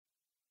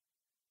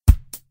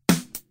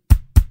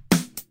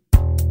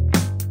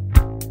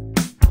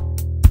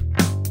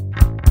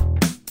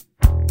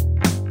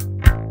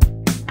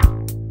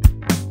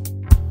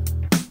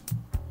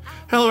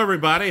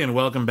everybody, and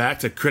welcome back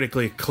to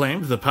Critically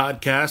Acclaimed, the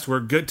podcast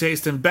where good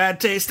taste and bad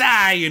taste,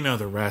 you know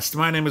the rest.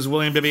 My name is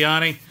William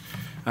Bibbiani.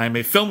 I'm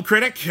a film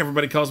critic.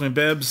 Everybody calls me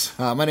Bibbs.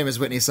 My name is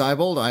Whitney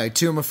Seibold. I,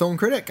 too, am a film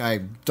critic.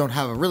 I don't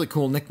have a really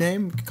cool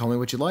nickname. You can call me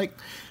what you like.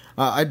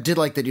 I did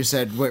like that you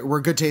said,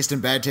 we're good taste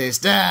and bad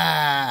taste.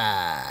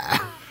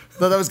 Thought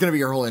that was going to be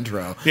your whole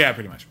intro. Yeah,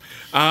 pretty much.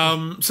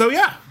 So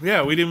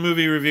we do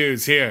movie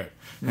reviews here.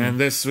 And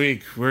this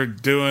week, we're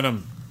doing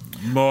them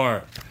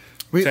more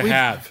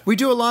We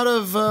do a lot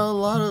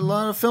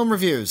of film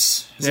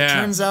reviews. As it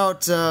turns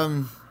out,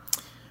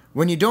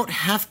 when you don't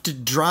have to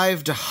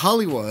drive to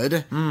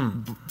Hollywood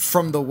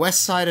from the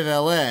west side of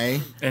LA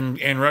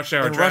and rush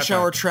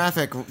hour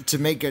traffic to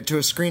make it to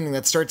a screening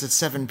that starts at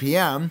 7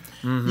 p.m.,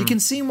 you can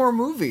see more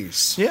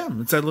movies. Yeah,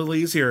 it's a little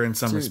easier in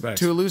some respects.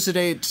 To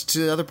elucidate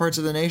to other parts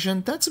of the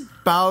nation, that's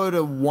about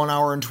a 1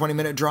 hour and 20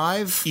 minute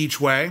drive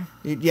each way.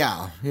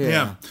 Yeah.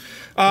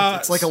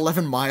 It's like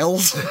 11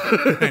 miles.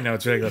 I know,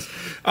 it's ridiculous.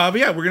 But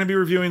yeah, we're going to be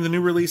reviewing the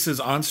new releases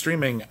on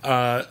streaming.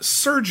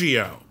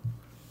 Sergio.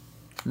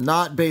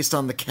 Not based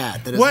on the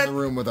cat that is in the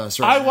room with us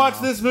right now. I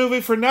watched this movie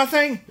for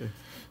nothing?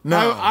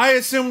 No. I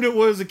assumed it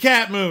was a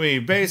cat movie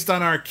based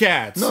on our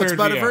cat, No, Sergio. it's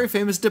about a very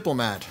famous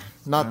diplomat,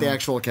 not the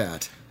actual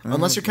cat.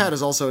 Unless your cat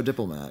is also a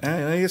diplomat. I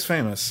think he's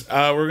famous.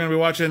 We're going to be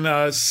watching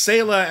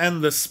Selah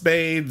and the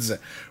Spades,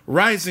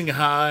 Rising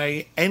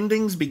High,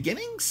 Endings,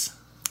 Beginnings?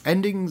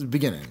 Endings,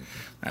 beginning.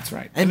 That's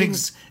right.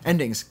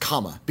 Endings,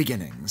 comma,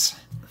 beginnings.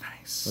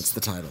 Nice. That's the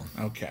title.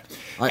 Okay.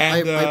 I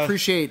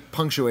appreciate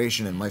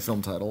punctuation in my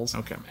film titles.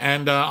 Okay.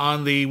 And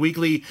on the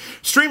weekly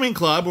streaming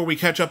club, where we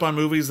catch up on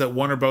movies that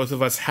one or both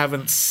of us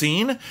haven't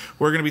seen,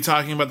 we're going to be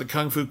talking about the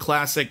Kung Fu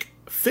classic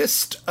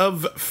Fist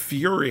of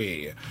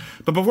Fury.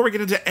 But before we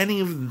get into any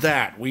of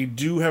that, we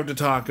do have to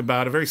talk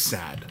about a very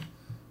sad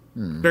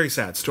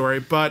story,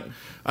 but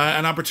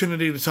an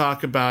opportunity to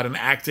talk about an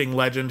acting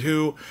legend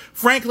who,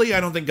 frankly, I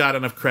don't think got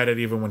enough credit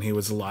even when he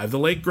was alive. The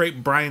late,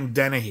 great Brian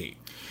Dennehy.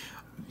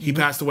 He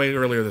passed away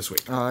earlier this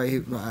week.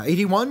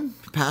 81,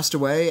 passed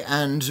away,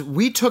 and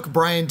we took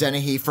Brian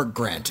Dennehy for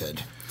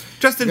granted.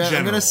 Just in general.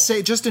 I'm going to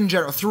say, just in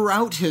general,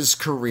 throughout his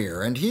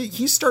career. And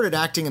he started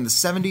acting in the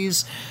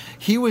 70s.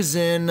 He was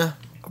in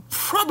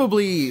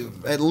probably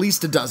at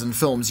least a dozen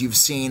films you've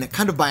seen,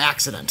 kind of by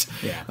accident.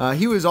 Yeah.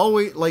 He was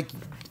always, like,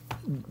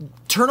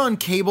 turn on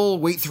cable,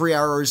 wait 3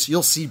 hours,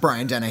 you'll see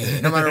Brian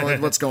Dennehy, no matter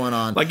what's going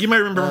on. Like, you might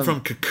remember him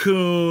from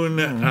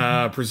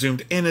Cocoon,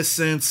 Presumed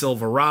Innocent,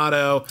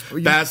 Silverado,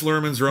 Baz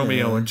Luhrmann's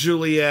Romeo and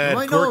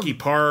Juliet, Gorky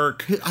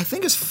Park. I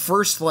think his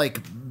first,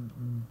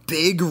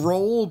 big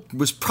role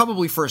was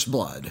probably First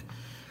Blood.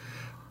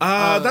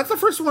 That's the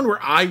first one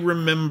where I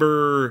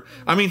remember.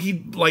 I mean,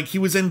 he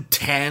was in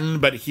 10,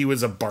 but he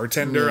was a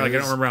bartender. I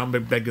don't remember how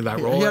big that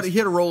role was. He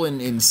had a role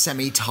in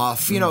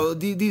Semi-Tough. You know,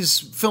 these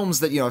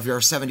films that, if you're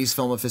a 70s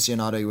film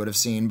aficionado, you would have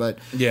seen. But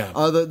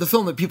the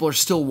film that people are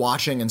still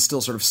watching and still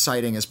sort of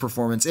citing his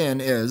performance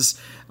in is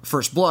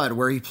First Blood,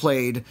 where he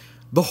played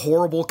the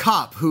horrible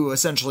cop who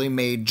essentially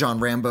made John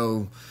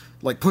Rambo...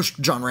 pushed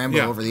John Rambo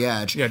over the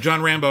edge. Yeah,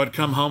 John Rambo had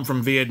come home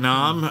from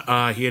Vietnam.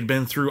 He had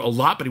been through a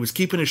lot, but he was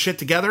keeping his shit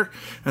together.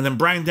 And then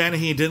Brian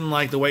Dennehy didn't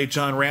like the way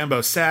John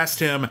Rambo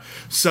sassed him,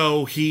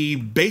 so he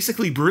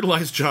basically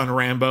brutalized John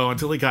Rambo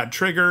until he got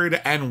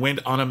triggered and went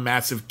on a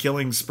massive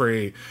killing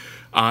spree.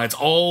 It's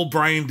all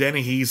Brian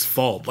Dennehy's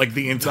fault.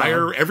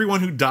 Everyone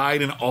who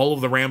died in all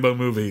of the Rambo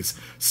movies,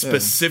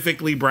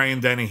 specifically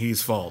Brian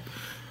Dennehy's fault.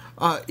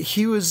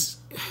 He was...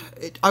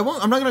 I'm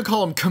not going to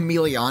call him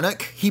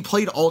chameleonic. He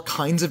played all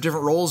kinds of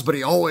different roles, but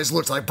he always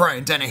looked like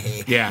Brian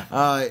Dennehy.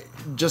 Yeah.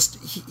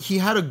 He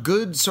had a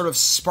good sort of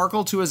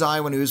sparkle to his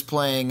eye when he was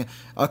playing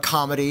a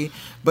comedy,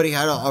 but he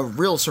had a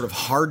real sort of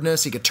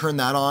hardness. He could turn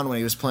that on when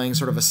he was playing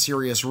sort of a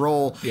serious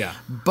role. Yeah.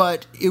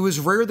 But it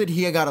was rare that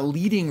he got a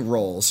leading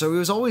role, so he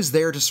was always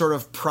there to sort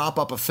of prop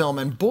up a film,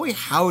 and boy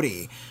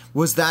howdy,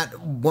 was that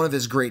one of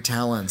his great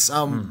talents.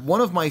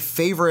 One of my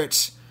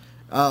favorite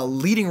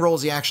leading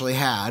roles he actually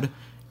had...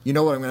 You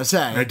know what I'm going to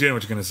say. I do know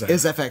what you're going to say.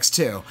 Is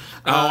FX2.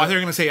 I thought you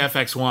were going to say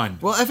FX1.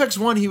 Well,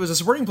 FX1, he was a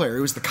supporting player.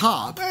 He was the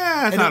cop.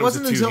 And it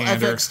wasn't until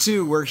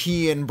FX2 where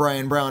he and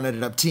Brian Brown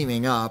ended up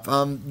teaming up.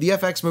 The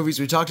FX movies,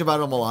 we talked about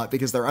them a lot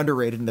because they're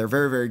underrated and they're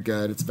very, very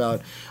good. It's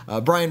about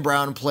Brian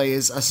Brown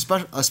plays a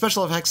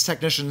special effects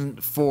technician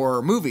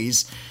for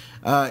movies.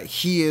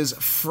 He is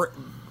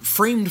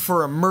framed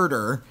for a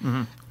murder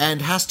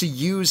and has to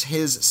use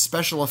his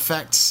special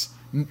effects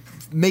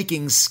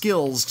making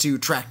skills to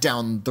track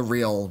down the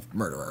real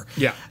murderer.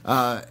 Yeah.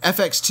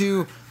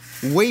 FX2,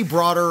 way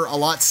broader, a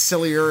lot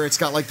sillier. It's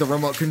got the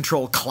remote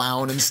control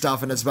clown and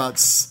stuff, and it's about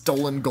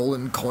stolen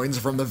golden coins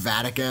from the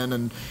Vatican,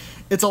 and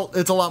it's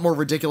a lot more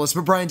ridiculous.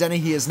 But Brian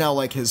Dennehy is now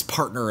his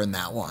partner in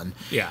that one.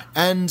 Yeah.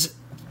 And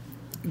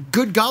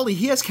good golly,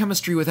 he has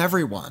chemistry with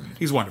everyone.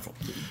 He's wonderful.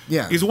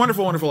 Yeah. He's a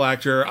wonderful, wonderful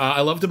actor.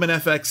 I loved him in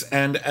FX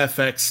and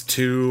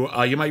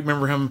FX2. You might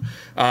remember him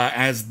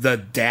as the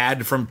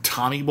dad from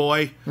Tommy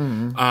Boy,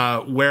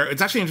 where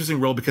it's actually an interesting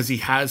role because he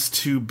has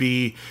to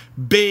be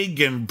big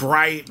and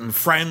bright and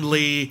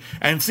friendly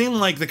and seem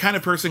like the kind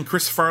of person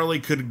Chris Farley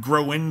could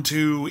grow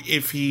into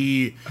if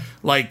he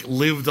like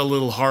lived a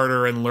little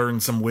harder and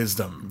learned some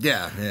wisdom.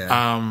 Yeah.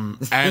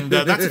 And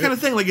that's the kind of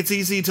thing, like it's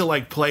easy to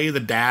like play the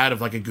dad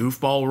of like a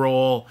goofball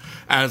role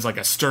as like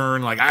a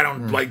stern, like I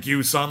don't like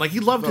you son. Like he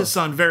loved his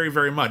son very,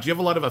 very much. You have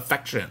a lot of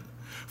affection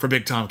for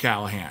Big Tom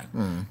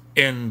Callahan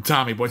in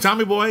Tommy Boy.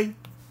 Tommy Boy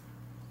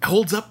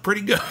holds up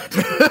pretty good.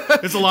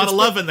 There's a lot of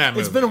love in that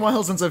movie. It's been a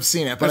while since I've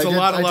seen it, but There's a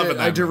lot of love in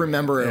that I do movie.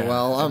 remember it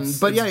well.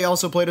 But yeah, he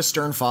also played a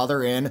stern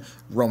father in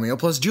Romeo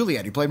plus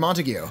Juliet. He played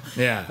Montague.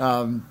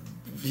 Yeah.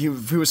 He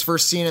was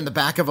first seen in the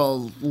back of a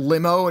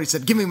limo, and he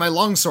said, "Give me my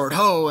longsword,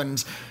 ho!"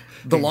 And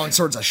the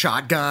longsword's a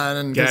shotgun,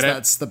 and because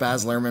that's the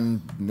Baz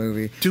Luhrmann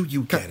movie. Do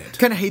you get it?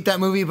 Kind of hate that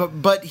movie,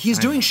 but he's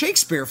doing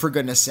Shakespeare for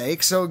goodness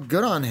sake, so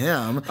good on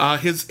him.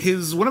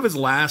 His one of his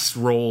last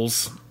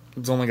roles.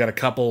 It's only got a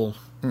couple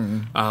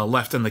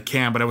left in the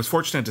can, but I was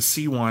fortunate to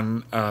see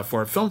one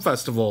for a film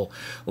festival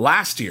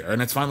last year,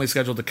 and it's finally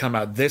scheduled to come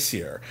out this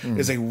year,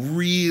 is a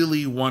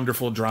really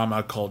wonderful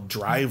drama called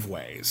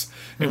Driveways,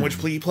 in which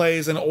he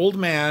plays an old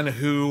man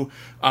who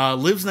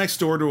lives next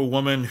door to a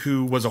woman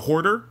who was a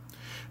hoarder.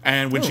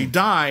 And when she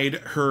died,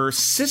 her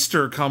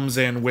sister comes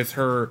in with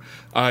her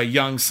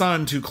young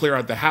son to clear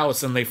out the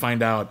house, and they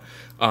find out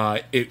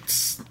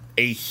it's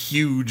a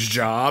huge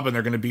job and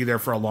they're going to be there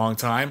for a long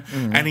time.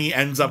 And he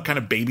ends up kind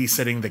of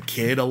babysitting the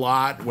kid a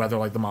lot, whether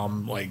like the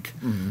mom, like,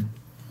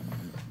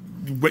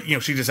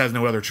 she just has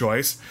no other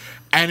choice.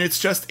 And it's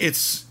just,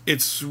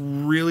 it's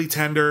really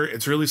tender.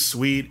 It's really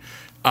sweet.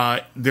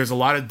 There's a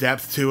lot of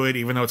depth to it,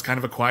 even though it's kind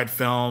of a quiet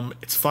film.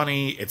 It's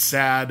funny. It's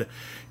sad.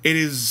 It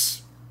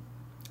is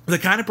the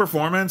kind of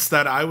performance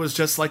that I was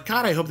just like,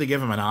 God, I hope they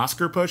give him an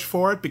Oscar push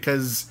for it,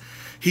 because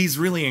he's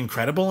really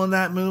incredible in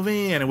that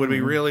movie, and it would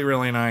be really,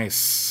 really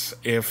nice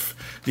if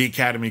the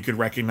Academy could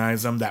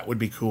recognize him. That would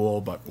be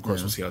cool, but of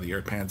course we'll see how the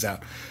year pans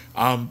out.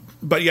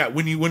 But yeah,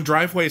 when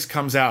Driveways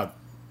comes out,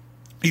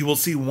 you will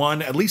see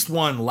at least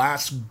one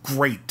last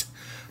great,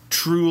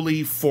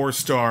 truly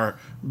 4-star,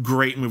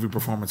 great movie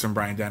performance from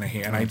Brian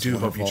Dennehy, and I do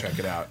hope you check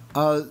it out.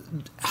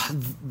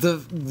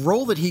 The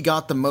role that he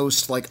got the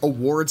most like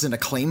awards and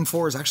acclaim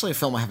for is actually a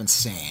film I haven't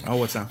seen. Oh,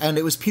 what's that? And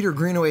it was Peter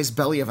Greenaway's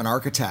Belly of an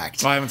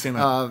Architect. Oh, I haven't seen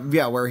that.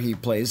 Yeah, where he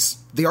plays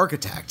the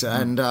architect.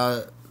 And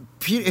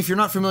if you're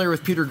not familiar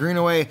with Peter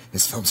Greenaway,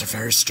 his films are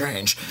very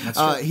strange. That's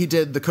true. He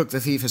did The Cook, the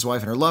Thief, His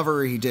Wife and Her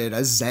Lover. He did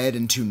A Zed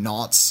and Two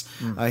Knots.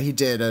 He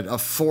did a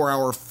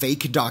 4-hour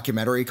fake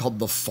documentary called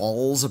The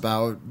Falls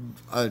about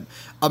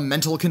a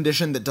mental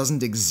condition that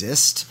doesn't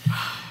exist.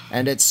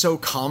 And it's so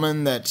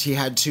common that he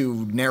had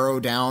to narrow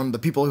down the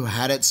people who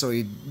had it, so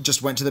he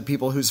just went to the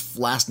people whose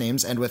last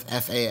names end with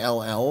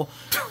F-A-L-L.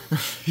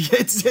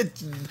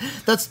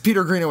 That's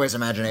Peter Greenaway's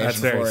imagination. That's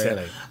very for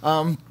silly.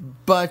 It.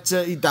 But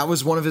that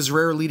was one of his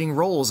rare leading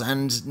roles,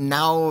 and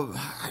now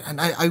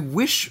I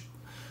wish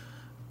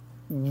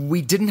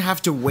we didn't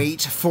have to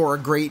wait for a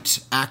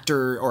great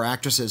actor or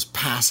actress's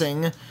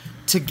passing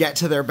to get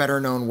to their better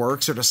known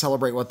works or to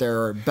celebrate what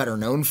they're better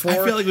known for.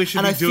 I feel like we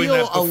should be doing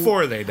that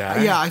before they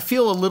die. Yeah, I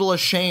feel a little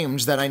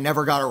ashamed that I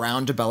never got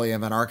around to Belly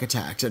of an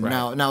Architect, and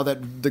now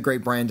that the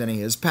great Brian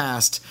Dennehy has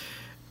passed,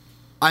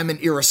 I'm an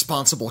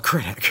irresponsible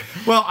critic.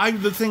 Well,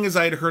 the thing is,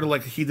 I'd heard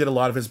like he did a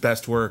lot of his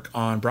best work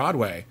on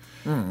Broadway,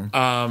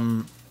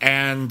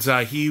 and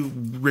he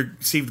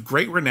received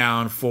great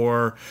renown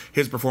for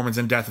his performance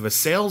in Death of a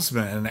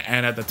Salesman,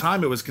 and at the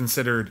time it was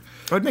considered.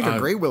 I'd make a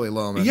great Willy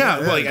Loman.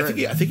 Yeah, well,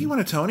 I think he won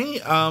a Tony,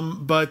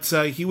 but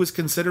he was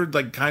considered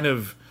like kind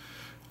of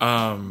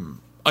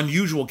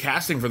unusual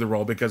casting for the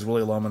role because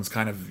Willy Loman's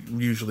kind of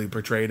usually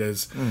portrayed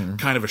as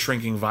kind of a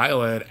shrinking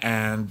violet,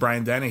 and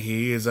Brian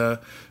Dennehy is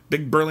a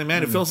big burly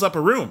man who fills up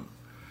a room.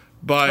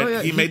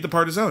 But he made the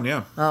part his own,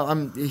 yeah.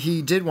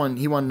 He did one.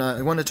 He won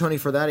a Tony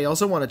for that. He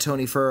also won a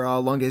Tony for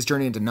Long Day's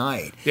Journey into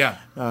Night. Yeah,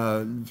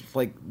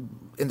 like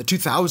in the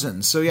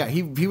 2000s. So yeah,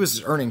 he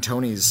was earning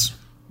Tonys.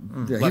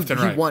 Yeah, left and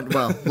right. He won,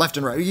 well, left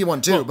and right. He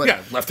won two, but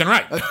yeah, left and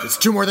right. It's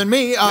two more than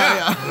me.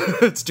 Yeah.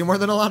 It's two more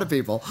than a lot of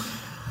people.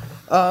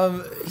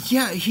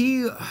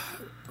 He.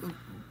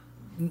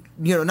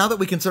 Now that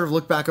we can sort of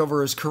look back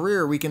over his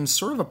career, we can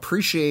sort of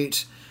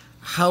appreciate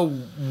how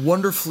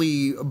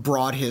wonderfully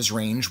broad his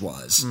range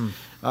was.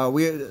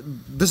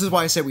 This is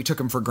why I say we took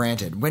him for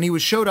granted. When he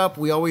showed up,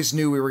 we always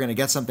knew we were going to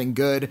get something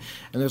good.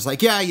 And it was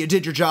like, yeah, you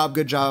did your job.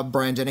 Good job,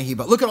 Brian Dennehy.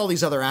 But look at all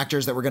these other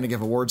actors that we're going to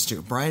give awards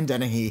to. Brian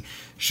Dennehy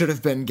should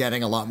have been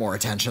getting a lot more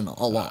attention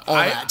all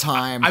that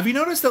time. Have you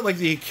noticed that like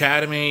the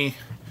Academy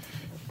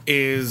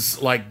is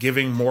like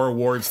giving more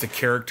awards to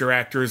character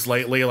actors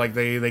lately? Like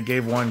they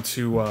gave one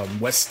to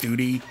Wes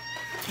Studi.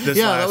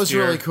 That was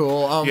year. Really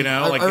cool.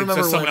 It's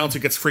just someone else who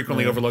gets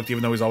frequently overlooked,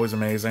 even though he's always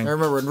amazing. I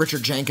remember when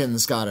Richard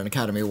Jenkins got an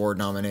Academy Award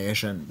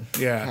nomination.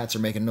 Yeah, cats are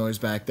making noise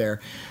back there.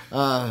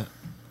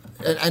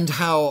 and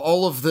how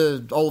all of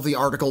the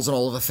articles and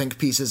all of the think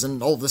pieces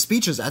and all of the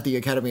speeches at the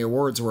Academy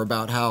Awards were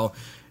about how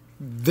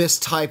this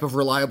type of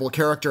reliable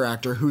character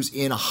actor who's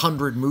in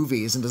 100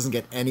 movies and doesn't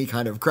get any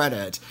kind of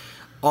credit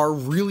are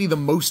really the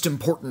most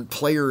important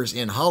players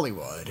in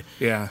Hollywood.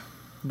 Yeah.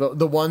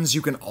 The ones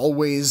you can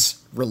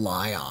always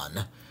rely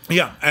on.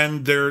 Yeah,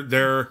 and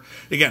they're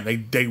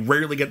again, they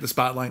rarely get the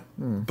spotlight,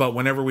 but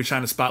whenever we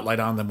shine a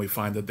spotlight on them, we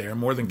find that they are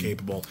more than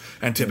capable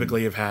and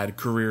typically have had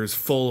careers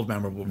full of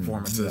memorable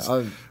performances.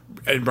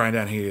 And Brian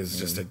Dennehy is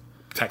just a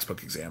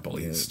textbook example.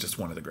 He's just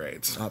one of the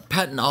greats.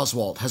 Patton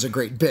Oswalt has a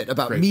great bit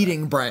about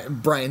meeting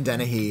Brian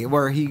Dennehy,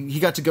 where he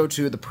got to go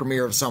to the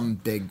premiere of some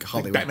big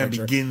Hollywood Batman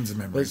picture. Begins,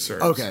 memory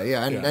serves. Okay,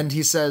 yeah, and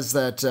he says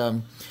that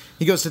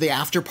he goes to the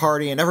after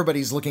party and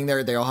everybody's looking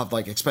there. They all have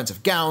like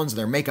expensive gowns and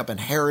their makeup and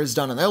hair is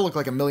done and they all look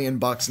like $1 million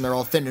and they're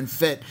all thin and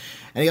fit.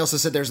 And he also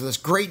said there's this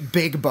great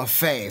big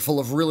buffet full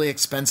of really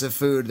expensive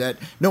food that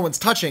no one's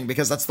touching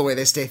because that's the way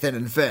they stay thin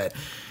and fit.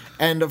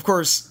 And of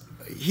course,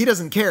 he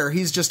doesn't care.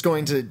 He's just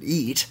going to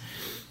eat.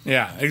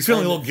 Yeah, he's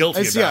feeling a little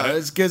guilty about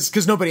it.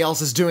 Because nobody else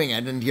is doing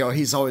it, and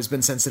he's always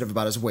been sensitive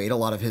about his weight. A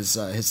lot of his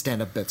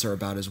stand-up bits are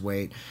about his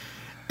weight.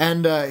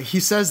 And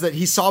he says that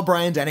he saw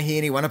Brian Dennehy,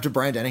 and he went up to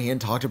Brian Dennehy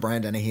and talked to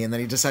Brian Dennehy, and then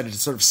he decided to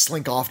sort of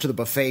slink off to the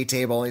buffet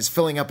table, and he's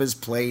filling up his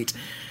plate,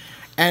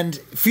 and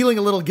feeling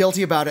a little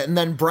guilty about it, and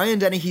then Brian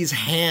Dennehy's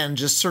hand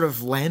just sort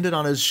of landed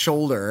on his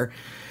shoulder.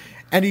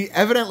 And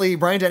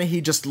Brian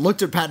Dennehy just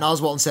looked at Patton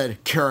Oswalt and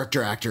said,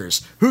 "Character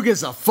actors, who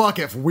gives a fuck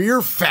if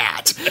we're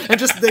fat?" And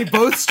they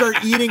both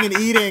start eating,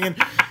 and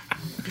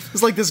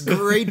it's like this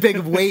great big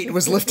weight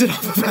was lifted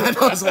off of Patton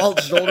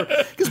Oswalt's shoulder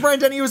because Brian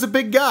Dennehy was a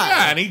big guy.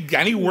 Yeah,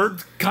 and he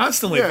worked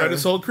constantly throughout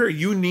his whole career.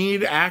 You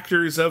need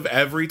actors of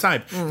every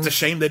type. It's a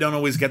shame they don't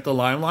always get the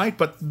limelight,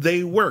 but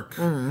they work.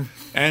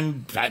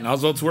 And Patton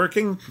Oswalt's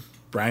working.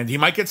 He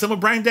might get some of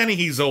Brian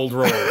Dennehy's old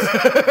roles.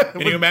 Can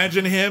you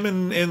imagine him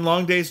in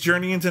Long Day's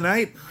Journey into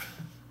Night?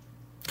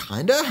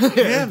 Kinda.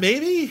 Yeah,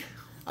 maybe.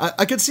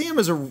 I could see him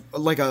as a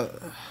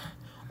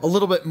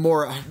little bit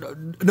more.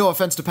 No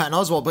offense to Patton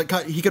Oswalt, but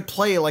he could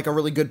play like a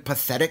really good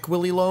pathetic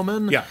Willy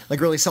Loman. Yeah, like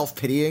really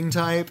self-pitying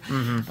type.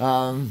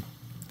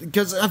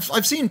 Because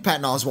I've seen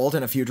Patton Oswalt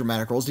in a few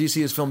dramatic roles. Do you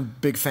see his film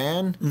Big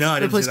Fan? No,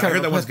 I didn't see that. I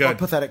heard that one's good. A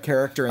pathetic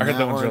character. I heard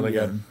that one's really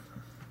good.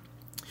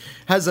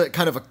 Has a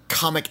kind of a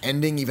comic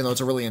ending, even though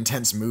it's a really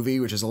intense movie,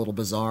 which is a little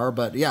bizarre.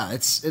 But yeah,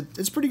 it's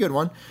a pretty good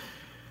one.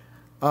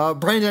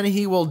 Brian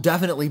Dennehy will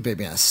definitely be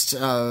missed.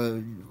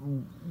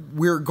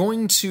 We're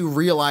going to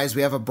realize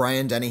we have a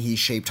Brian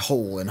Dennehy-shaped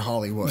hole in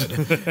Hollywood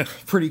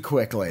pretty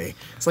quickly.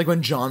 It's like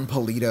when John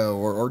Polito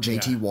or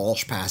J.T.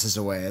 Walsh passes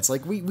away. It's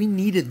like we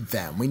needed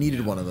them. We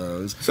needed one of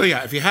those. So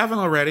yeah, if you haven't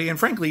already, and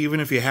frankly, even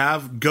if you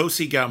have, go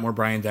seek out more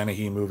Brian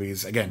Dennehy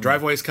movies. Again,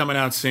 Driveway's coming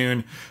out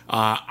soon.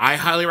 I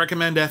highly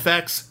recommend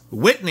FX.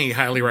 Whitney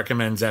highly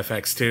recommends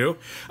FX2.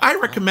 I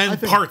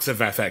recommend parts of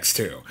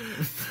FX2.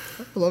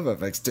 I love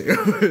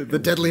FX2. The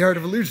Deadly Heart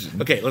of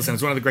Illusion. Okay, listen,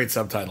 it's one of the great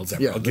subtitles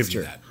ever. Yeah, I'll give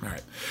you that. All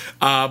right.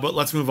 But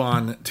let's move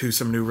on to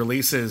some new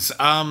releases. It's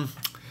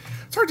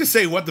hard to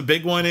say what the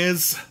big one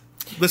is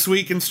this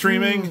week in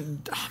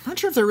streaming. I'm not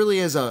sure if there really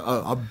is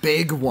a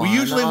big one.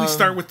 We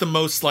start with the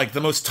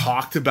most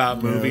talked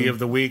about movie of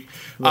the week.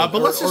 But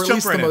let's just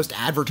jump right in. The most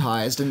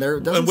advertised, and there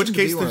doesn't in which seem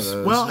case, to be one of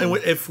those. Well,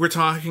 if we're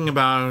talking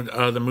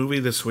about the movie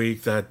this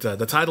week, that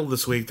the title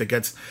this week that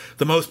gets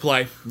the most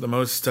play, the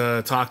most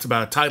talked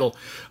about title,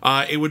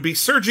 it would be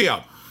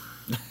Sergio.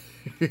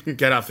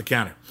 Get Off the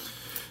Counter.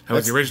 That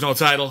was the original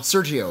title.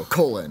 Sergio,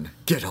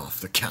 Get Off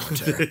the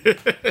Counter.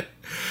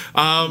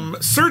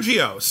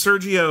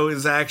 Sergio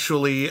is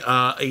actually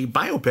a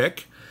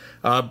biopic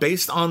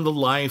based on the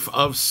life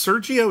of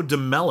Sergio de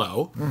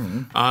Mello,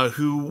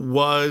 who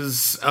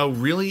was a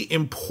really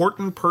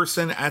important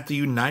person at the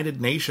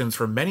United Nations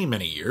for many,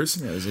 many years.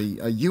 Yeah, he was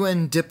a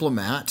UN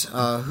diplomat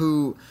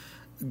who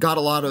got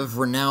a lot of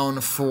renown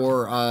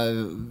for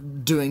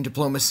doing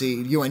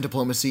UN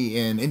diplomacy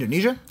in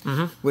Indonesia,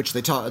 which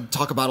they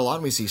talk about a lot,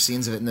 and we see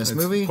scenes of it in this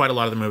movie. Quite a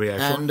lot of the movie,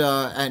 actually.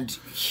 And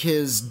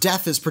his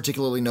death is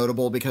particularly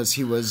notable because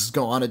he was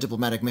on a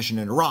diplomatic mission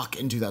in Iraq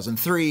in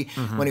 2003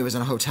 when he was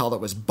in a hotel that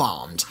was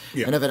bombed.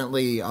 Yeah. And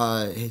evidently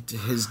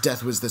his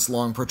death was this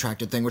long,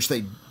 protracted thing, which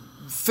they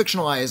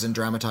fictionalize and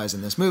dramatize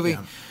in this movie.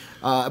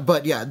 Yeah.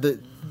 But yeah,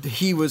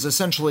 he was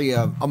essentially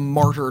a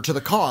martyr to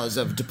the cause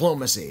of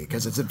diplomacy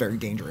because it's a very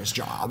dangerous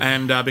job.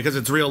 And because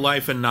it's real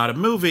life and not a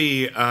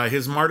movie,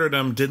 his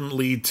martyrdom didn't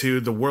lead to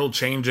the world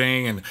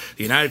changing and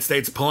the United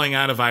States pulling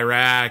out of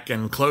Iraq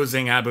and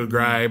closing Abu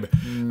Ghraib.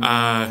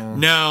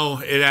 No,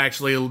 it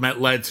actually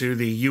led to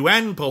the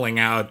UN pulling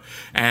out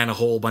and a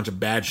whole bunch of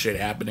bad shit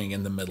happening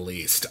in the Middle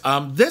East.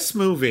 This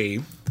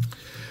movie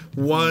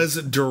was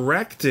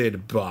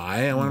directed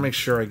by, I want to make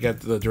sure I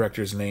get the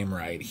director's name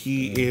right.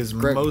 He is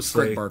Greg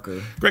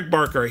Barker. Greg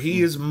Barker.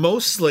 He is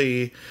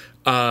mostly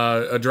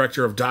a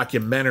director of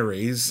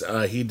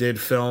documentaries. He did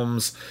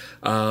films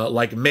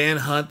like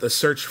Manhunt, The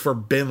Search for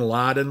Bin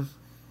Laden,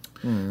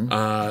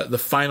 The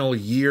Final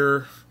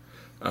Year,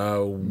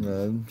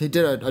 He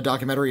did a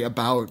documentary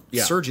about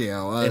Yeah.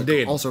 Sergio,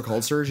 Indeed. also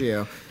called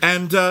Sergio.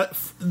 And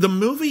the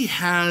movie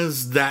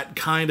has that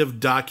kind of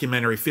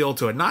documentary feel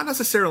to it, not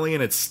necessarily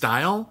in its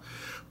style,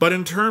 but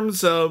in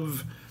terms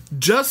of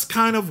just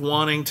kind of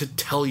wanting to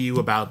tell you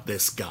about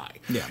this guy.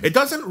 Yeah. It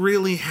doesn't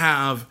really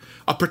have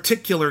a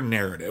particular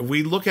narrative.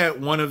 We look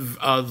at one of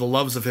the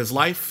loves of his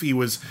life. He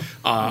was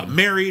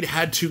married,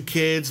 had 2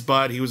 kids,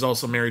 but he was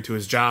also married to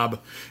his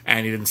job,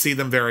 and he didn't see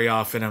them very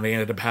often, and they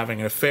ended up having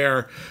an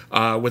affair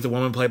with a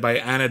woman played by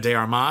Ana de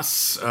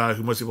Armas,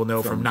 who most people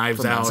know from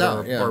Knives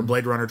Out yeah. or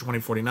Blade Runner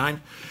 2049.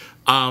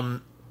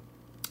 And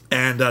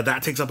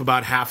that takes up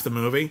about half the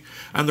movie.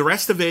 And the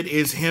rest of it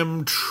is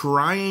him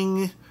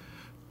trying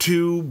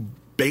to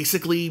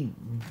basically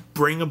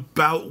bring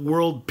about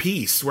world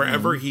peace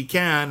wherever he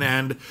can,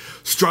 and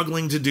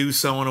struggling to do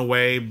so in a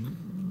way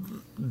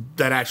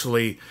that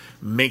actually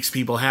makes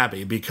people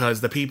happy,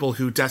 because the people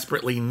who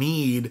desperately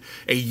need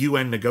a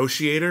UN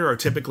negotiator are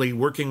typically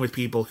working with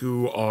people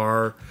who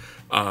are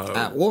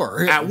At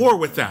war. at war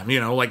with them,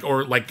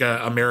 like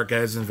America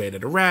has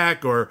invaded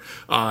Iraq, or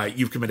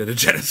you've committed a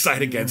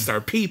genocide against our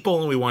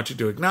people, and we want you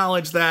to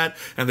acknowledge that.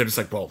 And they're just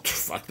like, well,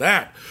 fuck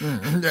that.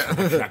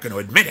 We're not going to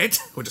admit it.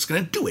 We're just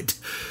going to do it.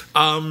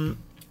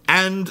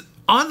 And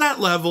on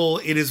that level,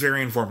 it is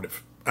very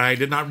informative. I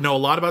did not know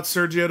a lot about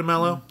Sergio de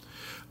Mello.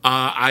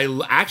 I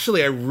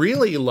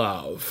really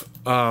love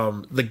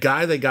the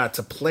guy they got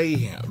to play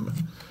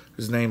him,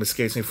 whose name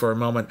escapes me for a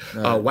moment,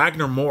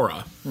 Wagner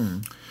Moura.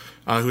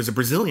 Who's a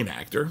Brazilian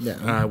actor,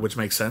 which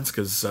makes sense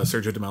because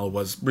Sergio de Mello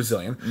was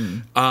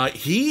Brazilian.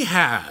 He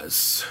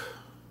has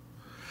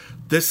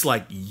this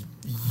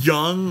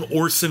young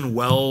Orson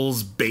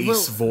Welles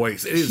bass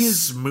voice. It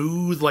is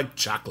smooth like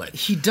chocolate.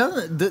 He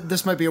doesn't.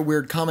 This might be a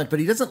weird comment, but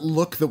he doesn't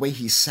look the way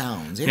he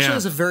sounds. He actually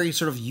has a very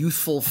sort of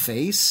youthful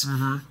face.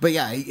 But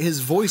yeah, his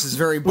voice is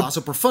very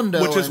basso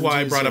profundo, which is why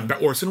I brought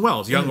up Orson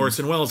Welles. Young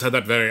Orson Welles had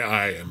that very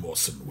 "I am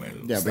Orson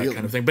Welles" that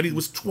kind of thing. But he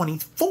was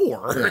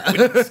 24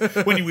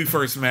 when we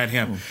first met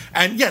him,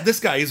 and this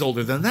guy is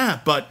older than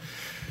that, but.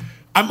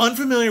 I'm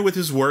unfamiliar with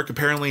his work.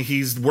 Apparently,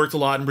 he's worked a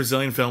lot in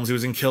Brazilian films. He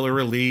was in Killer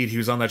Elite. He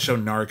was on that show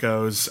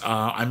Narcos.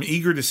 I'm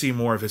eager to see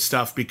more of his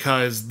stuff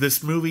because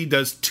this movie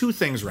does 2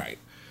 things right.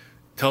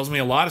 Tells me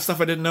a lot of stuff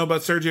I didn't know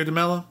about Sergio de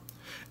Mello,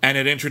 and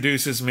it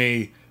introduces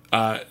me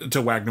to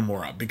Wagner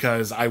Moura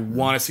because I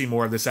want to see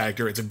more of this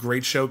actor. It's a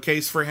great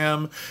showcase for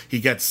him.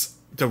 He gets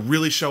to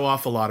really show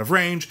off a lot of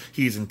range.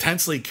 He's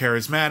intensely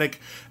charismatic,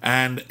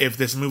 and if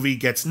this movie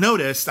gets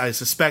noticed, I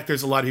suspect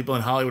there's a lot of people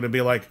in Hollywood would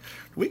be like,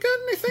 we got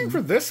anything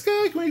for this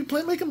guy? Can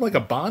we make him like a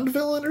Bond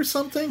villain or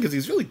something? Because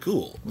he's really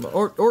cool.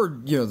 Or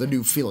the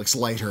new Felix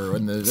Leiter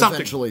and the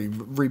eventually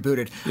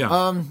rebooted. Yeah.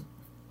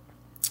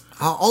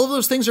 All of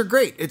those things are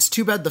great. It's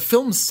too bad the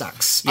film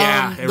sucks.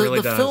 Yeah, it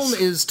really the does. film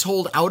is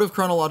told out of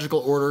chronological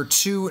order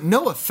to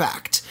no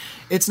effect.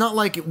 It's not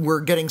like we're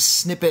getting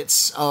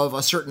snippets of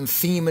a certain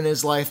theme in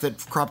his life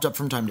that cropped up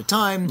from time to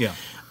time. Yeah.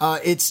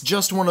 It's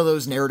just one of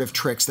those narrative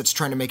tricks that's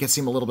trying to make it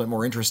seem a little bit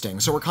more interesting.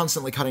 So we're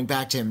constantly cutting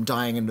back to him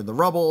dying into the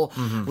rubble.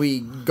 We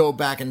go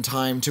back in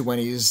time to when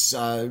he's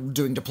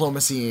doing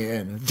diplomacy.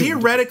 And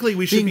theoretically,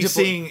 we should be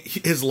seeing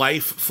his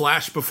life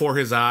flash before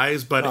his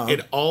eyes, but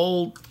it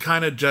all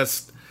kind of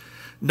just...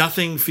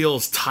 Nothing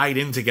feels tied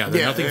in together.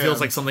 Nothing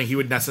feels like something he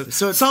would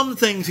necessarily... some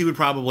things he would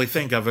probably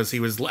think of as he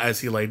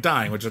lay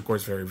dying, which is, of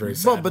course, very, very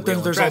sad. Well, but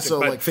then there's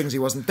also things he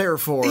wasn't there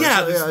for.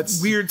 Yeah,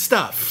 it's weird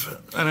stuff.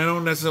 And I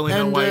don't necessarily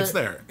know why it's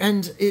there.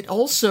 And it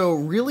also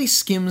really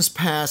skims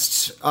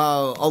past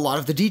a lot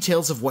of the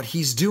details of what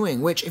he's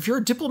doing, which, if you're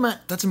a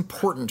diplomat, that's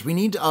important. We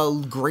need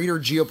a greater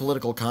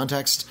geopolitical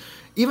context.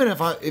 Even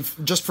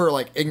if just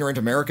for ignorant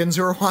Americans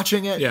who are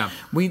watching it,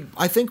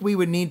 I think we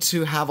would need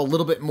to have a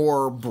little bit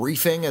more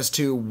briefing as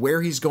to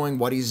where he's going,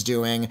 what he's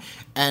doing,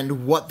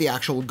 and what the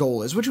actual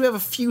goal is, which we have a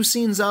few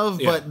scenes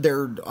of, but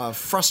they're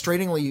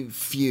frustratingly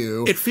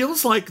few. It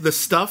feels like the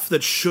stuff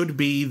that should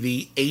be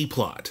the A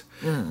plot.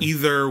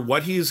 Either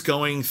what he's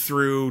going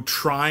through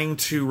trying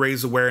to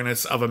raise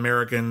awareness of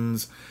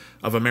America's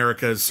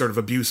sort of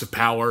abuse of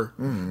power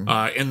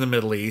in the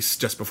Middle East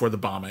just before the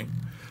bombing.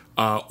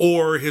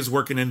 Or his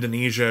work in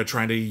Indonesia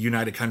trying to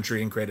unite a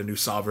country and create a new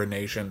sovereign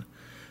nation.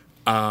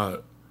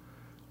 Either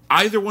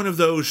one of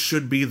those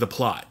should be the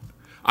plot.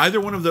 Either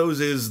one of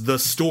those is the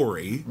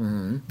story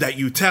that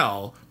you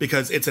tell,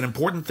 because it's an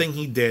important thing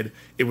he did.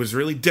 It was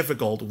really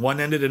difficult.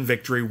 One ended in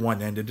victory,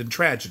 one ended in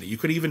tragedy. You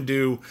could even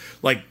do,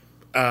 a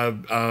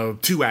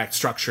 2-act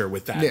structure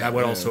with that. That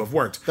would also have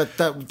worked.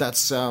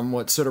 That's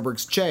what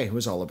Soderbergh's Che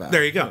was all about.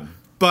 There you go.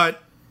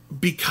 But...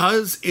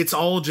 because it's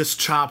all just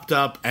chopped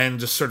up and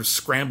just sort of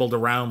scrambled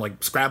around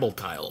like Scrabble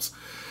tiles,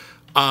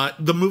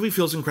 the movie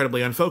feels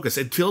incredibly unfocused.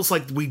 It feels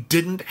like we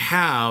didn't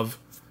have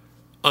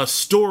a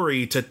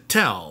story to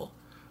tell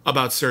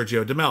about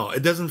Sergio de Mello.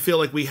 It doesn't feel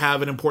like we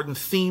have an important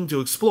theme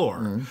to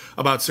explore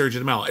about Sergio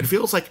de Mello. It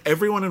feels like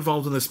everyone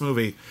involved in this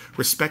movie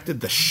respected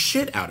the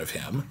shit out of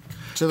him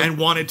and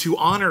wanted to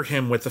honor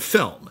him with the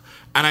film.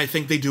 And I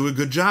think they do a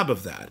good job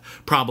of that.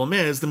 Problem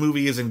is, the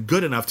movie isn't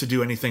good enough to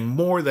do anything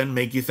more than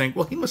make you think,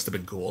 well, he must have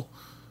been cool.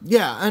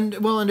 Yeah, and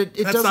it That's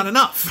doesn't, not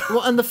enough.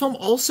 Well, and the film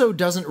also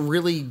doesn't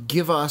really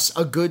give us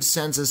a good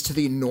sense as to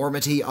the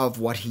enormity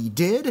of what he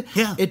did.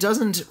 Yeah. It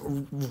doesn't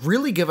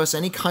really give us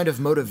any kind of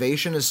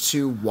motivation as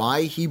to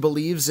why he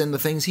believes in the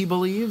things he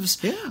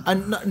believes. Yeah.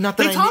 And not that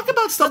They talk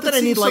about stuff not that that I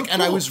need seems so like,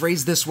 and I cool. was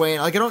raised this way,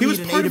 and like I don't He need was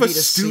an part A of to a B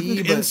to student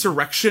C. But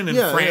insurrection in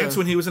Yeah, France yeah.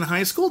 when he was in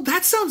high school.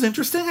 That sounds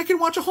interesting. I could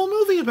watch a whole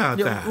movie about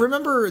that.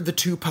 remember the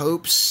two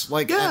popes,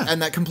 like, Yeah.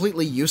 and that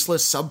completely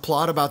useless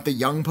subplot about the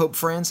young Pope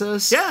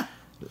Francis? Yeah.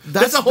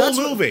 That's a whole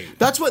movie.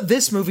 That's what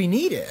this movie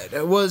needed.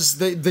 It was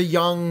the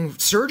young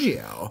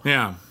Sergio.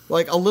 Yeah.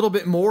 Like a little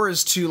bit more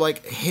as to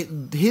like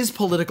his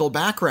political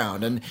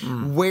background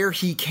and where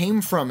he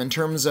came from in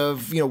terms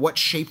of what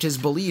shaped his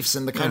beliefs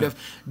and the kind of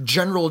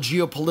general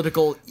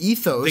geopolitical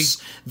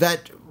ethos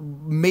that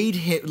made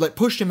him like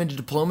pushed him into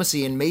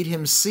diplomacy and made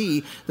him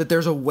see that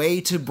there's a way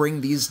to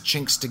bring these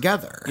chinks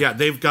together. Yeah,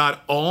 they've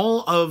got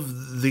all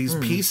of these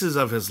pieces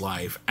of his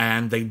life,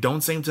 and they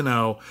don't seem to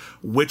know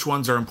which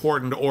ones are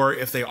important, or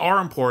if they are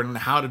important,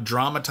 how to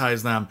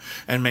dramatize them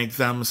and make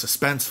them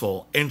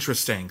suspenseful,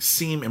 interesting,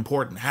 seem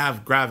important,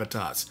 have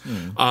gravitas.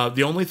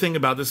 The only thing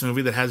about this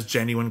movie that has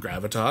genuine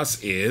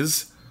gravitas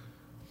is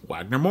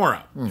Wagner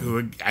Moura,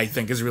 who I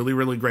think is really,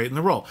 really great in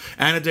the role.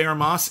 Ana de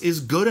Armas is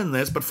good in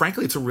this, but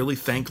frankly, it's a really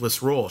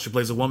thankless role. She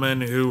plays a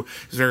woman who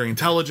is very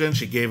intelligent.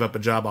 She gave up a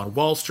job on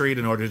Wall Street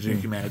in order to do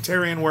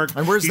humanitarian work.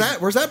 And where's that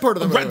part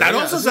of the movie? Right, that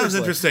Yeah, also sounds seriously.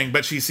 interesting,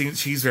 but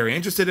she's very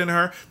interested in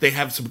her. They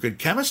have some good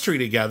chemistry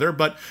together,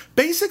 but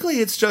basically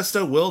it's just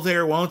a will they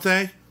or won't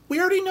they? We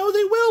already know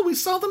they will. We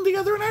saw them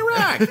together in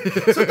Iraq.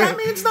 So that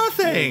means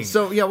nothing.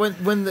 So yeah,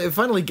 when they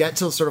finally get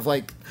to sort of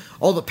like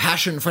all the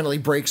passion finally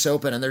breaks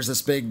open and there's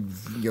this big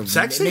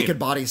Sex scene. naked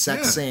body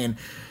sex scene,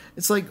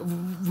 it's like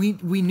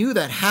we knew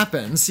that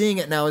happened. Seeing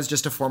it now is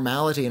just a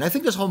formality, and I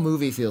think this whole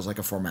movie feels like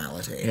a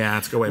formality. Yeah,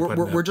 that's a good way of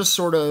putting it. We're just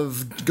sort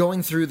of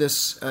going through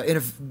this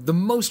in the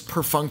most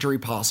perfunctory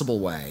possible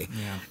way,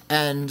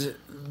 and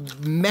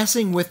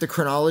messing with the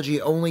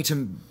chronology only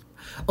to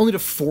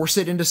force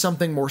it into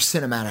something more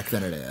cinematic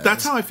than it is.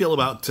 That's how I feel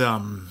about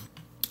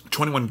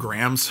 21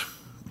 Grams,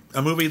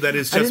 a movie that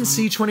is just... I didn't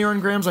see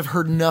 21 Grams. I've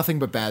heard nothing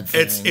but bad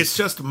things. It's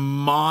just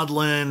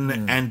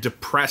maudlin and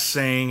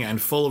depressing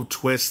and full of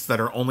twists that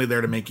are only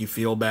there to make you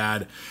feel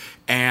bad.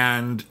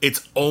 And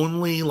it's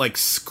only like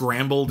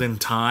scrambled in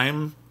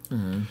time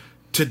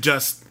to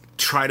just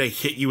try to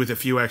hit you with a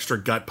few extra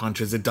gut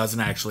punches. It doesn't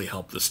actually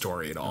help the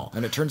story at all.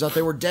 And it turns out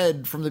they were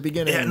dead from the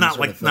beginning. Yeah, not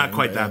sort of not thing,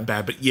 quite but, that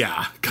bad, but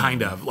yeah,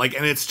 kind of. Like,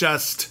 and it's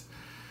just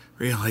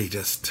really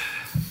just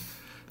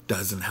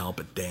doesn't help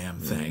a damn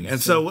thing.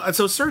 And so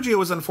Sergio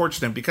was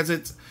unfortunate because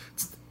it's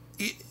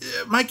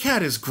my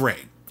cat is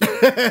great.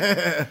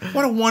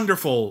 What a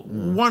wonderful,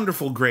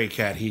 wonderful gray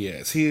cat he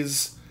is.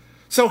 He's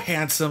so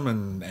handsome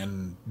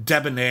and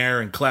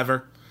debonair and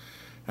clever,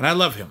 and I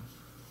love him.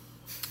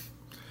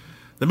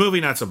 The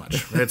movie, not so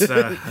much. It's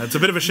a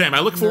bit of a shame.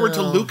 I look forward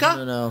to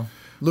Luca. No.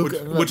 Which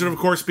Luca, would, of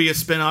course, be a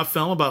spin-off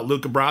film about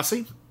Luca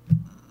Brasi.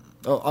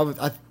 Oh,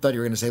 I thought you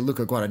were going to say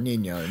Luca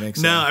Guadagnino. It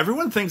makes No, sense.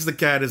 everyone thinks the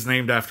cat is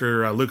named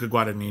after Luca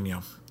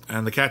Guadagnino.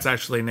 And the cat's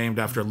actually named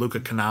after Luca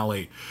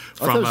Canali.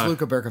 I thought it was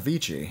Luca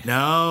Bercovici.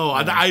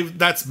 No,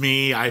 that's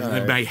me.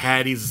 In my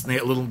head, he's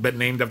a little bit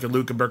named after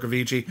Luca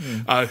Bercovici,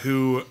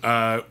 who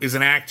is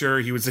an actor.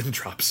 He was in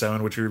Drop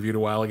Zone, which we reviewed a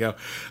while ago.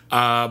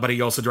 But he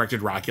also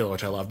directed Rockula,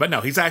 which I love. But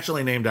no, he's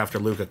actually named after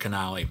Luca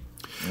Canali.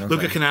 Okay.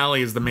 Luca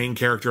Canali is the main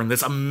character in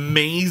this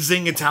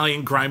amazing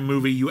Italian crime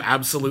movie you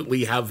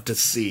absolutely have to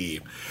see.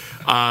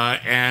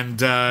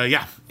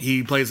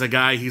 He plays a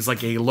guy. He's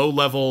like a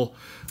low-level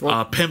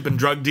pimp and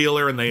drug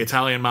dealer in the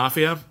Italian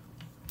mafia.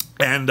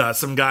 And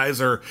some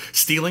guys are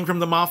stealing from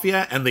the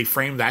mafia, and they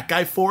frame that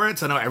guy for it.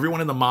 So now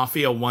everyone in the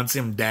mafia wants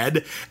him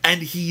dead,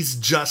 and he's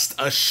just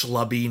a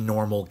schlubby,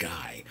 normal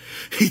guy.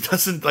 He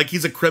doesn't,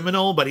 he's a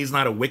criminal, but he's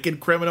not a wicked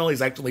criminal.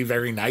 He's actually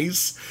very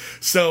nice.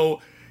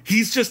 So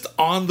he's just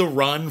on the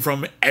run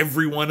from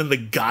everyone in the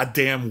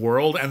goddamn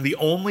world, and the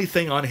only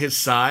thing on his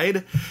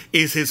side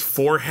is his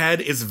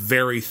forehead is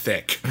very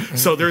thick.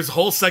 So there's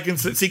whole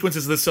sequences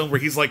of this film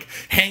where he's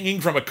hanging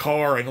from a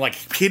car and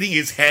hitting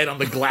his head on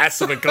the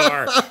glass of a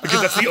car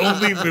because that's the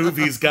only move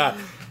he's got.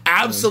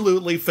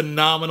 Absolutely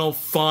phenomenal,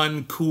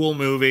 fun, cool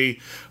movie.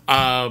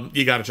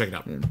 You got to check it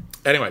out.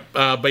 Anyway,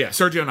 but yeah,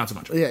 Sergio, not so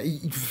much. Yeah,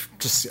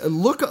 just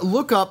look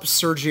up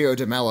Sergio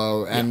de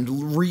Mello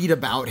and read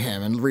about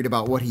him and read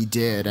about what he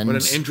did. And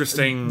what an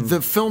interesting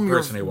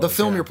person he was. The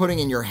film you're putting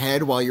in your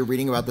head while you're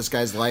reading about this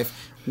guy's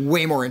life,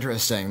 way more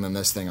interesting than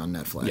this thing on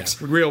Netflix.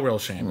 Yeah, real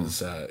shame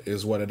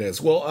is what it is.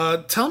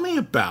 Well, tell me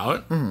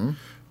about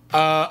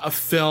a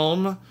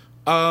film.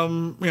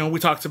 We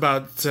talked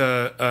about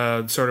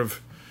sort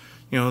of.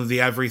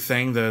 The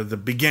everything, the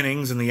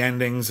beginnings and the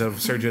endings of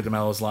Sergio de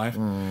Mello's life.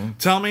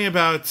 Tell me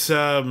about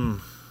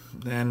the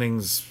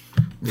endings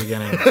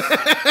beginnings.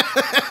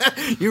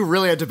 You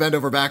really had to bend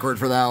over backward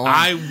for that one.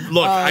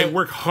 I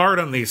work hard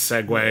on these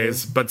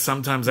segues, but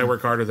sometimes I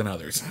work harder than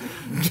others.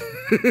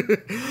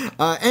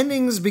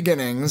 Endings,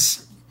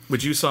 beginnings.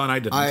 Which you saw and I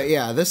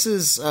didn't. This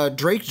is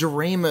Drake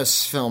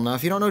Doremus film. Now,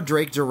 if you don't know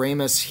Drake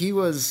Doremus, he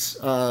was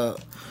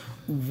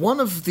one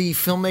of the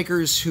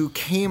filmmakers who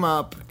came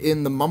up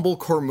in the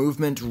mumblecore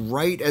movement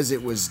right as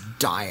it was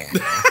dying.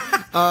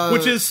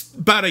 Which is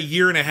about a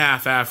year and a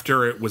half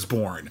after it was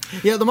born.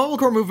 Yeah, the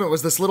mumblecore movement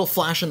was this little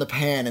flash in the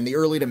pan in the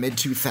early to mid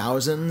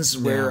 2000s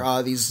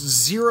where these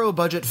zero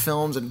budget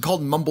films, and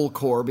called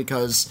mumblecore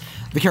because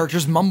the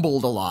characters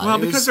mumbled a lot. Well,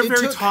 because they're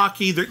very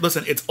talky.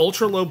 Listen, it's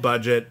ultra low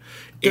budget.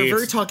 They're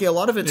very talky. A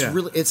lot of it's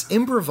it's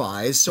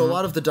improvised, so a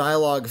lot of the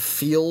dialogue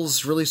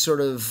feels really sort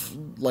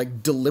of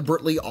like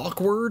deliberately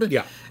awkward.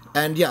 Yeah.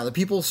 And the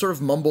people sort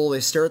of mumble,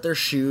 they stare at their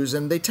shoes,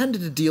 and they tended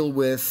to deal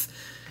with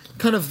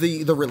kind of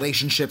the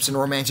relationships and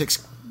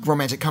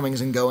romantic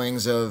comings and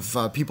goings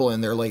of people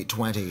in their late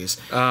 20s.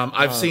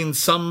 I've seen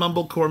some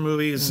mumblecore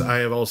movies. I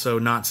have also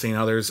not seen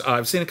others.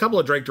 I've seen a couple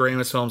of Drake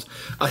Doremus films.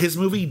 His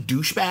movie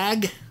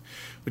Douchebag,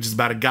 which is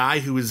about a guy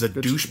who is a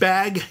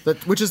douchebag.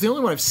 Which is the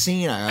only one I've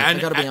seen, I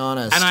gotta be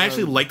honest. And I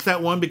actually like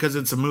that one because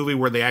it's a movie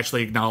where they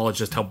actually acknowledge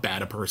just how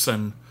bad a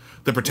person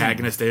the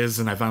protagonist is,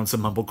 and I found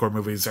some mumblecore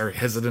movies are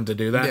hesitant to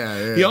do that.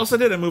 Yeah. He also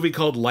did a movie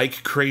called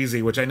Like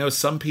Crazy, which I know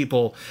some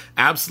people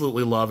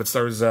absolutely love. It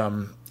stars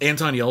Anton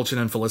Yelchin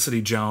and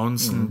Felicity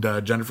Jones and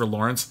Jennifer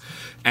Lawrence.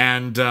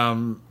 And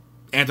Anton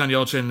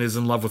Yelchin is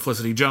in love with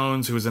Felicity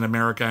Jones, who is in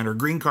America, and her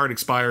green card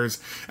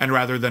expires, and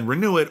rather than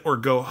renew it or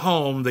go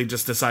home, they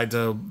just decide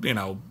to,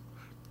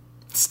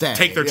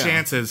 take their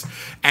chances.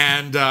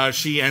 And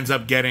she ends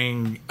up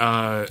getting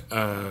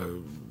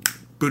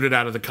booted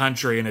out of the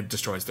country, and it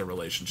destroys their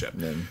relationship.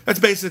 That's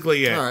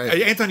basically it.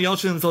 Right. Anton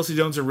Yelchin and Felicity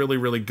Jones are really,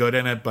 really good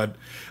in it, but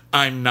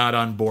I'm not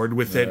on board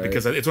with it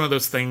because it's one of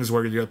those things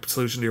where your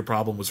solution to your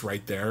problem was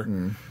right there.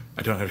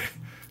 I don't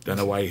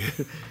know why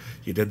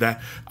you did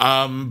that.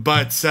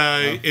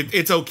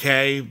 It's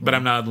okay, but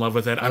I'm not in love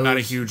with it. I'm not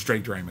a huge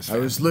Drake Doremus fan. I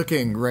was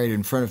looking right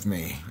in front of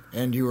me,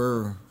 and you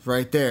were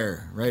right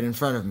there, right in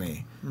front of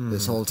me,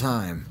 this whole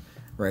time,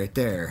 right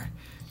there,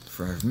 in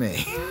front of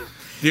me.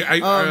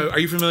 Are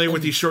you familiar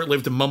with the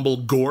short-lived mumble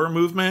gore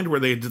movement where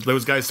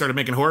those guys started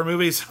making horror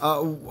movies?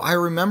 I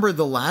remember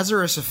The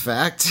Lazarus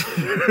Effect.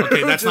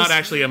 Okay, that's not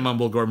actually a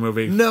mumble gore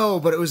movie. No,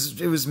 but it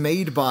was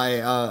made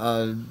by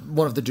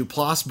one of the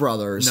Duplass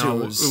brothers.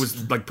 No, it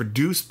was like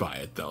produced by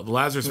it though. The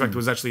Lazarus Effect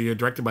was actually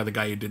directed by the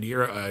guy who did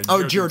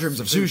Jiro Dreams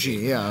of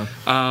Sushi. Yeah.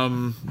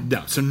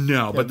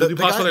 But the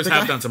Duplass brothers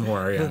have done some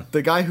horror. Yeah.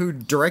 The guy who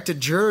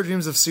directed Jiro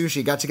Dreams of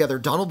Sushi got together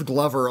Donald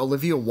Glover,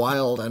 Olivia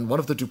Wilde, and one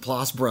of the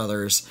Duplass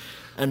brothers,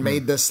 and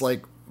made this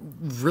like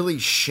really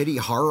shitty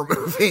horror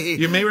movie.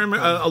 You may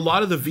remember a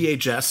lot of the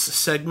VHS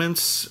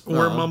segments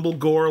were mumble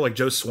gore, like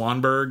Joe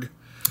Swanberg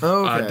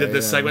did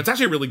this segment. It's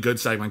actually a really good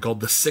segment called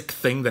The Sick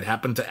Thing That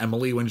Happened to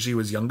Emily When She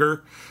Was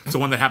Younger. It's the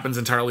one that happens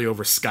entirely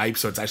over Skype,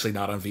 so it's actually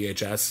not on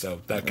VHS,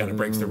 so that kind of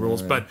breaks the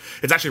rules. But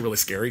it's actually really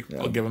scary.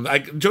 I'll give him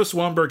Joe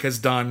Swanberg has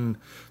done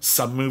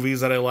some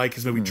movies that I like.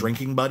 His movie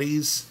Drinking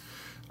Buddies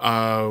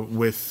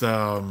with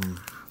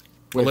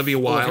Olivia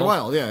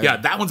Wilde. Yeah,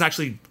 that one's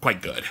actually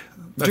quite good.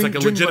 That's like a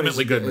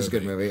legitimately good movie. It's a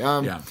good movie.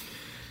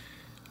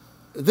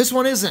 This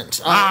one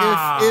isn't.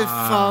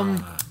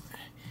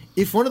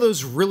 If one of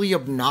those really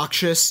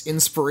obnoxious,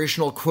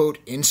 inspirational,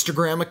 quote,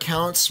 Instagram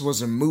accounts was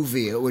a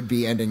movie, it would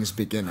be Endings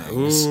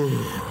Beginnings.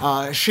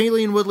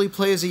 Shailene Woodley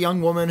plays a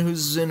young woman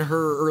who's in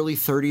her early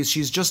 30s.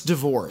 She's just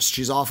divorced.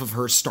 She's off of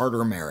her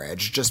starter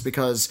marriage just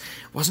because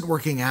it wasn't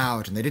working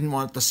out and they didn't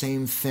want the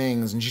same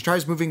things. And she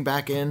tries moving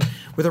back in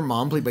with her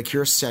mom, played by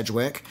Keira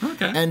Sedgwick.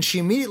 Okay. And she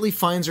immediately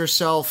finds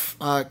herself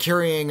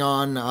carrying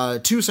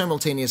on two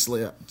simultaneous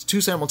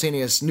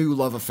new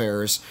love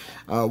affairs.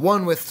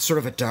 One with sort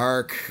of a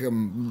dark, a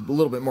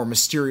little bit more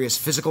mysterious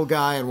physical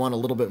guy, and one a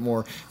little bit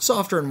more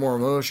softer and more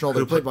emotional.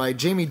 They're played by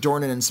Jamie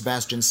Dornan and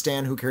Sebastian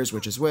Stan. Who cares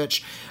which is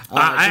which?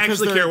 I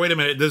actually care. Wait a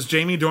minute. Does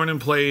Jamie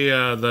Dornan play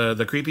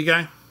the creepy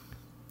guy?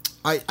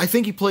 I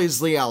think he plays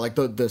like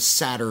the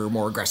sadder,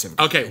 more aggressive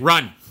guy. Okay,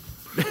 run.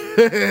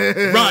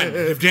 Run.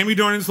 If Jamie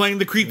Dornan's playing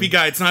the creepy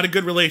guy, it's not a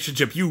good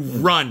relationship. You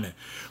run.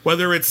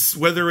 Whether it's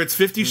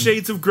 50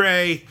 Shades of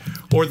Grey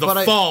or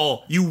The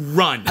Fall, you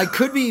run. I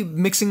could be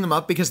mixing them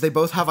up because they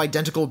both have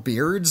identical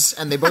beards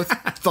and they both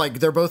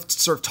they're both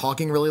sort of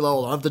talking really low.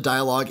 A lot of the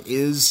dialogue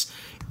is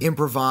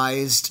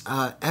improvised.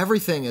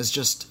 Everything is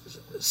just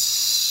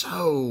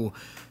so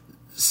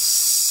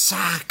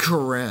saccharine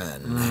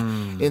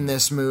in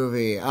this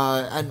movie.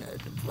 And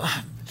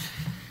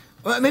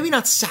maybe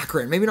not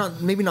saccharine, maybe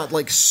not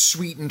like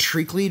sweet and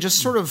treacly, just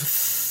sort of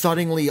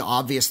thuddingly,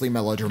 obviously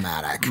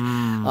melodramatic.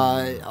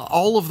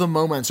 All of the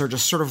moments are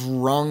just sort of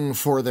wrung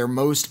for their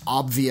most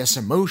obvious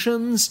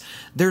emotions.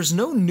 There's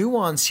no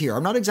nuance here.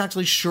 I'm not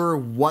exactly sure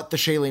what the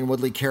Shailene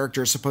Woodley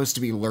character is supposed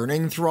to be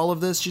learning through all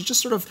of this. She's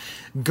just sort of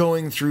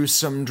going through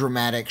some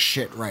dramatic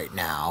shit right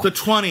now. The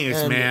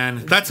 20s,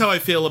 man. That's how I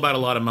feel about a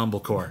lot of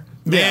mumblecore.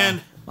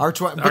 Man. Our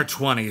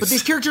 20s. But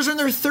these characters are in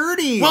their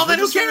 30s. Well, then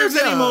who cares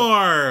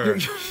anymore?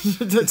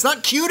 It's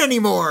not cute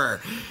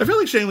anymore. I feel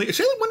like Shailene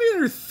in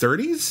her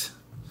 30s?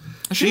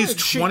 She's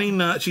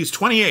 29. She's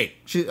 28.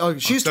 She's so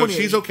 28.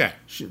 She's okay.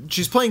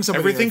 She's playing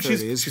somebody Everything in her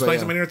 30s. she's playing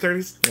somebody in her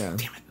 30s? Yeah.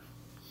 Damn it.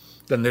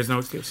 Then there's no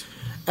excuse.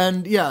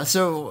 And yeah,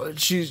 so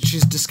she's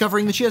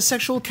discovering that she has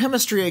sexual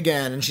chemistry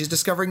again, and she's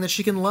discovering that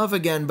she can love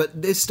again,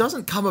 but this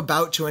doesn't come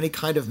about to any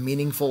kind of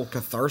meaningful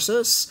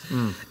catharsis.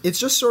 It's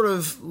just sort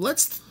of,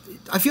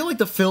 I feel like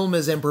the film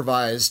is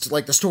improvised,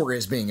 like the story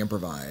is being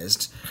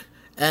improvised,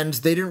 and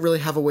they didn't really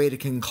have a way to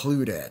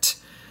conclude it.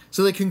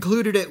 So they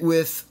concluded it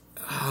with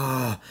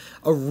a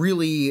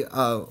really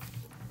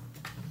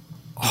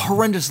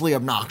horrendously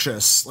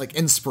obnoxious, like,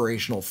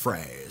 inspirational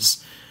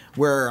phrase,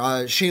 where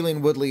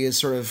Shailene Woodley is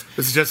sort of...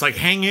 It's just like,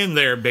 hang in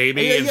there,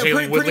 baby, and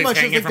Shailene Woodley's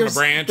hanging from a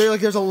branch.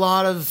 There's a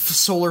lot of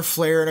solar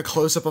flare and a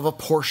close-up of a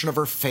portion of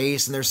her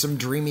face, and there's some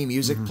dreamy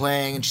music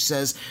playing, and she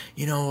says,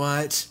 you know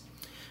what?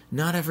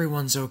 Not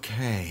everyone's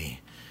okay.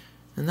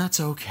 And that's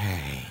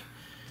okay.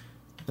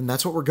 And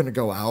that's what we're going to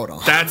go out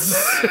on.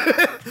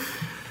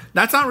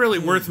 That's not really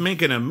worth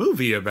making a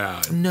movie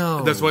about.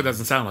 No. That's what it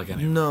doesn't sound like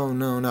anyway. No. And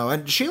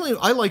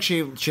I like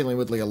Shailene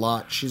Woodley a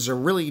lot. She's a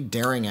really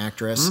daring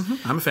actress.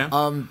 I'm a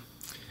fan.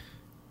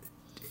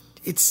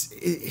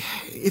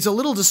 It's a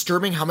little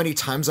disturbing how many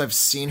times I've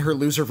seen her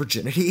lose her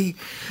virginity.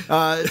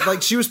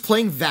 Like, she was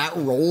playing that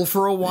role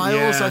for a while,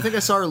 Yeah. so I think I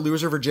saw her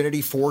lose her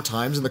virginity 4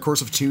 times in the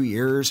course of 2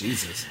 years.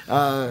 Jesus.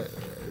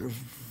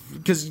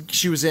 Because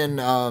she was in...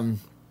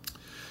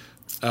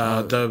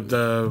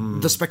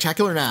 The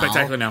Spectacular Now.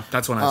 Spectacular Now.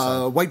 That's when I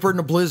saw. White Bird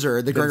and a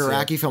Blizzard, the Gregor see it.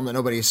 Aki film that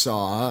nobody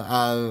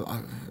saw.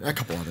 A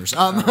couple others.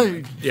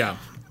 Yeah.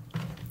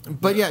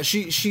 But yeah,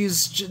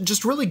 she's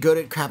just really good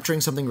at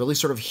capturing something really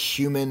sort of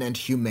human and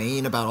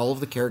humane about all of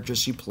the characters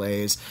she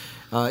plays.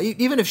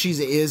 Even if she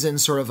is in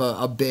sort of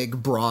a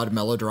big, broad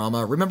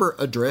melodrama. Remember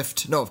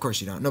Adrift? No, of course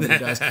you don't. Nobody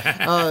does.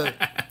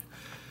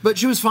 But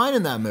she was fine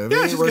in that movie.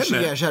 Yeah,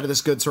 she had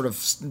this good sort of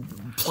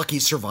plucky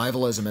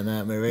survivalism in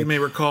that movie. You may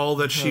recall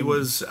that she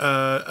was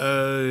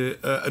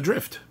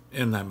adrift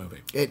in that movie.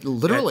 It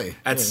literally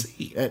at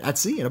sea. At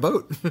sea in a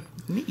boat.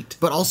 Neat.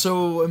 But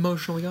also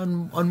emotionally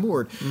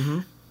unmoored.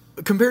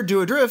 Compared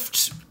to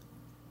Adrift,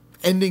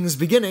 Endings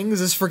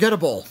Beginnings is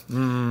forgettable,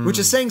 which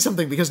is saying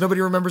something because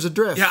nobody remembers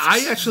Adrift. Yeah,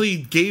 I actually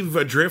gave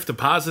Adrift a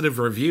positive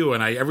review,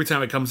 and every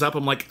time it comes up,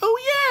 I'm like, oh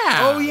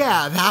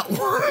yeah, that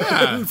one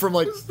Yeah. from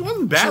like It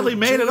wasn't badly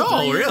made at 2 or 3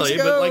 all, years really.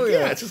 ago, But like,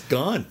 yeah, it's just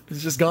gone.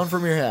 It's just gone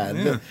from your head.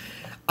 Yeah.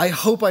 I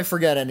hope I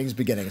forget Endings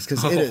Beginnings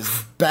because it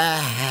is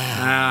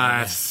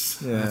bad.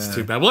 That's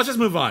too bad. Well, let's just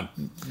move on.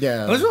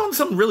 Yeah. Let's move on to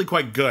something really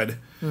quite good.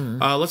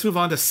 Let's move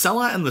on to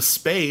Sella and the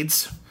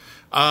Spades.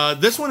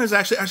 This one is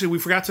actually we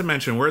forgot to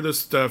mention where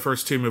this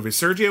first 2 movies.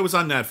 Sergio was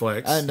on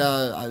Netflix,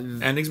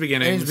 And Endings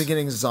Beginnings. Endings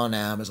Beginnings is on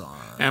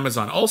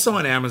Amazon. Also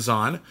on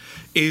Amazon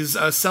is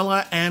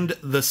Sella and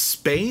the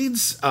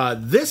Spades.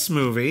 This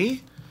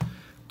movie,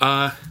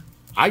 I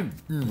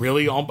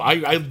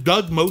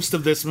dug most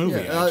of this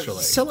movie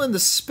actually. Sella and the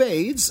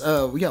Spades,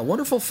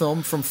 wonderful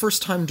film from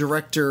first-time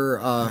director.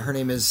 Her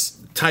name is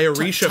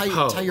Tyarisha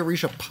Poe.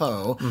 Tyarisha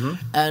Poe,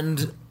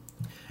 and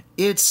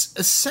it's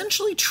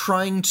essentially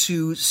trying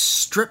to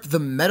strip the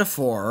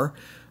metaphor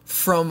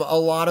from a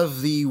lot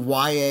of the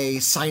YA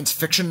science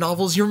fiction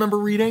novels you remember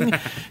reading,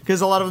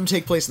 because a lot of them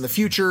take place in the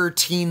future.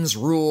 Teens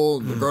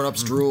rule, the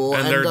grown-ups rule,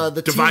 and they're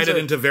the divided teens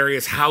into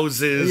various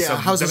houses. Yeah,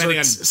 houses depending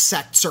are on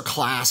sects or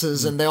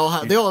classes, and they all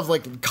have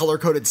like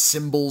color-coded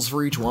symbols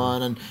for each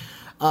one. And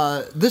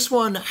this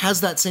one has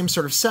that same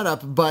sort of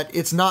setup, but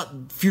it's not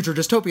future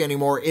dystopia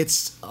anymore.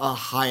 It's a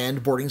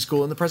high-end boarding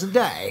school in the present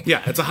day.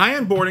 Yeah, it's a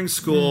high-end boarding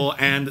school,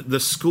 and the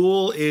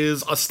school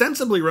is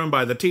ostensibly run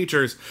by the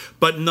teachers,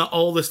 but not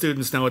all the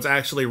students know it's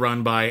actually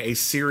run by a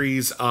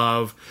series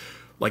of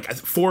like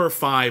 4 or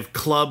 5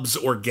 clubs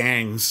or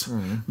gangs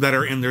that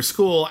are in their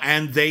school,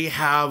 and they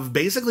have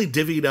basically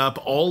divvied up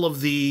all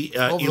of the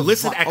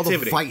illicit activity, all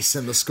the vice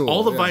in the school,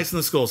 all the vice in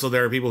the school. So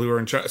there are people who are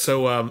in charge.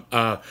 So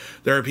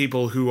there are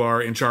people who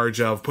are in charge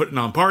of putting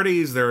on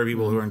parties. There are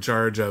people who are in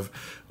charge of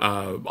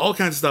all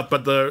kinds of stuff.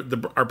 But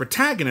our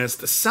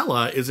protagonist,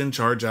 Sella, is in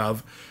charge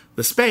of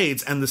the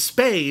Spades, and the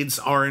Spades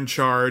are in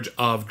charge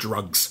of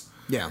drugs.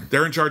 Yeah,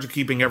 they're in charge of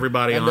keeping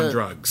everybody on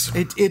drugs.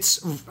 It's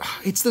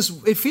this.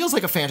 It feels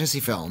like a fantasy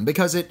film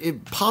because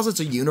it posits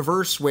a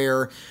universe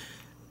where,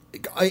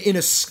 in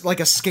a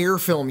scare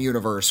film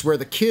universe, where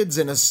the kids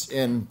in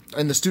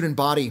the student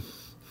body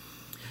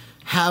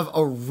have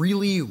a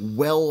really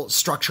well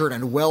structured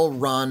and well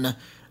run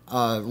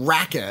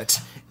racket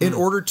in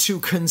order to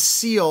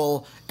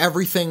conceal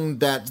everything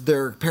that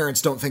their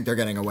parents don't think they're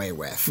getting away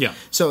with. Yeah.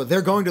 So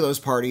they're going to those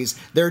parties,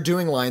 they're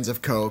doing lines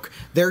of coke,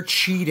 they're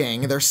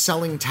cheating, they're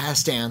selling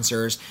test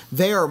answers,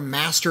 they are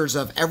masters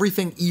of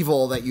everything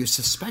evil that you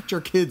suspect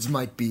your kids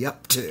might be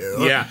up to.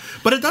 Yeah,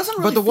 but it doesn't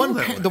really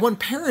the one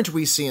parent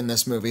we see in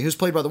this movie, who's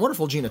played by the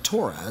wonderful Gina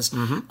Torres,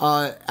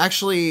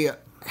 actually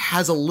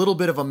has a little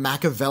bit of a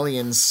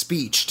Machiavellian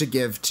speech to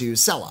give to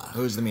Sella,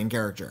 who's the main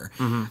character.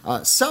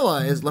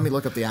 Sella is, let me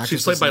look up the actress.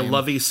 She's played by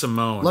Lovie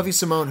Simone. Lovie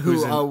Simone,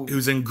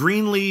 who's in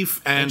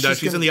Greenleaf, and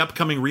she's in the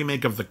upcoming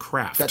remake of The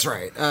Craft. That's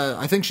right.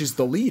 I think she's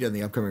the lead in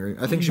the upcoming.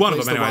 I think she One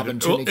plays of them, the Robin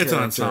Tooney it's an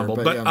ensemble,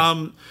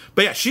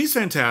 but yeah, she's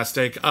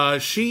fantastic.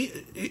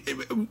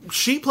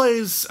 She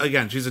plays,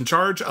 again, she's in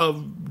charge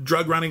of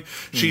drug running.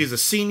 She is a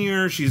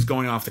senior. She's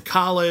going off to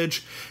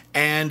college,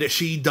 and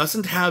she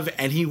doesn't have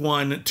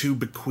anyone to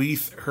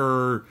bequeath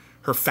her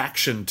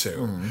faction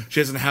to. She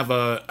doesn't have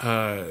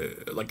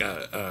a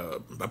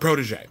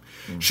protege.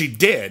 She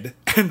did,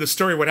 and the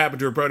story of what happened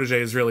to her protege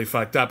is really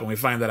fucked up, and we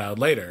find that out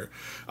later.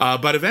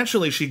 But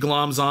eventually she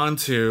gloms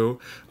onto,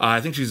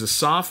 I think she's a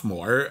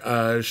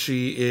sophomore.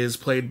 She is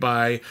played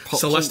by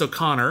Celeste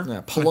O'Connor.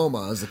 Yeah,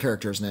 Paloma is the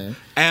character's name.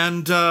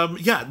 And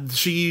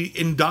she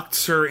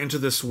inducts her into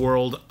this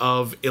world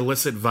of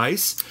illicit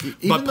vice.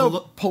 Even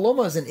though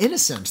Paloma is an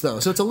innocent, though,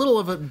 so it's a little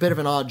of a bit of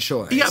an odd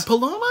choice. Yeah,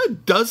 Paloma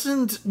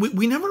doesn't...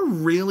 We never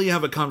really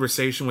have a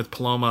conversation with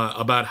Paloma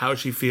about how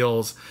she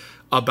feels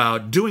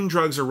about doing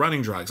drugs or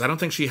running drugs. I don't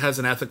think she has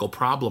an ethical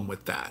problem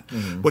with that.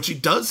 What she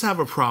does have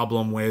a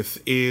problem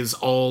with is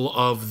all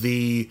of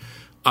the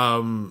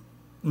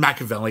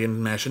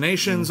Machiavellian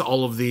machinations,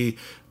 all of the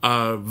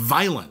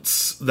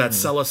violence that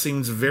Sella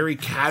seems very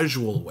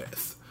casual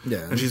with.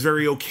 Yeah. And she's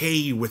very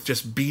okay with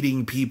just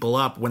beating people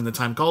up when the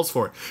time calls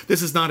for it.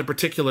 This is not a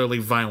particularly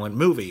violent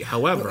movie.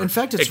 However, in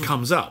fact, it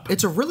comes up.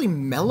 It's a really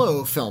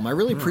mellow film. I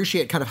really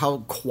appreciate kind of how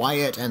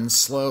quiet and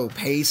slow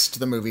paced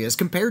the movie is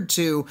compared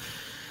to...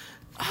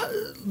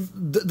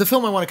 The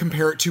film I want to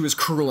compare it to is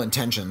Cruel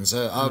Intentions,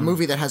 a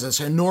movie that has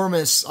this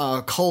enormous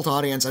cult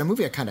audience, and a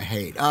movie I kind of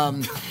hate.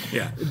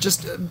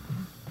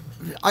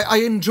 I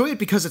enjoy it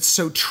because it's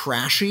so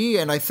trashy,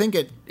 and I think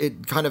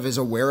it kind of is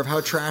aware of how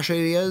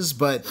trashy it is,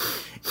 but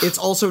it's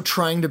also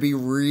trying to be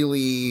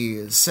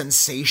really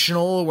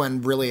sensational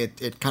when really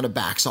it kind of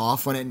backs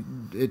off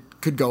when it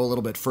could go a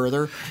little bit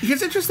further.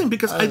 It's interesting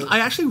because I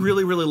actually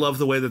really, really love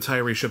the way that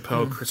Tyree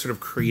Chapeau sort of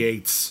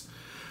creates...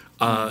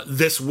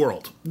 this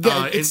world.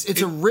 Yeah,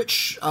 it's a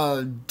rich,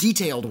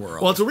 detailed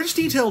world. Well, it's a rich,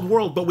 detailed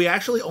world, but we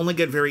actually only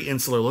get very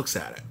insular looks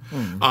at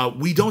it.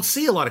 We don't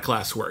see a lot of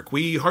classwork.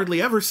 We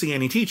hardly ever see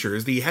any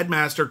teachers. The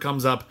headmaster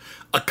comes up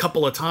a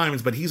couple of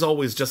times, but he's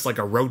always just like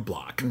a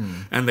roadblock.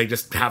 And they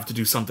just have to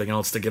do something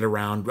else to get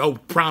around. Oh,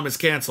 prom is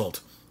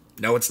canceled.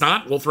 No, it's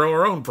not. We'll throw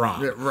our own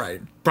prom. Yeah,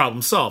 right.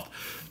 Problem solved.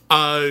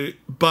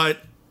 But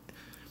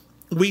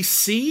we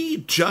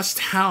see just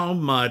how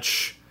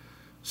much...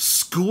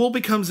 school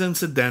becomes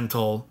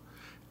incidental,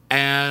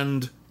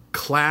 and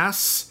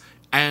class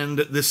and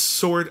this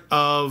sort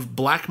of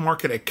black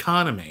market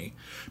economy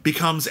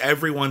becomes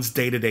everyone's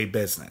day-to-day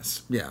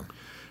business. Yeah.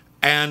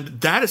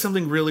 And that is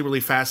something really, really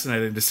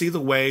fascinating to see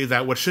the way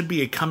that what should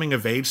be a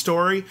coming-of-age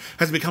story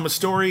has become a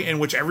story in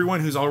which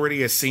everyone who's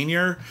already a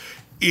senior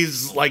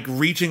is like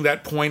reaching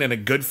that point in a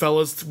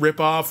Goodfellas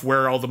ripoff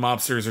where all the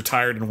mobsters are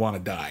tired and want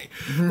to die.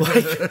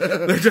 Like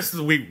they're just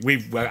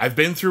I've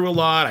been through a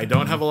lot. I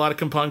don't have a lot of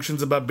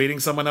compunctions about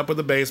beating someone up with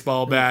a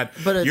baseball bat.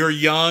 But you're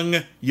young,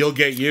 you'll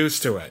get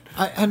used to it.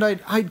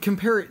 I'd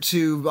compare it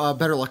to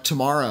Better Luck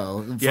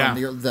Tomorrow, from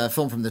the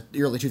film from the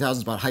early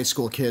 2000s about high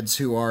school kids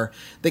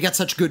they get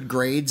such good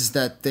grades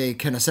that they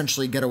can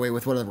essentially get away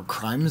with whatever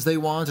crimes they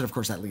want, and of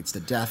course that leads to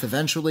death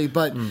eventually.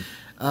 But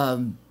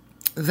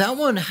that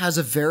one has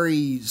a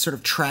very sort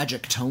of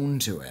tragic tone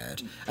to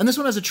it. And this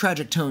one has a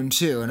tragic tone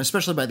too, and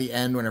especially by the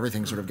end when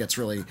everything sort of gets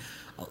really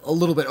a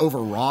little bit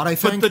overwrought, I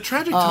think. But the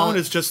tragic tone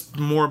is just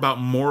more about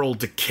moral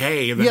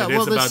decay than it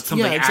is about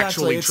something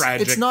actually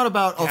tragic. It's not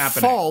about a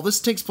happening. fall. This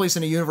takes place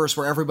in a universe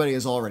where everybody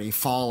has already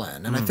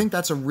fallen. And I think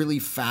that's a really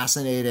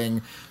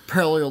fascinating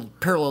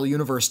parallel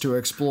universe to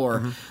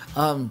explore.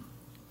 And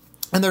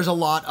there's a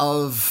lot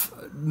of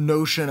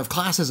notion of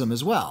classism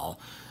as well.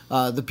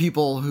 The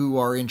people who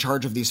are in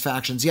charge of these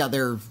factions,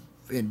 they're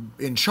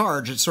in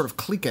charge. It's sort of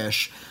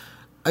cliquish.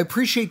 I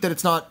appreciate that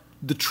it's not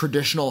the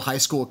traditional high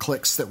school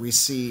cliques that we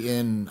see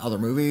in other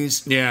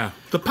movies. Yeah.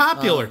 The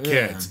popular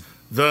kids.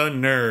 The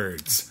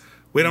nerds.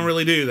 We don't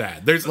really do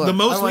that. The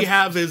most we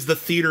have is the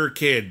theater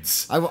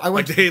kids. They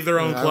have their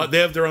own club, they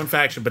have their own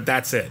faction, but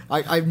that's it.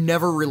 I've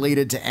never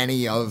related to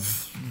any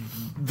of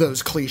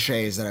those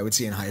cliches that I would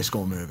see in high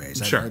school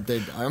movies. Sure.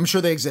 I'm sure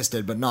they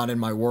existed, but not in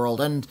my world.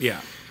 And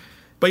yeah.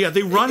 But yeah,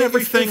 they run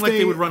everything like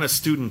they would run a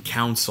student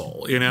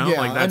council, you know? Yeah,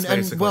 like that's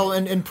basically...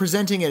 And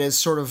presenting it as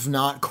sort of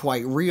not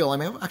quite real,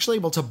 I'm actually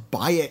able to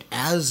buy it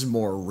as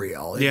more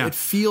real. It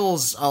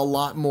feels a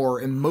lot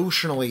more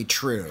emotionally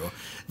true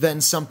than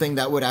something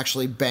that would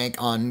actually bank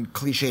on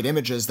cliched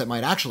images that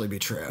might actually be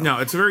true. No,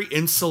 it's a very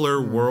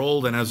insular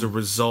world, and as a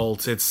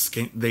result,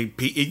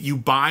 you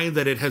buy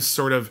that it has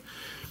sort of...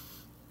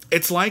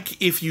 It's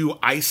like if you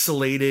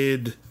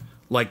isolated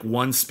like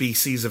one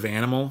species of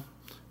animal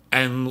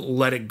and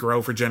let it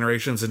grow for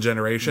generations and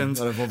generations,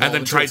 and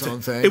then tried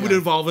to, it would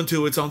evolve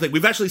into its own thing.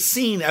 We've actually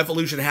seen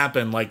evolution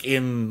happen, like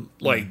in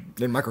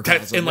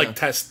microcosm,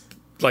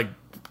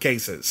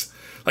 cases.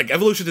 Like,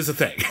 evolution is a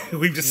thing.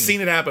 We've just seen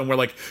it happen where,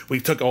 like, we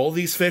took all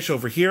these fish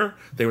over here,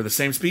 they were the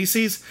same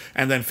species,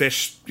 and then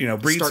fish,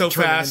 breed Start so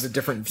turning fast, into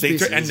different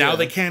species, and now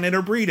they can't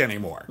interbreed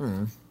anymore.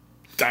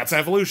 That's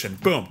evolution.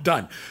 Boom,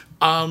 done.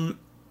 I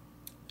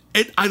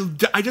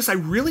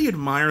really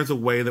admire the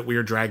way that we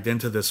are dragged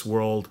into this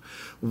world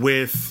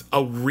with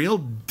a real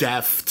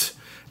deft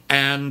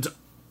and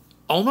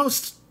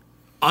almost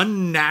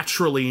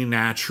unnaturally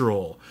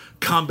natural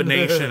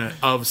combination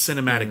of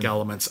cinematic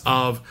elements,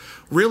 of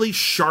really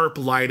sharp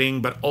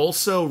lighting, but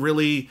also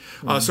really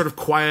sort of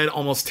quiet,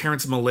 almost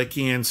Terrence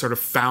Malickian sort of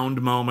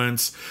found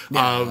moments.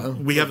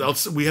 We have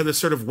this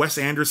sort of Wes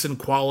Anderson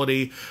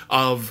quality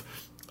of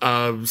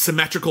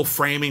symmetrical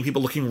framing,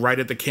 people looking right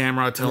at the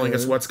camera, telling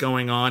us what's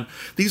going on.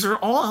 These are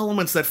all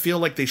elements that feel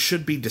like they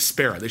should be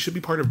disparate. They should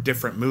be part of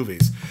different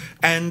movies.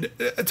 And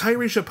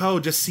Tyree Chapeau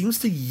just seems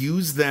to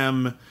use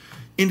them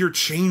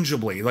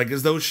interchangeably, like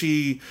as though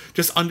she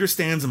just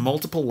understands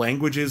multiple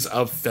languages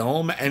of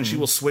film and she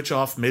will switch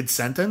off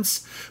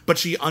mid-sentence, but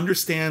she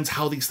understands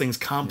how these things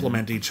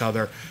complement each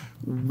other.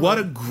 What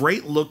a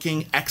great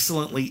looking,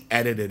 excellently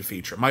edited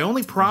feature. My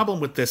only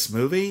problem with this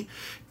movie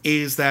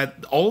is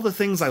that all the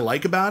things I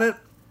like about it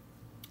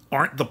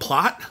aren't the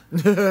plot.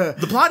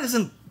 The plot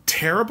isn't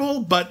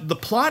terrible, but the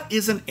plot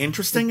isn't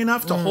interesting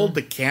enough to hold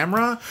the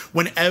camera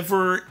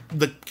whenever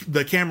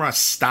the camera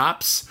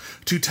stops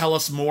to tell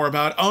us more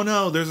about, oh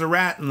no, there's a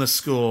rat in the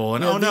school,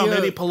 and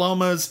maybe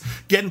Paloma's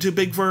getting too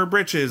big for her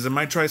britches and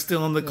might try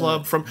stealing the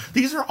club from...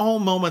 These are all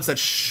moments that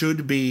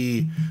should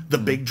be the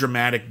big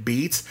dramatic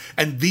beats,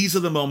 and these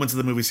are the moments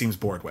that the movie seems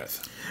bored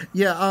with.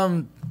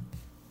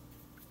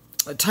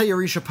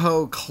 Tyree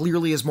Chapeau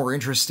clearly is more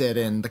interested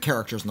in the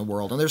characters in the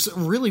world, and there's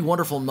really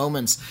wonderful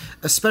moments,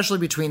 especially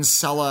between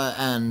Sela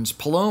and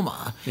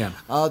Paloma.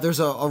 There's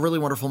a really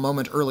wonderful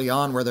moment early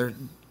on where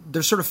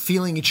they're sort of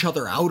feeling each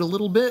other out a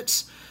little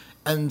bit,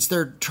 and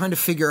they're trying to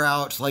figure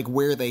out like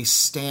where they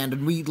stand,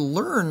 and we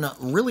learn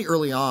really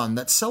early on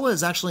that Sela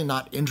is actually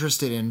not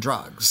interested in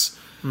drugs.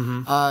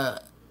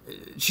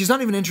 She's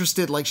not even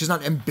interested, like she's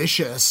not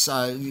ambitious.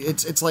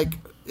 It's like,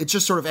 it's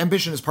just sort of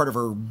ambition is part of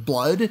her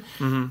blood.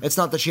 It's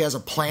not that she has a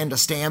plan to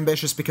stay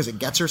ambitious because it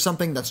gets her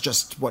something. That's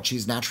just what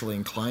she's naturally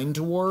inclined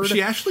toward.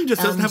 She actually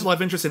just doesn't have a lot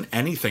of interest in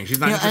anything. She's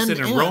not interested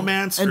in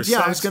romance or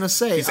sex. I was going to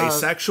say, she's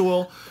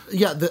asexual.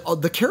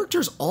 The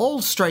characters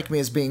all strike me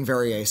as being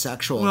very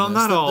asexual. Well,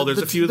 not all.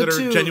 There's a few that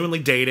are genuinely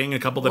dating, a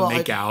couple that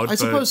make out. I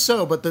suppose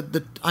so, but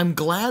I'm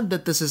glad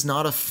that this is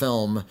not a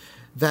film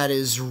that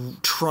is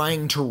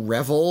trying to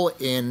revel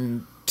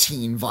in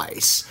teen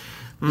vice.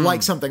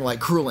 Like something like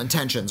Cruel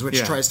Intentions, which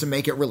tries to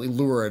make it really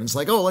lurid. It's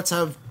like, oh, let's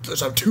have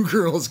two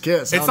girls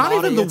kiss. It's not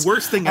even the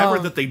worst thing ever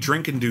that they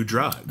drink and do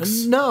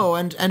drugs. No,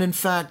 and in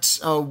fact,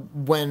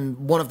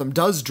 when one of them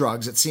does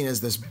drugs, it's seen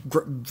as this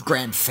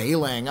grand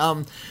failing.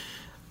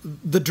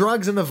 The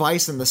drugs and the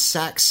vice and the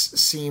sex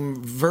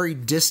seem very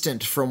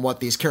distant from what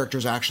these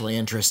characters are actually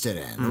interested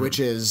in, which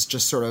is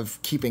just sort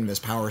of keeping this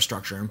power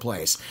structure in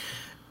place.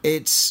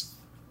 It's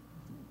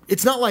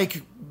not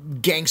like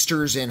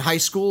gangsters in high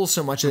school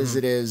so much as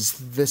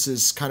this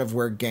is kind of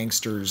where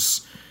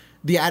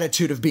the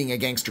attitude of being a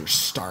gangster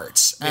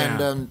starts.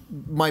 And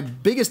my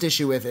biggest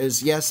issue with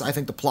is, yes, I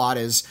think the plot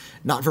is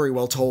not very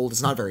well told.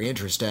 It's not very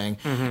interesting.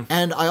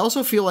 And I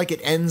also feel like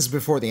it ends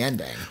before the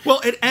ending.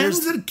 Well, it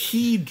ends at a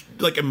key,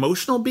 like,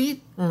 emotional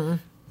beat.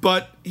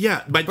 But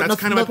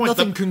that's kind of my point.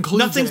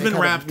 Nothing's been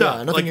wrapped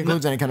up. Nothing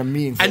includes any kind of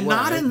meaningful and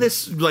not in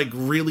this like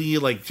really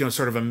like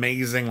sort of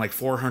amazing like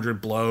 400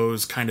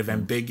 blows kind of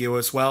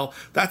ambiguous. Well,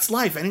 that's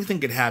life. Anything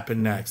could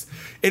happen next.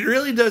 It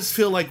really does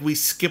feel like we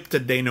skipped a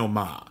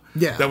denouement.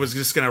 That was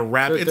just going to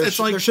wrap. It's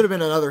like there should have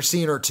been another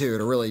scene or two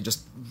to really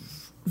just.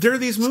 There are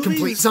these movies.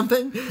 Complete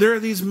something? There are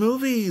these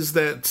movies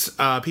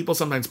that people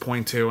sometimes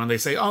point to, and they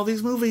say, oh,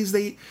 these movies,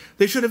 they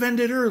should have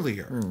ended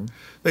earlier.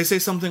 They say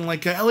something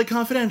like, LA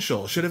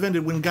Confidential should have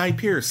ended when Guy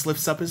Pearce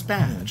lifts up his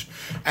badge.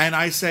 And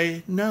I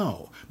say,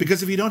 no.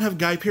 Because if you don't have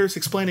Guy Pearce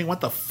explaining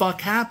what the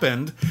fuck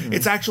happened,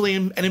 it's actually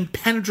an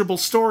impenetrable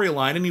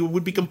storyline, and you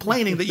would be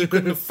complaining that you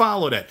couldn't have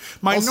followed it.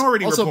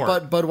 Minority Report.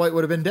 Also, Bud White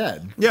would have been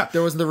dead.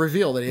 There wasn't the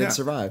reveal that he had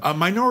survived.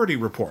 Minority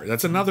Report.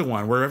 That's another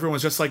one where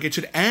everyone's just like, it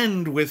should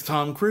end with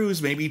Tom Cruise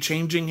maybe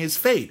changing his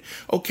fate.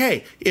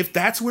 Okay, if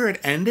that's where it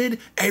ended,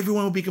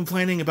 everyone would be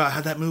complaining about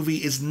how that movie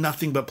is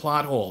nothing but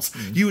plot holes.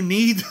 You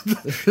need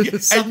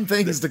some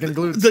things to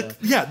conclude.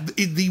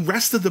 The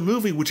rest of the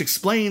movie, which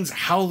explains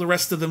how the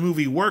rest of the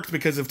movie worked,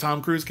 because if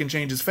Tom Cruise can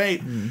change his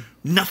fate,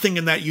 nothing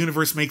in that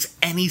universe makes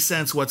any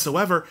sense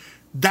whatsoever.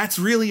 That's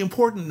really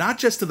important, not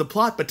just to the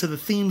plot, but to the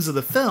themes of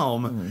the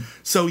film.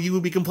 So you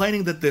would be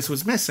complaining that this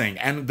was missing.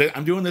 And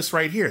I'm doing this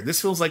right here.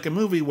 This feels like a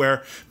movie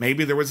where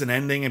maybe there was an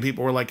ending and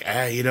people were like,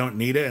 you don't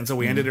need it. And so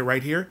we ended it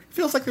right here. It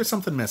feels like there's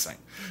something missing.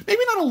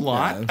 Maybe not a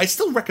lot. I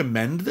still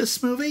recommend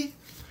this movie.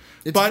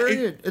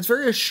 It's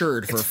very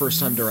assured for a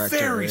first-time director.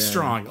 Very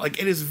strong. Like,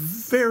 it has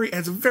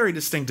a very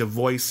distinctive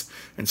voice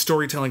and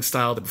storytelling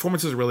style. The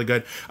performances are really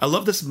good. I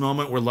love this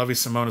moment where Lovie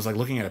Simone is like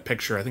looking at a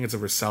picture. I think it's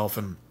of herself,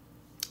 and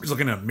she's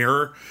looking in a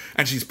mirror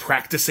and she's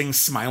practicing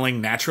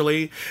smiling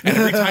naturally. And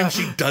every time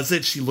she does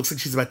it, she looks like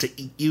she's about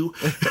to eat you.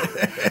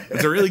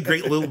 It's a really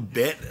great little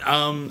bit.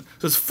 So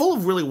it's full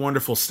of really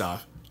wonderful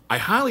stuff. I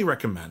highly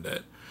recommend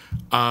it.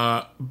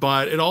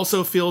 But it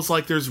also feels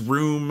like there's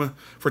room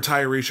for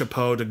Tairisha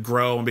Poe to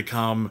grow and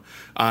become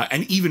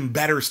an even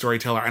better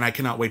storyteller. And I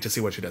cannot wait to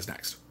see what she does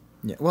next.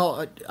 Yeah,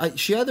 well,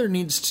 she either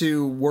needs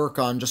to work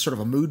on just sort of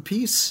a mood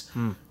piece,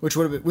 which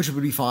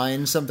would be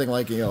fine. Something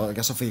like, like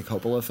a Sofia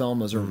Coppola film.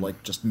 Those are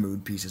like just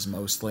mood pieces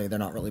mostly. They're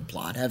not really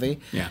plot heavy.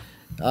 Yeah.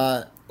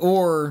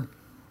 Or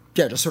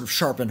just sort of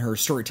sharpen her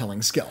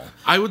storytelling skill.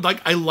 I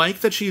like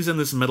that she's in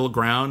this middle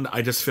ground.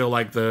 I just feel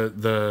like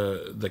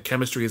the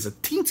chemistry is a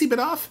teensy bit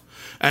off.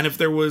 And if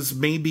there was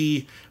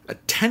maybe a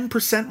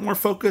 10% more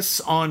focus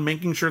on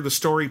making sure the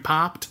story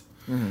popped,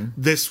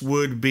 this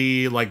would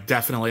be like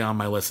definitely on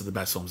my list of the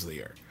best films of the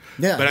year.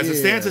 Yeah, but as it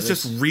stands, it's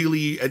just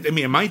really. I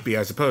mean, it might be.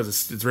 I suppose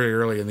it's very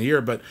early in the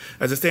year, but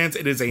as it stands,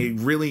 it is a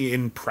really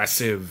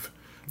impressive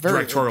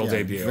directorial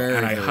debut,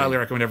 and I highly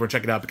recommend everyone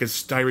check it out because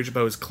Tairisha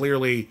Poe is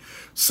clearly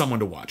someone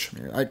to watch.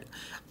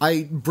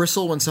 I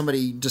bristle when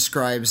somebody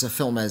describes a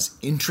film as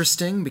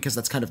interesting because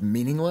that's kind of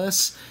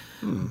meaningless.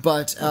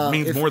 But it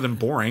means more than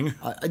boring.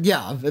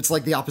 Yeah, it's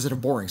like the opposite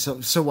of boring.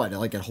 So what?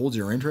 Like it holds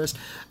your interest.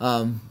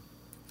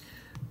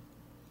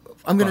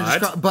 I'm going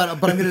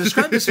to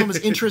describe this film as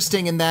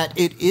interesting in that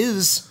it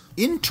is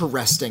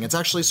interesting. It's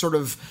actually sort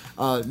of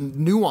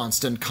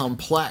nuanced and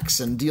complex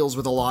and deals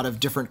with a lot of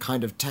different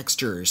kind of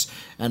textures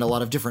and a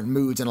lot of different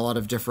moods and a lot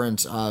of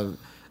different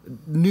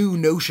new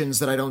notions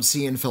that I don't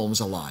see in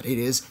films a lot. It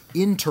is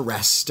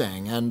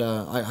interesting, and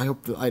I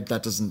hope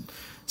that doesn't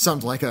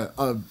sound like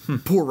a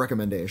poor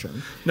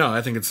recommendation. No,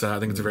 I think it's a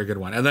very good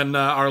one. And then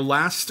our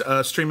last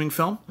streaming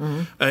film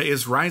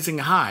is Rising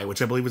High,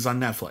 which I believe is on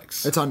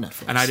Netflix. It's on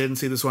Netflix, and I didn't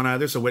see this one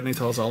either. So Whitney,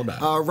 tell us all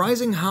about it.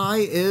 Rising High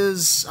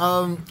is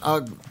a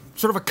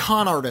sort of a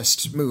con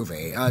artist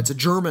movie. It's a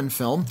German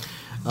film.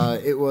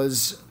 It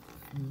was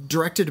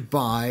directed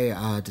by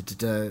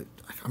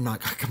I'm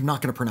not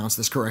going to pronounce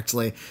this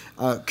correctly.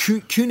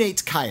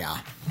 Kunate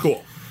Kaya.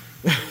 Cool.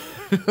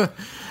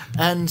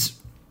 And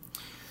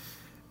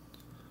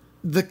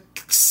the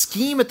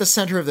scheme at the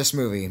center of this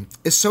movie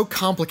is so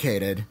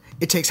complicated,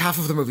 it takes half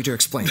of the movie to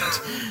explain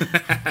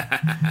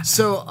it.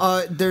 So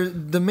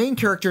the main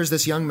character is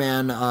this young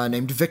man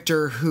named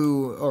Victor,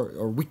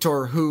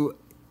 who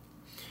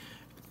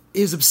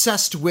is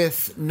obsessed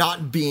with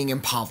not being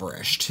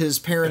impoverished. His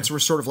parents were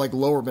sort of like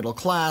lower middle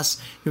class.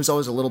 He was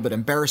always a little bit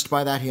embarrassed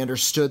by that. He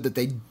understood that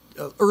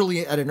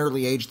at an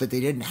early age that they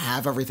didn't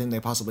have everything they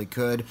possibly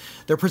could.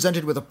 They're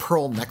presented with a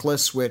pearl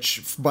necklace,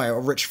 which by a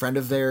rich friend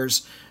of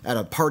theirs at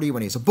a party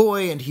when he's a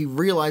boy, and he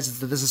realizes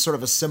that this is sort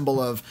of a symbol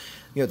of,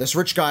 this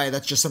rich guy,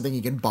 that's just something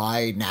he can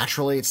buy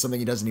naturally. It's something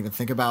he doesn't even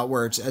think about,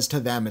 where as to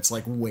them, it's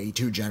like way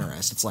too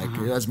generous. It's like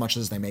as much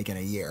as they make in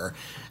a year.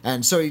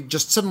 And so he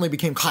just suddenly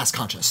became class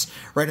conscious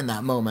right in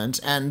that moment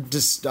and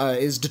just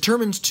is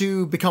determined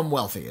to become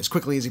wealthy as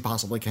quickly as he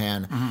possibly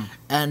can.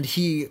 And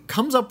he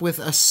comes up with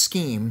a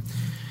scheme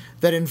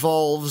that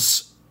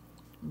involves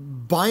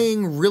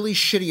buying really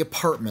shitty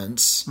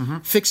apartments,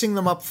 fixing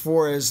them up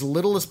for as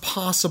little as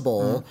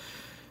possible,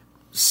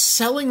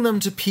 selling them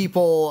to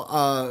people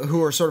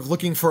who are sort of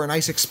looking for a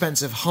nice,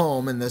 expensive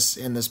home in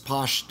this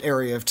posh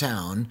area of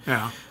town.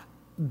 Yeah.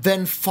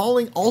 Then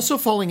falling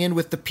in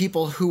with the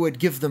people who would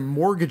give them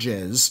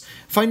mortgages,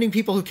 finding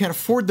people who can't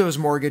afford those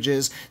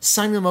mortgages,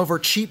 signing them over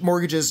cheap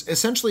mortgages,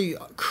 essentially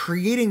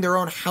creating their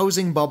own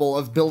housing bubble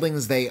of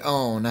buildings they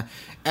own,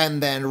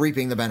 and then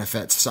reaping the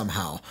benefits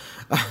somehow.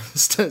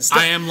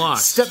 I am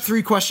lost. Step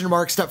 3, ?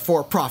 Step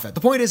 4, profit.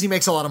 The point is he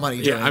makes a lot of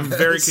money doing I'm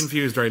very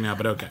confused right now,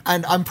 but okay.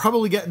 And I'm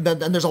probably getting...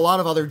 And there's a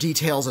lot of other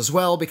details as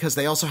well, because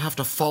they also have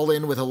to fall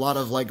in with a lot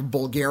of, like,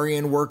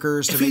 Bulgarian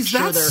workers to make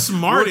sure they're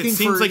smart, it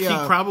seems like he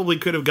probably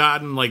could have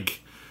gotten,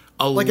 like...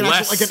 Like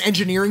an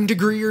engineering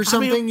degree or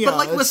something. I mean,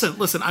 but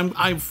listen.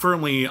 I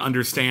firmly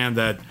understand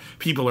that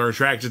people are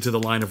attracted to the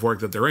line of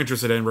work that they're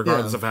interested in,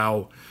 regardless of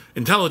how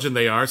intelligent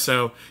they are.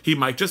 So he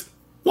might just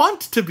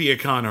want to be a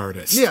con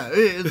artist. Yeah,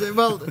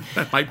 well,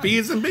 that might be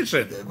his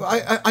ambition.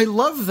 I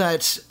love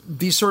that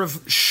these sort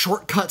of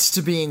shortcuts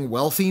to being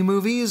wealthy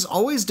movies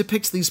always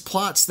depict these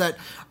plots that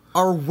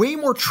are way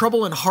more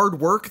trouble and hard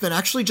work than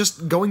actually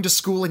just going to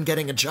school and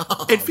getting a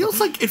job. It feels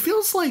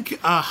like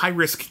high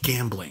risk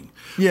gambling.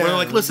 Yeah, where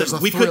like,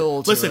 we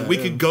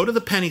could go to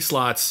the penny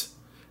slots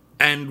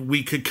and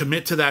we could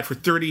commit to that for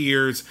 30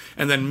 years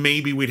and then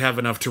maybe we'd have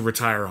enough to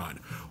retire on.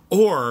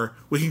 Or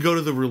we can go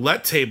to the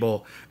roulette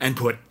table and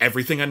put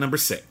everything on number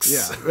 6.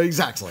 Yeah,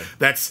 exactly.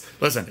 It's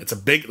a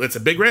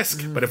big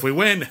risk, but if we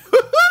win,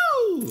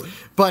 woohoo!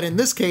 But in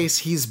this case,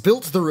 he's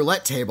built the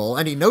roulette table,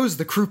 and he knows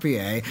the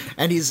croupier,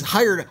 and he's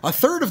hired a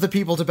third of the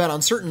people to bet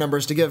on certain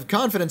numbers to give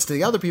confidence to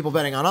the other people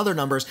betting on other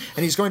numbers,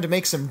 and he's going to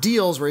make some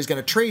deals where he's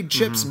going to trade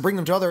chips and bring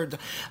them to other...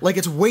 Like,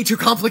 it's way too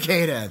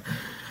complicated.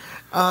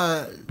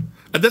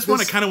 At this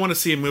point, I kind of want to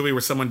see a movie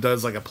where someone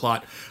does like a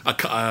plot, a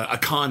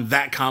con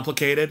that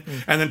complicated,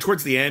 and then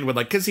towards the end, with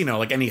like, because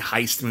like any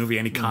heist movie,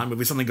 any con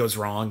movie, something goes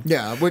wrong.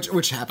 Yeah,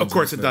 which happens. Of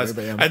course, it does.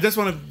 Yeah. I just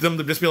want them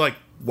to just be like,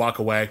 walk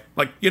away.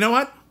 Like, you know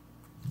what?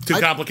 Too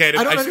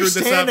complicated. I don't screwed this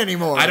understand up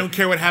anymore. I don't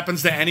care what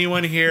happens to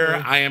anyone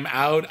here. I am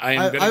out. I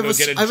am going to go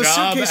get a job. I have a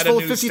suitcase at full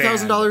a of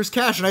newsstand. $50,000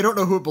 cash, and I don't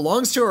know who it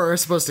belongs to, or I'm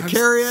supposed to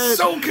carry it.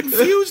 So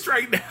confused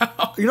right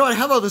now. You know what? I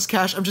have all this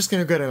cash. I'm just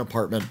going to get an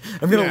apartment.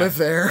 I'm going to live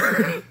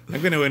there.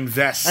 I'm going to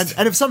invest.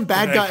 And if some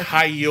bad in guy, a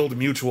high yield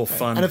mutual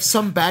fund, and if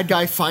some bad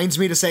guy finds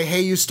me to say,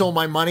 "Hey, you stole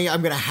my money,"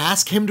 I'm going to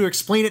ask him to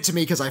explain it to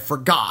me because I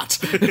forgot.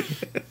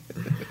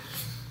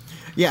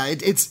 Yeah,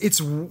 it's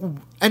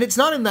and it's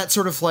not in that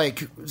sort of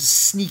like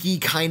sneaky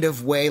kind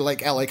of way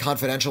like LA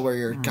Confidential, where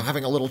you're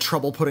having a little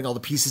trouble putting all the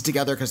pieces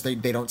together because they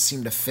don't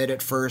seem to fit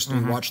at first,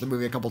 and you watch the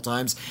movie a couple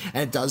times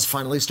and it does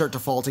finally start to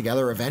fall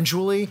together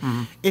eventually.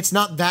 It's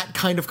not that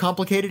kind of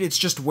complicated, it's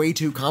just way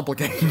too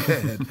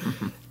complicated.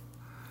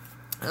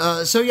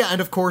 So yeah,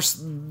 and of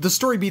course the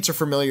story beats are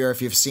familiar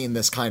if you've seen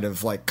this kind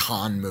of like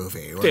con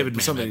movie. David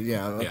Mamet.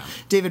 Yeah.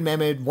 David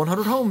Mamet,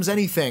 100 Homes,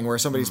 anything where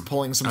somebody's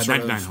pulling some sort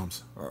 99 of...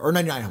 Homes. Or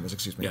 99 Homes,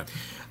 excuse me.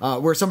 Yeah.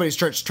 Where somebody's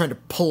trying to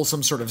pull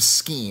some sort of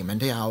scheme,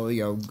 and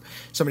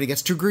somebody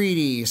gets too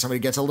greedy, somebody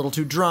gets a little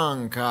too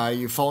drunk,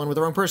 you fall in with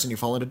the wrong person, you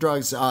fall into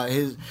drugs.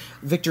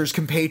 Victor's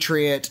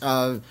compatriot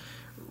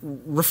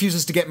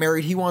refuses to get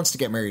married. He wants to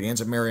get married. He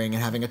ends up marrying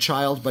and having a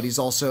child, but he's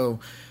also...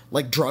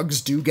 Like,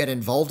 drugs do get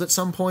involved at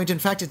some point. In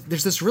fact,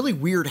 there's this really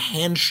weird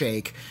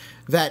handshake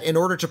that in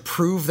order to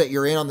prove that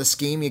you're in on the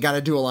scheme, you got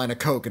to do a line of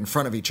coke in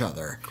front of each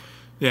other.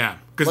 Yeah,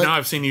 because now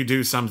I've seen you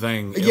do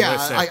something illicit. Yeah,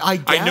 I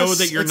guess I know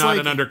that you're not like,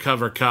 an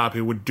undercover cop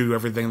who would do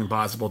everything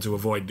possible to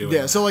avoid doing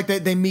that. So, like,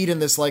 they meet in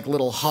this, like,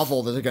 little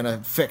hovel that they're going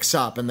to fix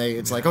up, and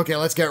it's like, okay,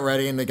 let's get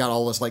ready, and they got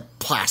all this, like,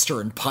 plaster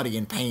and putty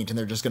and paint, and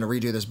they're just going to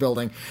redo this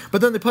building.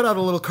 But then they put out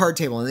a little card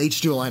table, and they each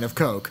do a line of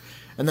coke.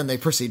 And then they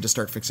proceed to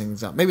start fixing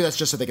things up. Maybe that's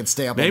just so they can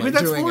stay up. Maybe all night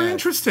that's doing more it.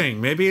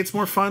 interesting. Maybe it's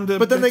more fun to.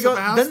 But then they go.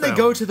 Then They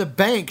go to the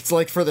bank to,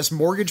 like, for this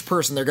mortgage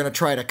person they're going to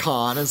try to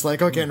con. And it's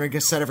like, okay, and we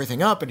can set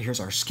everything up, and here's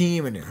our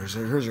scheme, and here's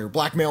your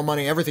blackmail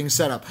money, everything's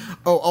set up.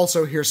 Oh,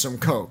 also here's some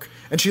coke.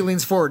 And she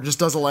leans forward and just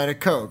does a line of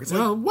coke. It's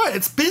well, what?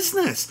 It's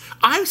business.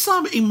 I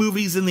saw in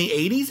movies in the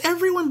 80s.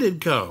 Everyone did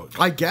coke.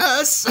 I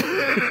guess.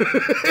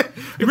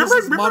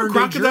 Remember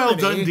Crocodile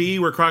Dundee,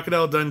 where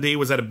Crocodile Dundee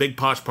was at a big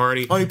posh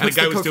party, Oh, he puts and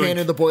a guy the was cocaine doing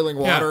in the boiling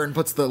water and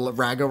puts the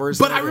rag over his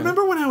But head. I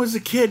remember when I was a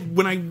kid,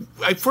 when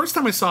I first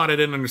time I saw it, I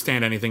didn't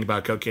understand anything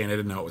about cocaine. I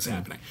didn't know what was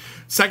happening.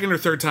 Second or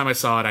third time I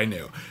saw it, I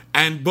knew.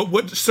 But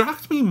what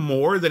shocked me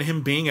more than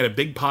him being at a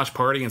big posh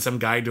party and some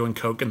guy doing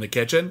coke in the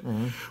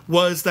kitchen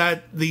was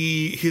that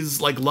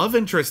his like love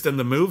interest in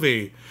the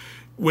movie,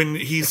 when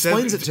he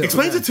explains it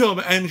to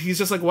him, and he's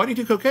just like, "Why do you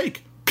do cocaine?"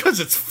 Because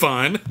it's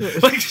fun.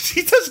 Like,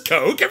 he does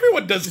coke.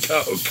 Everyone does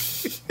coke.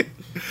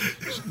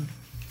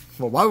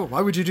 Well,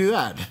 why would you do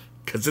that?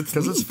 Because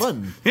it's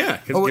fun. Yeah,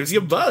 because it gives you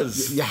a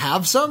buzz. You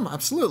have some?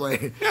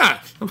 Absolutely.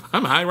 Yeah,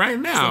 I'm high right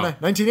now. It's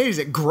the 1980s.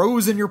 It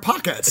grows in your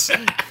pockets.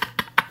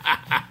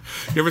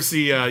 You ever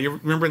see, you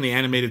remember in the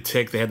animated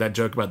Tick, they had that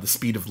joke about the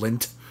speed of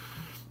lint?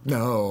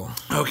 No.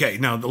 Okay,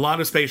 now, a lot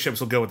of spaceships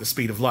will go at the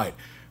speed of light.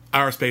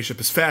 Our spaceship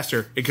is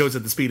faster. It goes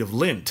at the speed of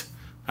lint.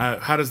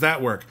 How does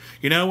that work?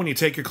 You know, when you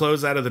take your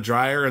clothes out of the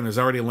dryer and there's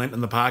already lint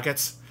in the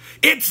pockets?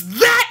 It's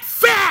that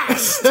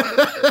fast!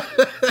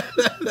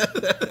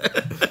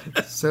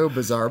 So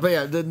bizarre. But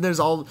yeah, there's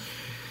all...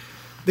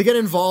 They get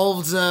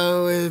involved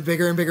with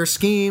bigger and bigger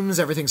schemes.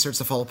 Everything starts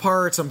to fall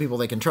apart. Some people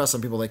they can trust,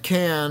 some people they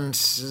can't.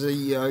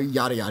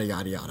 Yada, yada,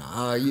 yada,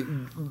 yada.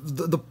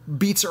 The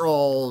beats are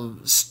all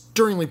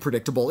stirringly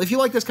predictable. If you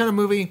like this kind of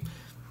movie...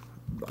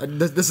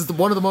 This is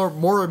one of the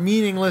more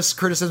meaningless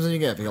criticisms you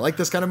get. If you like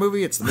this kind of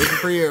movie, it's the movie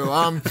for you.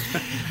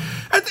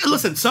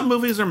 Listen, some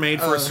movies are made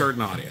for a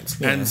certain audience.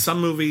 Yeah. And some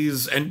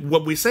movies, and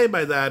what we say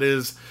by that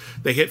is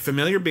they hit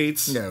familiar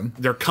beats. Yeah.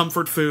 They're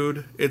comfort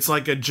food. It's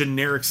like a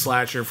generic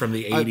slasher from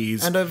the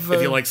 80s.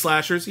 If you like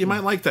slashers, you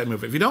might like that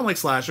movie. If you don't like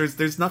slashers,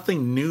 there's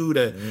nothing new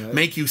to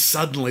make you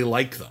suddenly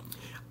like them.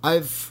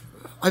 I've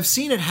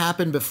seen it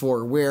happen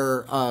before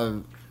where...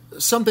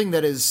 something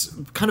that has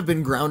kind of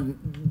been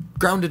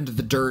ground into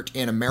the dirt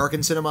in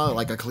American cinema,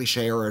 like a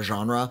cliche or a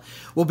genre,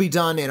 will be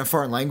done in a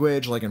foreign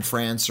language, like in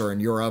France or in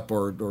Europe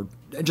or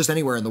just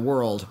anywhere in the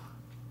world.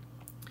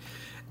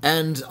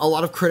 And a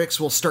lot of critics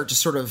will start to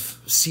sort of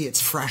see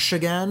it's fresh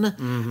again.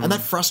 Mm-hmm. And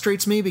that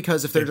frustrates me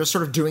because if they're just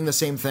sort of doing the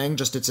same thing,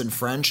 just it's in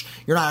French,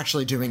 you're not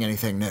actually doing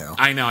anything new.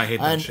 I know, I hate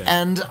that shit.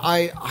 And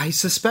I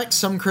suspect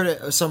some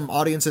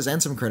audiences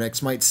and some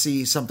critics might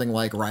see something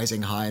like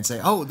Rising High and say,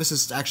 oh, this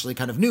is actually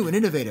kind of new and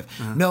innovative.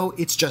 Uh-huh. No,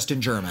 it's just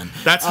in German.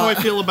 That's how I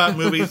feel about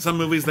movies. Some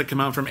movies that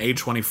come out from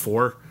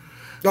A24.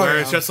 Where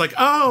it's just like,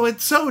 oh,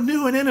 it's so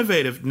new and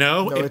innovative.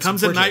 No, it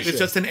comes at night. It's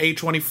just an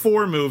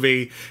A24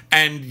 movie,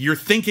 and you're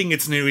thinking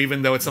it's new,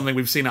 even though it's something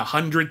we've seen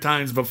 100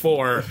 times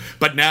before.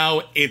 But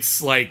now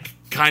it's like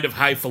kind of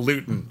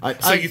highfalutin.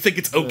 So you think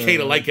it's okay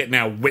to like it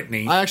now,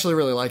 Whitney? I actually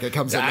really like It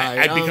Comes at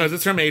Night because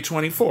it's from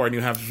A24, and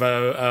you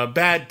have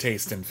bad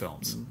taste in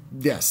films.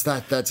 Yes,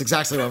 that's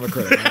exactly what I'm a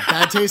critic.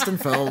 Bad taste in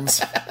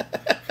films.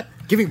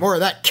 Give me more of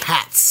that,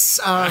 Cats.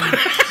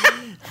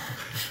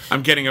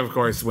 I'm kidding, of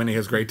course. Winnie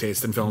has great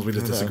taste in films. We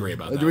just disagree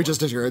about that. We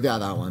just disagree. Yeah,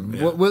 that one.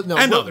 Yeah. No,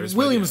 and others.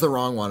 William's the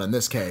wrong one in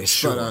this case.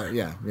 Sure. But,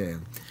 yeah.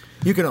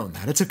 You can own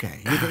that. It's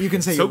okay. You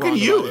can say so you're wrong. Can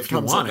you about it. if you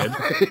wanted.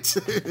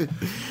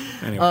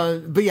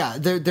 Anyway. But yeah,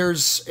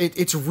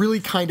 it's really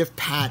kind of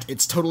pat.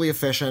 It's totally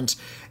efficient.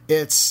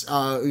 It's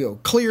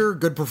clear,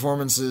 good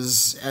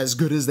performances, as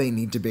good as they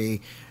need to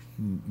be.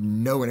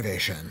 No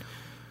innovation.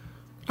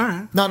 All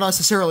right. Not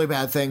necessarily a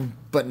bad thing,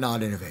 but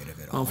not innovative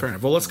at all. Well, fair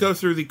enough. Well, let's go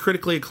through the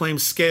critically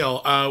acclaimed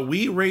scale.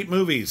 We rate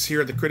movies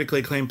here at the Critically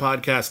Acclaimed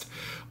Podcast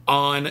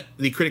on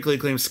the critically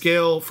acclaimed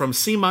scale from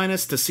C-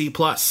 to C+.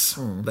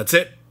 That's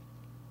it.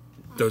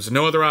 Those are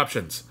no other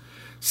options.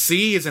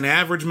 C is an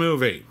average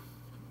movie.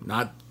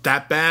 Not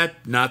that bad,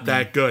 not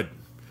that good.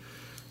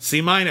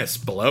 C-,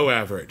 below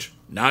average.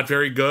 Not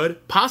very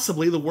good,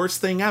 possibly the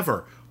worst thing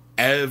ever.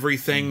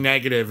 Everything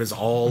negative is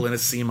all in a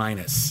C-.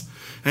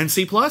 And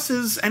C+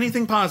 is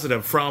anything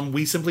positive, from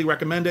we simply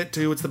recommend it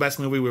to it's the best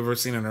movie we've ever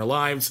seen in our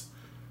lives.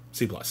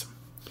 C+.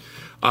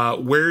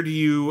 Where do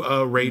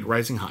you rate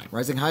Rising High?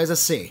 Rising High is a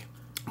C.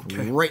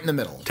 Okay. Right in the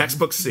middle.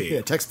 Textbook C.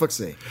 Yeah, textbook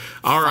C.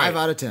 All right. 5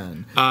 out of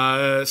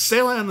 10.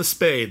 Sailor and the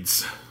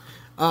Spades.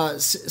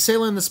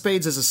 Sailor and the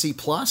Spades is a C+.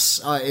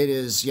 It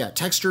is,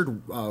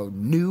 textured,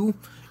 new,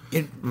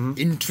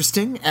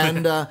 interesting,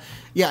 and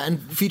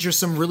and features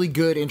some really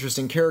good,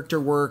 interesting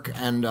character work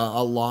and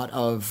a lot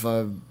of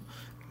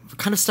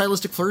kind of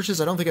stylistic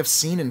flourishes I don't think I've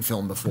seen in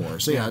film before.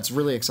 So it's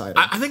really exciting.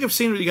 I think I've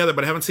seen them together,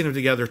 but I haven't seen them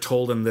together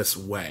told in this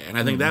way, and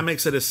I think that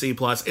makes it a C+.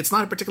 It's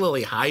not a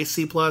particularly high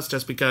C+,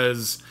 just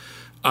because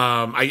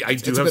I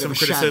do have some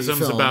criticisms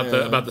film,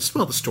 about the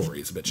story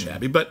is a bit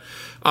shabby, but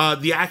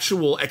the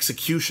actual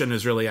execution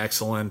is really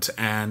excellent,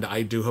 and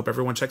I do hope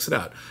everyone checks it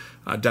out.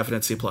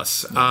 Definite C+. What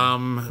was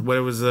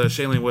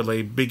Shailene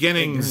Woodley?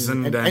 Beginnings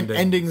and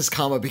endings,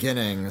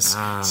 beginnings.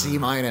 C-.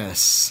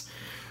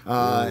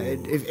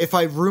 If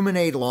I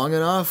ruminate long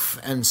enough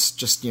and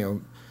just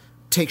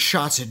take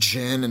shots of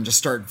gin and just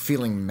start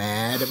feeling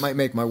mad, it might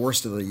make my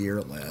worst of the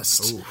year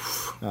list.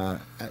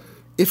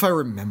 If I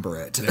remember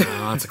it.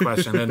 Yeah, that's a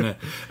question, isn't it?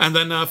 And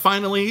then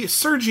finally,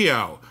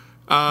 Sergio.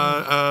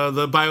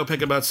 The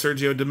biopic about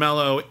Sergio de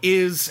Mello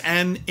is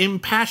an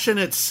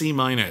impassionate C-.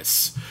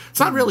 It's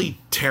not really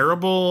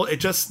terrible. It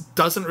just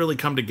doesn't really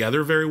come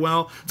together very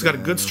well. It's got a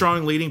good,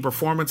 strong leading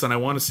performance, and I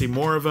want to see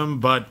more of him,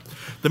 but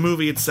the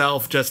movie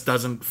itself just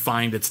doesn't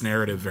find its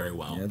narrative very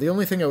well. Yeah, the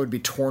only thing I would be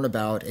torn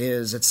about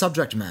is its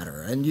subject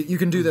matter, and you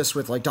can do this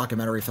with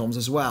documentary films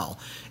as well.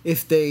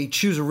 If they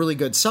choose a really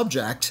good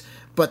subject,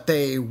 but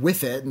they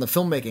whiff it and the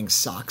filmmaking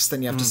sucks,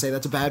 then you have to say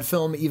that's a bad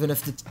film, even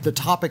if the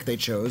topic they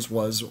chose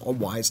was a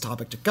wise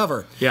topic to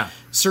cover. Yeah.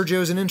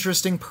 Sergio's an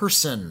interesting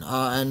person,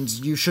 and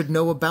you should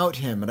know about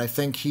him, and I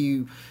think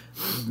he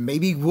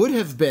maybe would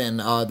have been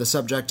the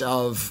subject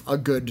of a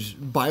good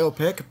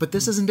biopic, but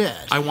this isn't it.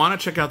 I want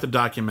to check out the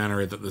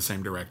documentary that the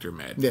same director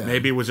made. Yeah.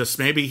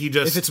 Maybe he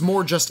just... If it's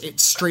more just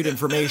straight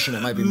information,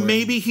 it might be more...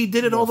 Maybe he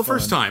did it all the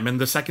first time,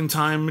 and the second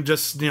time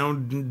just,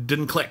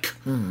 didn't click.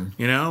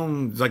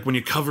 Like when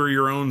you cover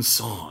your own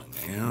song.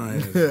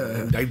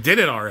 I did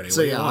it already.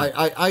 So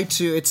I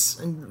too, it's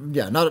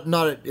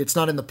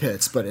not in the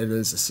pits, but it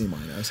is a C-.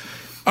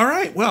 All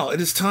right, well,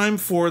 it is time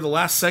for the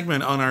last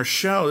segment on our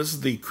show. This is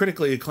the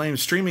Critically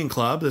Acclaimed Streaming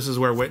Club. This is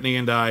where Whitney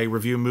and I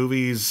review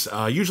movies,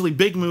 usually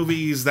big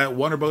movies that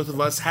one or both of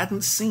us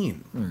hadn't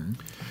seen.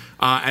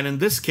 And in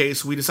this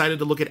case, we decided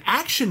to look at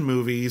action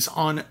movies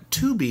on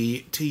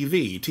Tubi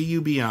TV,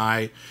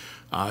 Tubi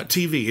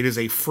TV. It is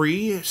a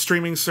free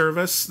streaming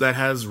service that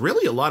has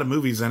really a lot of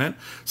movies in it.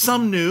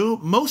 Some new,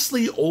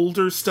 mostly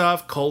older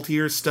stuff,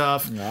 cultier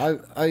stuff. Yeah,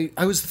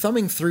 I was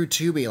thumbing through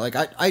Tubi.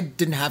 I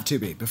didn't have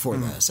Tubi before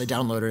this. I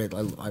downloaded it.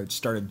 I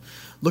started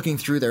looking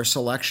through their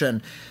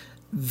selection.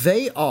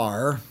 They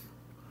are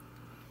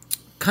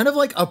kind of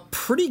like a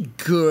pretty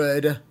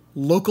good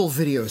local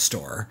video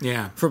store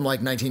from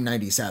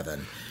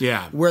 1997.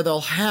 Yeah. Where they'll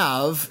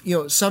have,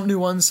 some new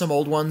ones, some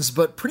old ones,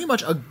 but pretty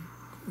much a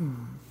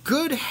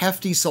good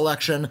hefty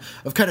selection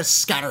of kind of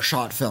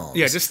scattershot films.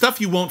 Yeah, just stuff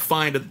you won't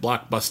find at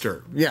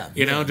Blockbuster. Yeah.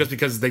 Just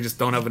because they just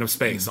don't have enough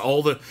space.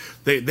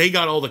 They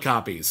got all the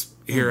copies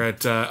here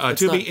at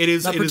Tubi. It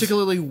is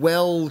particularly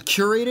well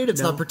curated.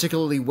 It's not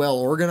particularly well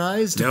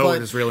organized. No, but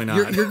it is really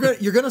not.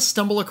 You're going to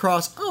stumble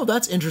across,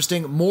 that's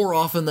interesting, more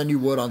often than you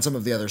would on some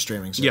of the other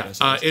streaming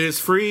services. Yeah, it is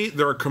free.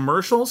 There are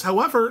commercials.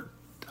 However,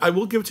 I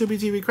will give Tubi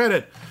TV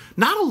credit.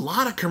 Not a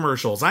lot of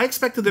commercials. I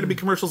expected there to be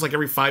commercials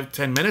every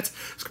 5-10 minutes.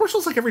 It's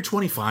commercials every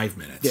 25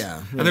 minutes.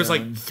 Yeah. And there's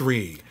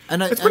 3.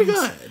 And it's pretty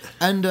good.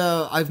 And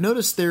I've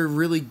noticed they're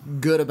really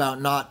good about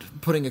not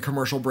putting a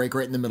commercial break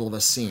right in the middle of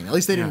a scene. At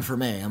least they didn't for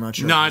me. I'm not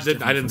sure. No, I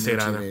didn't see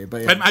it either. TV,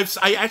 but yeah.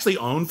 I actually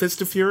own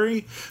Fist of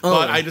Fury,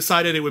 but I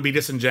decided it would be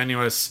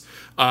disingenuous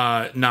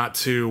not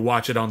to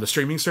watch it on the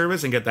streaming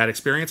service and get that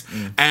experience.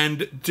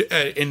 And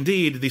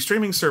indeed, the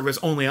streaming service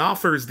only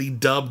offers the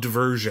dubbed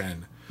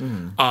version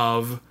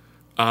of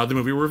the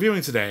movie we're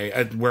reviewing today,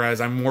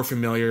 whereas I'm more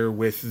familiar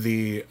with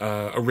the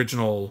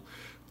original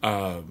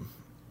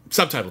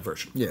subtitled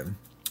version. Yeah.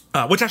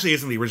 Which actually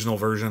isn't the original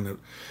version.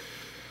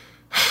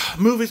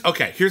 Movies.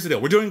 Okay, here's the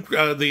deal. We're doing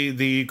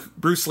the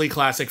Bruce Lee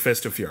classic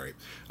Fist of Fury.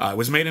 It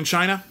was made in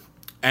China,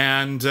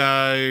 and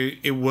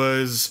it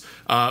was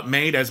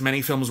made, as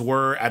many films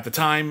were at the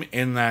time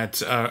in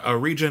that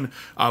region,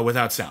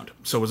 without sound.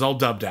 So it was all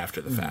dubbed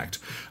after the fact.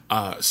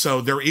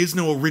 So there is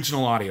no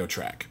original audio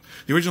track.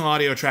 The original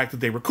audio track that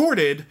they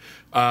recorded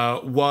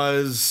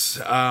was...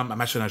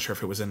 I'm actually not sure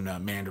if it was in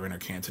Mandarin or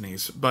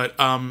Cantonese, but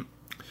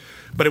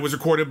it was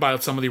recorded by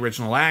some of the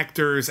original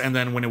actors, and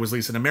then when it was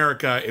released in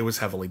America, it was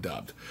heavily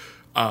dubbed.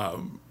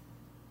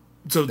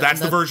 So that's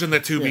the version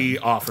that Tubi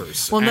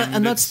offers. Well,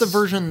 and that's the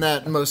version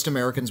that most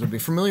Americans would be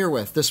familiar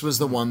with. This was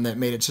the one that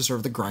made it to sort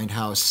of the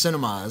grindhouse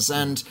cinemas.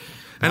 And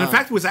in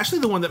fact, it was actually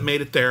the one that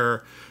made it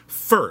there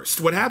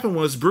first. What happened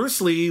was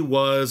Bruce Lee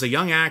was a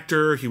young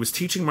actor. He was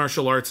teaching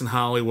martial arts in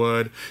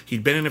Hollywood.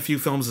 He'd been in a few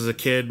films as a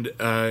kid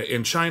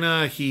in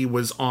China. He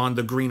was on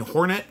The Green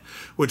Hornet,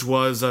 which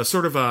was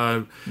sort of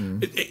a...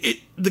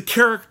 the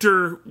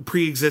character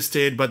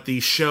pre-existed, but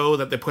the show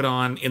that they put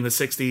on in the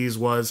 60s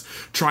was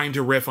trying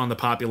to riff on the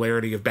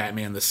popularity of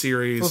Batman the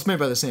series. Well, it's made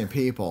by the same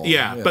people.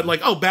 Yeah, but like,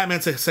 oh,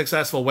 Batman's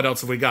successful. What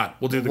else have we got?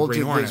 We'll do The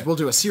Green Hornet. We'll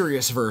do a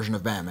serious version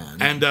of Batman.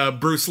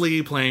 And Bruce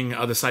Lee, playing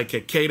the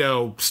sidekick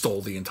Kato,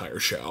 stole the entire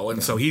show.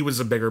 And so he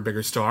was a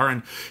bigger star.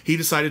 And he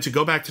decided to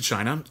go back to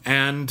China.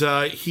 And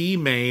he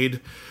made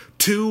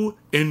two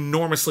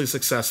enormously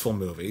successful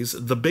movies,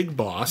 The Big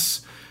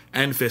Boss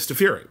and Fist of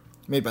Fury.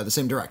 Made by the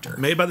same director.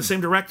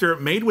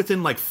 Made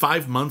within like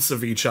 5 months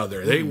of each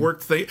other. They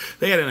worked, they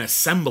had an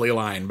assembly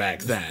line back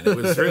then. It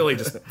was really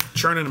just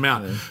churning them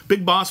out.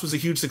 Big Boss was a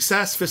huge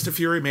success. Fist of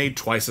Fury made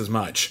twice as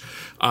much.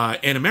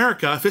 In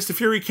America, Fist of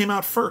Fury came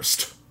out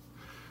first,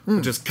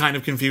 which is kind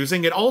of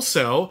confusing. It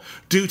also,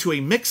 due to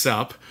a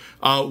mix-up,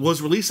 was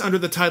released under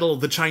the title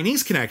The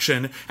Chinese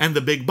Connection, and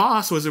The Big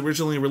Boss was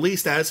originally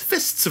released as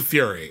Fists of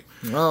Fury,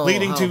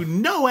 leading to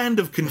no end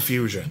of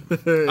confusion.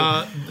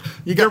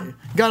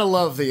 Gotta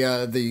love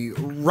the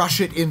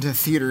rush it into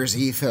theaters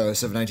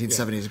ethos of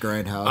 1970s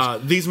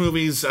grindhouse. These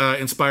movies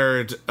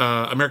inspired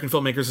American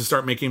filmmakers to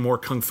start making more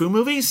kung fu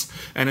movies,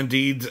 and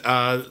indeed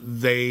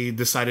they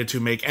decided to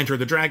make Enter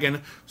the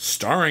Dragon,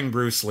 starring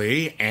Bruce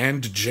Lee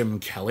and Jim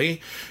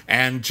Kelly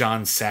and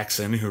John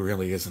Saxon, who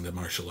really isn't a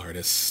martial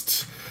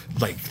artist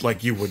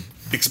like you would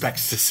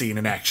expect to see in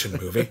an action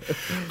movie.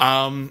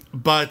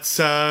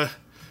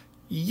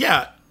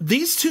 Yeah,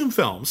 these two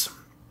films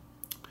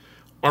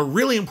are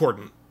really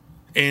important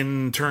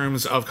in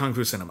terms of kung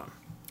fu cinema,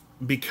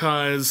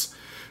 because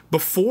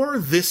before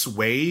this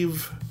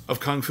wave of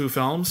kung fu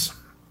films,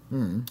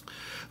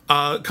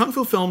 kung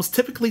fu films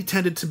typically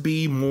tended to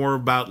be more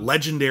about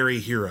legendary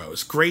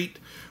heroes, great,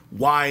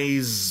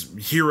 wise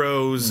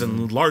heroes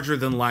and larger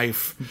than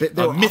life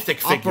mythic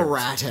figures.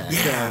 Operatic.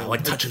 Yeah,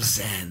 like Touch of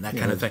Zen, that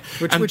kind of thing.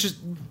 Which is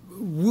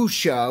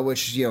wuxia,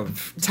 which,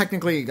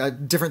 technically a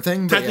different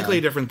thing. Technically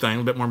a different thing,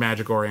 a bit more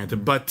magic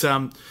oriented. But,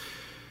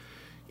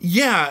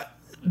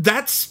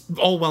 that's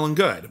all well and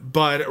good.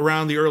 But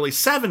around the early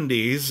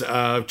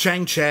 70s,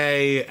 Chang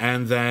Che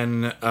and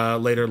then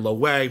later Lo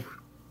Wei,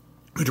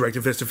 who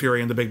directed Fist of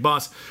Fury and The Big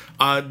Boss,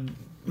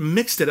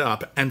 mixed it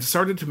up and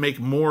started to make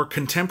more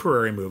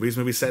contemporary movies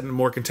set in a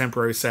more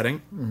contemporary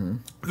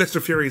setting. Fist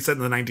of Fury is set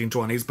in the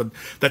 1920s, but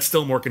that's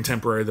still more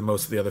contemporary than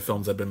most of the other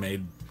films that had been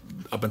made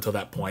up until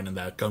that point in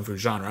that kung fu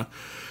genre.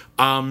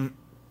 And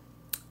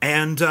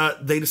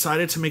they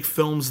decided to make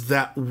films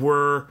that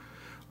were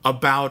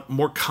about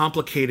more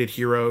complicated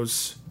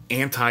heroes,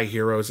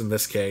 anti-heroes in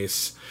this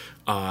case,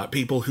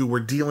 people who were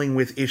dealing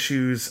with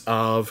issues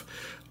of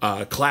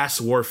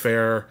class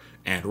warfare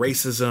and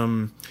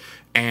racism,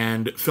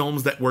 and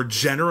films that were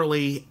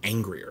generally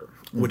angrier,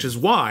 which is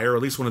why, or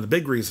at least one of the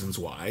big reasons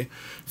why,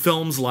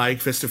 films like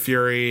Fist of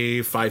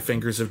Fury, Five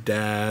Fingers of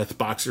Death,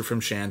 Boxer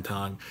from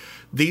Shantung,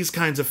 these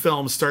kinds of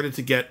films started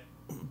to get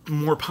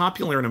more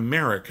popular in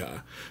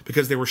America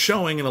because they were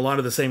showing in a lot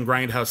of the same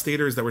grindhouse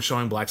theaters that were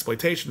showing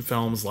blaxploitation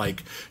films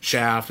like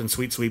Shaft and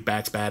Sweet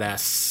Sweetback's Badass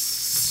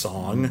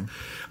Song,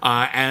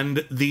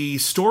 and the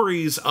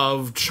stories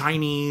of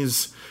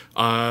Chinese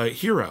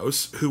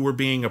heroes who were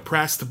being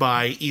oppressed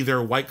by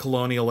either white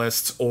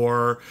colonialists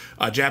or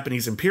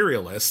Japanese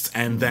imperialists,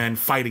 and then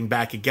fighting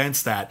back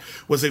against that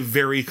was a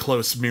very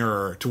close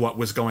mirror to what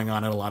was going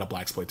on in a lot of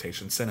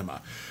blaxploitation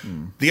cinema.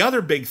 The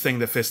other big thing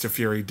that Fist of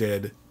Fury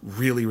did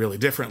really, really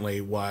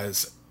differently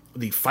was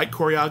the fight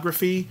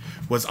choreography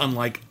was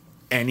unlike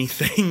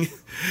anything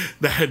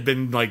that had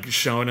been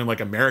shown in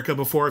America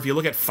before. If you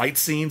look at fight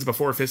scenes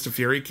before Fist of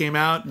Fury came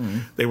out,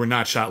 they were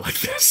not shot like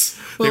this.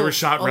 They were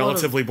shot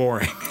relatively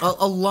boring.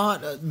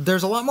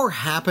 There's a lot more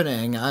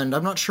happening, and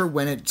I'm not sure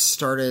when it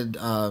started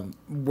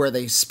where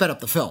they sped up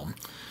the film.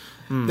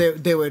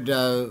 They would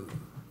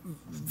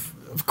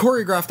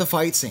choreograph the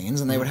fight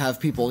scenes, and they would have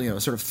people,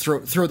 sort of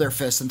throw their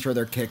fists and throw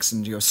their kicks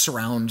and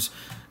surround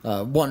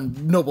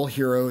one noble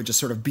hero who just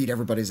sort of beat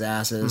everybody's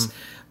asses.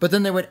 But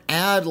then they would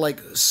add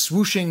like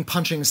swooshing,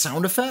 punching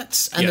sound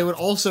effects, and they would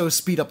also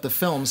speed up the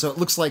film, so it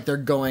looks like they're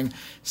going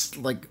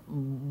like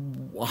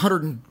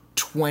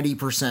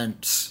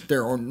 120%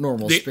 their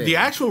normal speed. The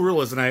actual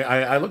rule is, and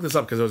I looked this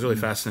up because I was really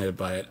fascinated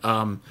by it.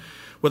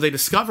 What they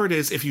discovered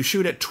is if you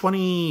shoot at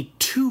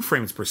 22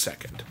 frames per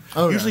second,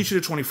 usually you shoot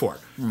at 24.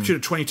 If you shoot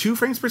at 22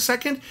 frames per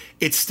second,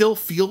 it still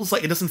feels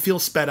like, it doesn't feel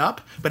sped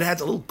up, but it adds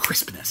a little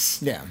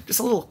crispness. Yeah. Just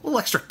a little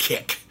extra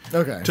kick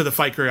Okay. to the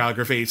fight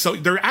choreography. So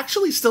they're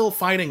actually still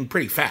fighting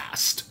pretty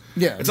fast.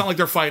 Yeah. It's not like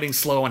they're fighting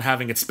slow and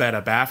having it sped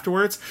up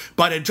afterwards,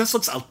 but it just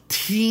looks a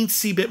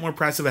teensy bit more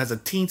impressive. It has a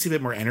teensy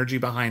bit more energy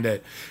behind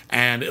it,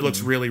 and it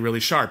looks really, really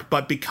sharp.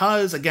 But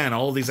because, again,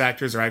 all of these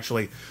actors are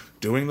actually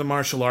doing the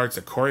martial arts,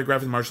 they're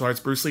choreographing the martial arts.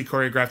 Bruce Lee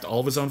choreographed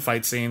all of his own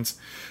fight scenes.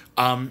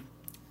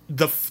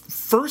 The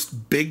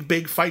first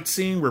big fight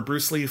scene where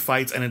Bruce Lee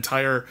fights an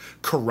entire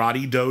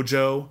karate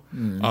dojo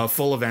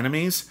full of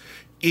enemies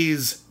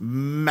is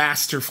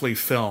masterfully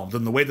filmed,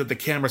 and the way that the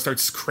camera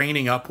starts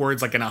craning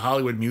upwards like in a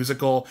Hollywood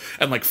musical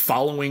and like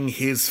following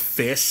his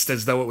fist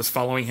as though it was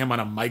following him on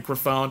a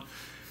microphone,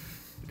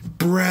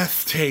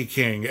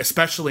 breathtaking,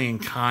 especially in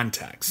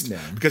context. Yeah.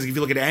 Because if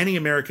you look at any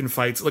American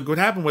fights, look, what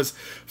happened was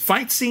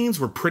fight scenes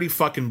were pretty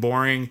fucking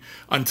boring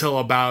until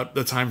about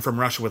the time From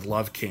Russia with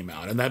Love came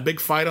out, and that big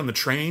fight on the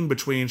train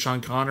between Sean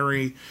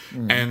Connery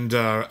and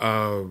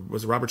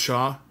was it Robert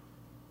Shaw?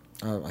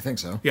 I think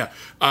so. Yeah.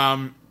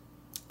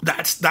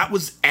 That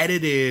was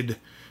edited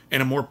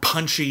in a more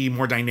punchy,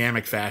 more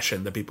dynamic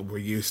fashion that people were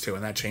used to,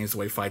 and that changed the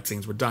way fight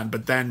scenes were done.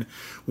 But then,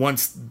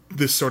 once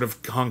this sort of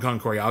Hong Kong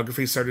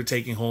choreography started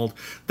taking hold,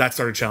 that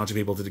started challenging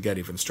people to get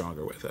even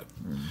stronger with it.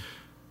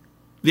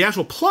 The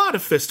actual plot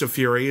of Fist of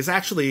Fury is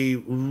actually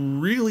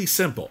really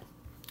simple.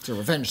 It's a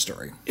revenge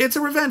story. It's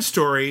a revenge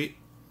story.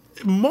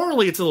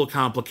 Morally, it's a little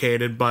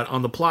complicated, but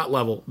on the plot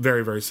level,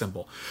 very, very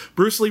simple.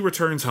 Bruce Lee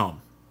returns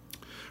home.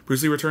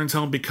 Bruce Lee returns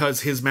home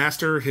because his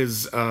master,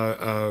 his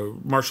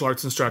martial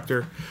arts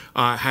instructor,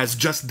 has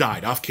just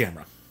died off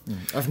camera.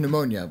 Of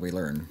pneumonia, we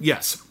learn.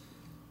 Yes.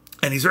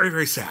 And he's very,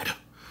 very sad.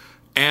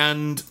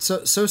 And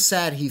So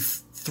sad he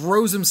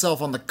throws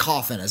himself on the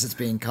coffin as it's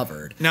being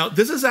covered. now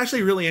this is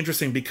actually really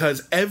interesting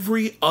because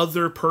every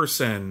other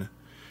person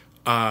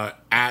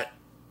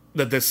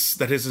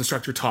that his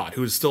instructor taught,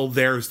 who is still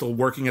there, who's still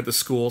working at the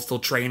school, still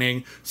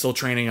training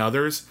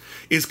others,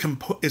 is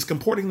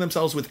comporting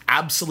themselves with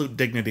absolute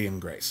dignity and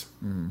grace.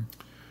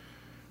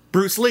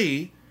 Bruce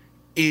Lee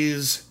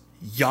is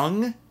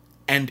young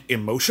and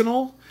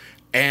emotional,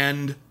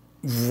 and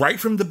right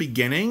from the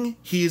beginning,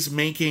 he is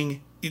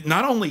making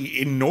not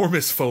only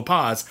enormous faux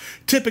pas.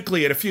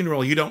 Typically, at a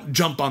funeral, you don't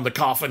jump on the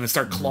coffin and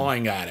start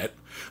clawing at it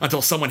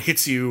until someone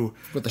hits you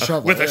With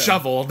a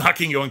shovel,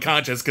 knocking you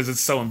unconscious because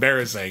it's so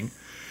embarrassing.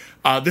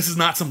 This is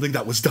not something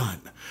that was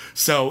done.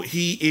 So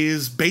he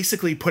is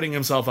basically putting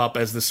himself up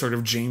as this sort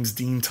of James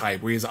Dean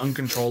type where he has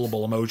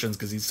uncontrollable emotions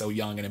because he's so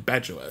young and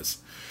impetuous.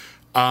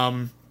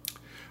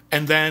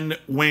 And then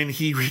when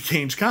he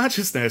regains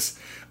consciousness,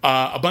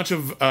 a bunch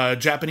of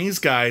Japanese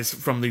guys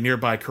from the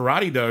nearby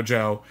karate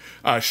dojo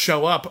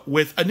show up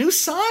with a new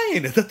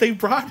sign that they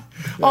brought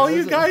all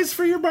you guys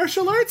for your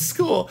martial arts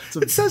school.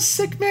 It says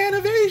 "Sick Man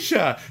of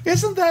Asia."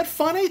 Isn't that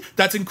funny?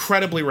 That's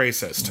incredibly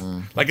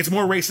racist. Like, it's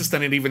more racist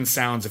than it even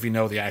sounds if you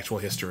know the actual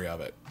history of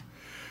it.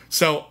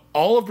 So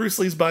all of Bruce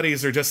Lee's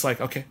buddies are just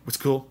like, okay, it's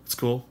cool.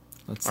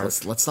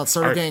 Let's not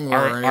start a gang war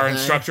or anything. Our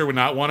instructor would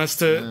not want us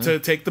to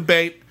take the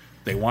bait.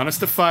 They want us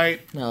to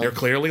fight. No. They're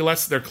clearly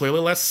less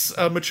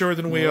mature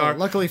than we are.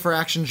 Luckily for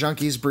action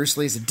junkies, Bruce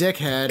Lee's a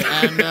dickhead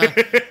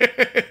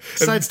and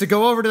decides to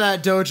go over to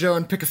that dojo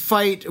and pick a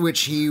fight,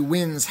 which he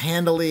wins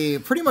handily,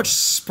 pretty much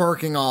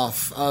sparking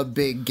off a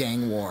big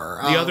gang war.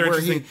 The other where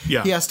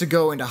interesting, he has to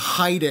go into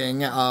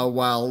hiding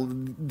while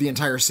the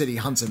entire city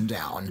hunts him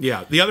down.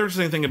 Yeah, the other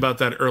interesting thing about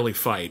that early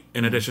fight,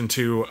 in addition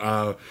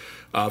to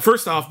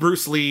first off,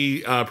 Bruce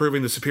Lee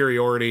proving the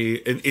superiority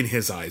in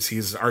his eyes.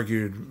 He's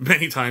argued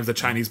many times that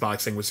Chinese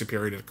boxing was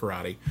superior to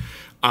karate.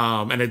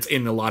 And it's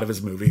in a lot of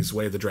his movies.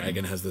 Way of the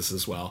Dragon has this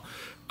as well.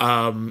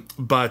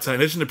 But in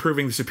addition to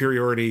proving the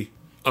superiority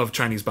of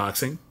Chinese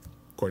boxing,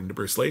 according to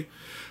Bruce Lee,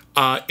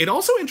 it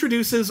also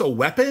introduces a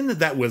weapon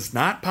that was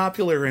not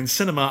popular in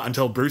cinema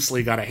until Bruce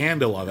Lee got a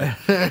handle of it.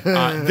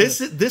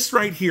 This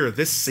right here,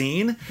 this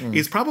scene,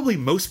 is probably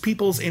most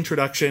people's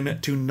introduction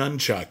to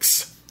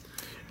nunchucks.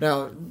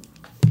 Now,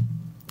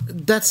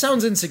 that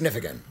sounds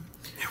insignificant.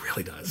 It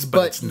really does,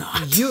 but it's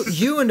not.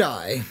 you and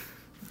I,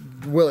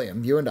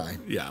 William,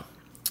 Yeah.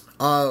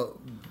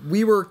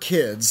 we were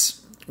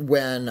kids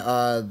when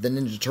the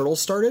Ninja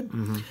Turtles started.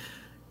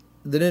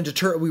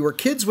 We were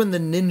kids when the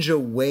Ninja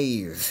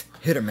Wave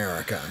hit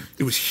America.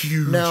 It was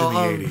huge in the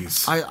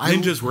 80s.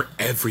 Ninjas were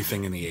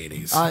everything in the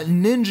 80s.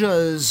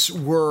 Ninjas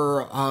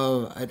were,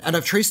 and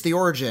I've traced the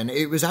origin,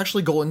 it was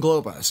actually Golan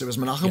Globus. It was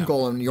Menachem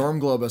Golan, Yoram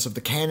Globus of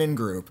the Cannon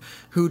Group,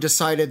 who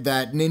decided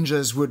that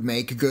ninjas would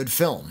make good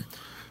film.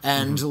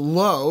 And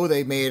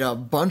they made a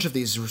bunch of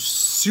these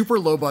super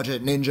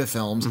low-budget ninja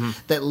films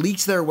that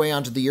leaked their way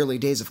onto the early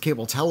days of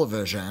cable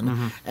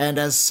television, and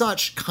as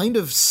such, kind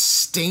of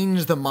stained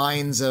the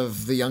minds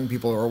of the young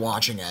people who were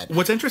watching it.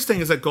 What's interesting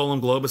is that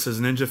Golem Globus's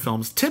ninja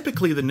films,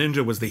 typically the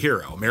ninja was the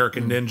hero.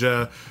 American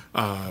Ninja,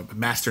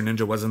 Master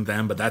Ninja wasn't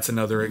them, but that's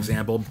another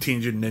example.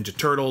 Teenage Mutant Ninja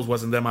Turtles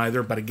wasn't them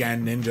either, but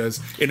again,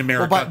 ninjas in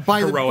America, By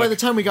heroic. the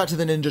time we got to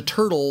the Ninja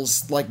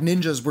Turtles, like,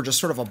 ninjas were just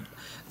sort of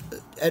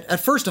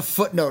at first a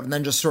footnote, and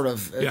then just sort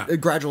of a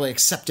gradually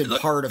accepted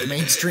part of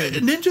mainstream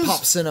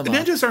pop cinema.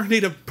 Ninjas aren't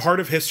a part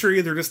of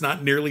history. They're just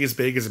not nearly as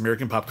big as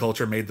American pop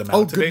culture made them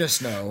out to be.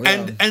 No.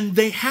 Yeah. And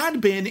they had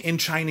been in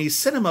Chinese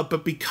cinema,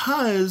 but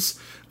because,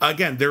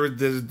 again,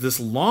 there's this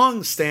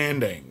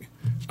long-standing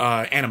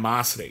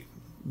animosity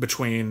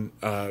between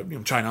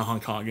China,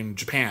 Hong Kong, and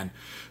Japan,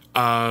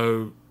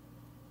 the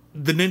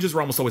ninjas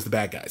were almost always the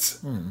bad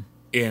guys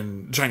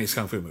in Chinese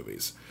kung fu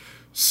movies.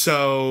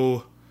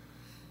 So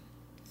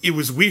it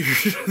was weird,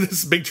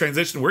 this big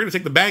transition. We're going to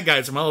take the bad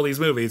guys from all of these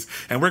movies,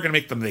 and we're going to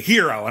make them the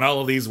hero in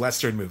all of these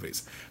Western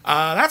movies.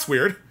 That's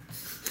weird.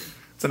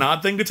 It's an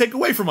odd thing to take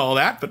away from all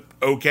that, but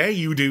okay,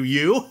 you do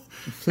you.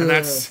 And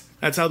that's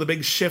how the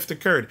big shift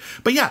occurred.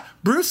 But yeah,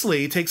 Bruce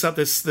Lee takes up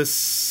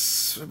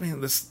this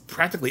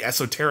practically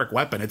esoteric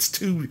weapon. It's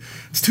two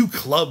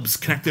clubs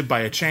connected by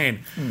a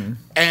chain,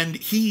 and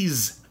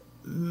he's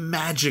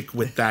magic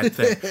with that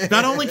thing.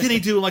 Not only can he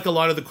do like a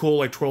lot of the cool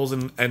like twirls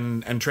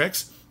and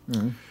tricks,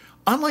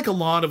 unlike a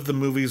lot of the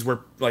movies where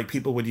like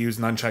people would use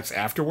nunchucks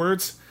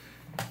afterwards,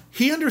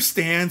 he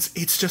understands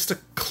it's just a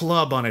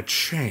club on a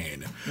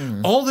chain.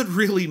 All that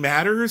really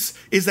matters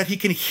is that he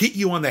can hit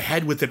you on the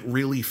head with it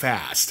really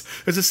fast.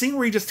 There's a scene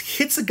where he just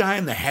hits a guy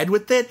in the head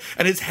with it,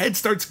 and his head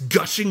starts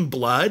gushing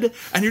blood,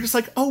 and you're just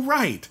like, oh,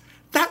 right.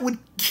 That would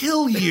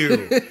kill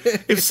you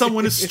if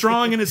someone as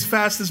strong and as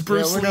fast as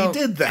Bruce Lee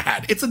did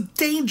that. It's a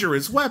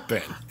dangerous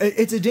weapon.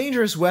 It's a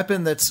dangerous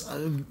weapon that's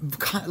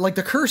like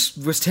the curse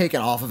was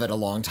taken off of it a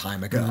long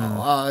time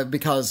ago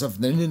because of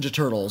the Ninja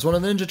Turtles. One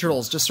of the Ninja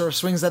Turtles just sort of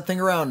swings that thing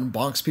around and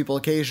bonks people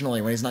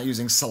occasionally when he's not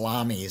using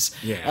salamis.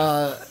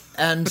 Yeah.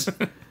 And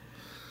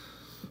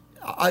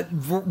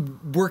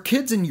were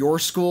kids in your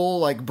school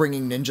like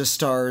bringing ninja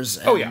stars?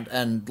 And,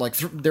 and like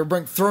they're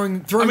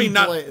throwing. I mean,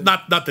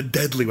 not the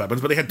deadly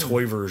weapons, but they had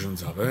toy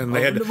versions of it, and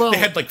they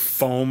had like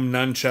foam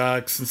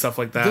nunchucks and stuff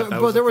like that.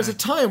 But there was a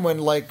time when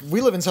like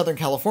we live in Southern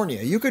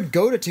California. You could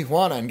go to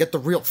Tijuana and get the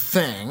real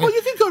thing. Well,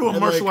 you could go to a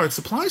martial arts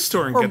supply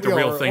store and get the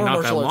real thing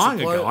not that long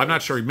ago. I'm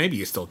not sure. Maybe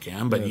you still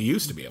can, but you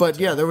used to be able to. But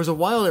yeah, there was a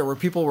while there where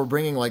people were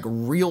bringing like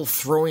real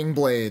throwing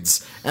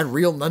blades and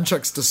real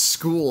nunchucks to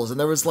schools, and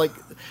there was like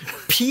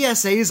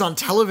PSAs on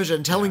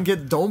television telling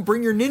kids don't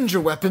bring your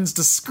ninja weapons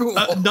to school.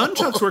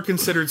 Nunchucks were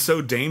considered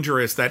so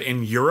dangerous that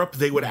in Europe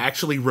they would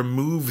actually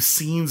remove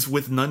scenes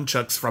with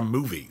nunchucks from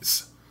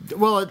movies.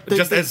 Well,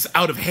 as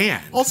out of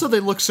hand. Also, they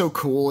look so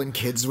cool, and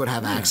kids would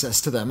have access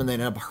to them, and they'd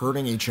end up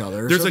hurting each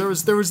other. There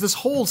was this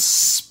whole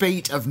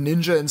spate of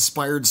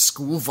ninja-inspired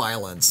school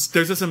violence.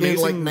 There's this amazing,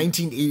 in like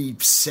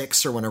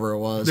 1986 or whenever it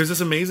was. There's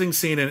this amazing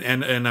scene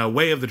in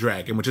Way of the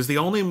Dragon, which is the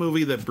only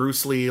movie that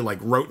Bruce Lee like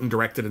wrote and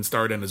directed and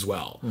starred in as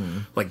well.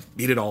 Like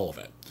he did all of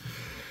it.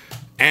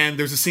 And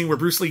there's a scene where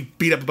Bruce Lee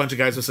beat up a bunch of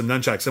guys with some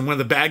nunchucks, and one of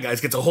the bad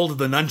guys gets a hold of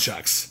the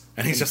nunchucks,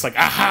 and he's just like,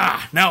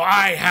 "Aha! Now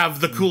I have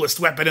the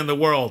coolest weapon in the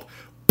world."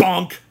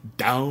 Bonk,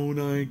 down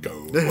I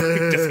go. He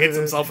just hits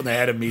himself in the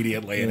head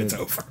immediately, and it's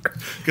over.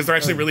 Because they're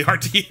actually really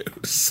hard to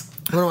use.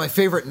 One of my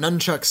favorite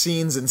nunchuck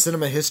scenes in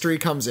cinema history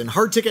comes in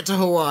Hard Ticket to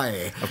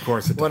Hawaii. Of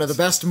course it does. One of the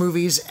best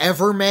movies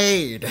ever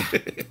made.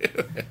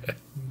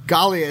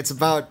 Golly, it's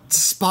about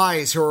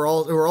spies who are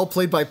all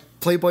played by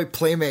Playboy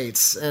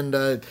playmates,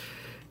 and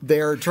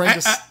they are trying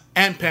to...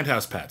 And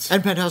Penthouse Pets.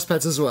 And Penthouse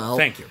Pets as well.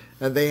 Thank you.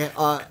 And they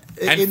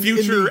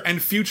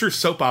future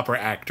soap opera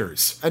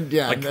actors. And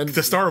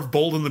the star of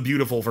Bold and the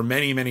Beautiful for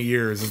many, many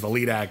years is the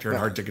lead actor in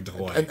Hard Ticket to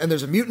Hawaii. And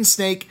there's a mutant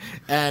snake,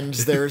 and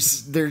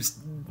there's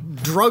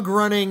drug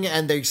running,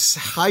 and they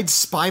hide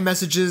spy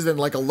messages in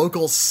like a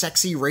local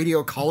sexy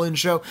radio call-in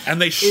show.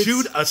 And they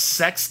shoot a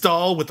sex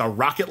doll with a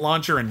rocket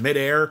launcher in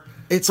midair.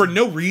 It's for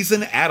no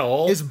reason at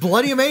all. It's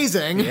bloody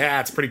amazing. Yeah,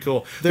 it's pretty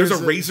cool. There's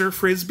a razor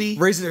frisbee.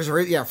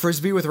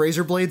 Frisbee with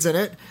razor blades in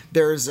it.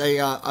 There's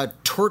a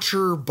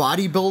torture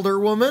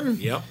bodybuilder woman.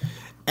 Yep.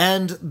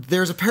 And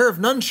there's a pair of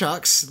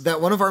nunchucks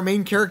that one of our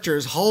main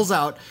characters hauls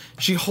out.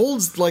 She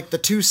holds like the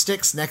two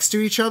sticks next to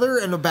each other,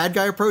 and a bad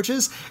guy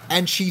approaches,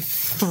 and she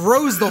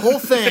throws the whole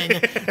thing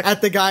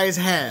at the guy's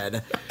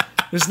head.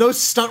 There's no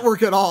stunt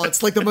work at all.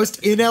 It's like the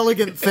most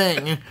inelegant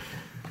thing.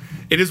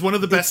 It is one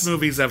of the best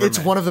movies ever made. It's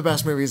one of the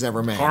best movies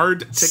ever made.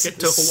 Hard Ticket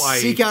to Hawaii.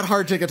 Seek out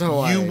Hard Ticket to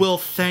Hawaii. You will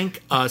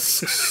thank us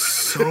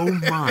so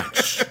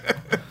much.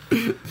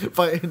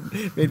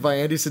 Made by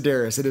Andy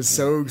Sedaris. It is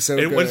so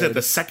good. Was it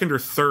the second or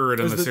third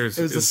in the series?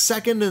 It was the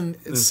second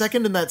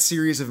in that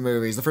series of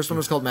movies. The first one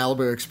was called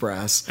Malibu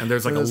Express. And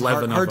there's like 11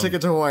 of them. Hard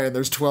Ticket to Hawaii, and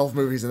there's 12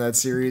 movies in that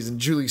series, and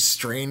Julie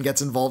Strain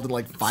gets involved in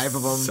like 5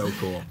 of them. So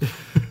cool.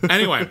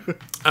 Anyway,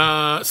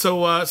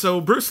 so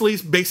Bruce Lee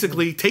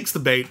basically takes the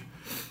bait,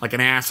 like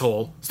an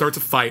asshole, starts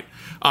a fight.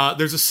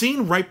 There's a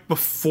scene right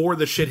before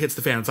the shit hits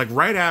the fan. It's like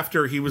right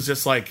after he was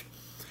just like,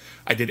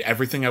 I did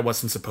everything I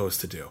wasn't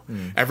supposed to do.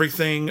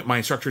 Everything my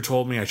instructor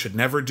told me I should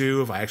never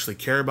do if I actually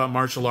care about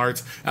martial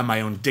arts and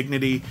my own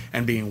dignity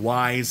and being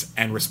wise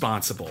and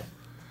responsible.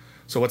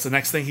 So what's the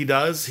next thing he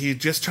does? He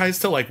just tries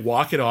to like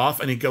walk it off,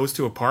 and he goes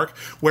to a park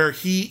where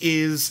he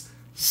is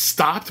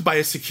stopped by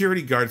a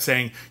security guard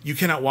saying, you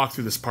cannot walk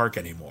through this park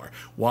anymore.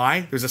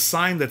 Why? There's a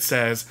sign that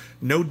says,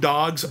 no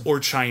dogs or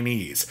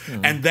Chinese.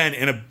 And then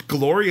in a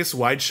glorious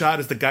wide shot,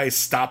 as the guy is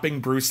stopping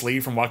Bruce Lee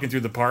from walking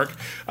through the park,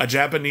 a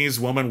Japanese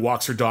woman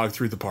walks her dog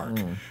through the park.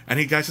 And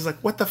he guy's just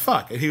like, what the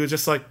fuck? And he was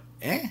just like,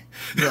 Yeah.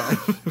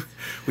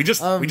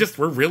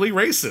 we're really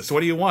racist. What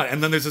do you want?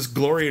 And then there's this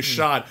glorious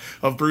shot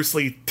of Bruce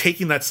Lee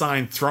taking that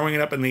sign, throwing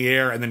it up in the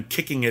air, and then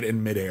kicking it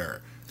in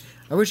midair.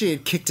 I wish he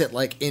had kicked it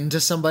like into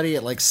somebody.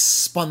 It like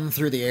spun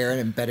through the air and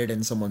embedded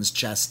in someo's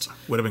chest.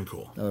 Would have been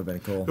cool. That would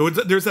have been cool.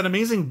 There's that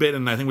amazing bit,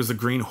 and I think it was the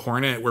Green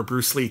Hornet, where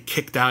Bruce Lee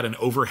kicked out an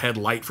overhead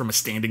light from a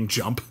standing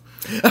jump.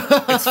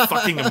 It's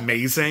fucking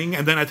amazing.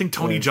 And then I think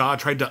Tony Jaa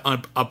tried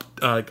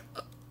to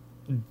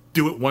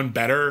do it one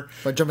better.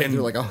 By jumping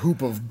through like a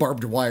hoop of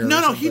barbed wire.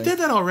 No, he did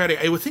that already.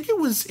 I would think it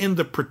was in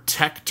The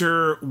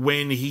Protector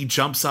when he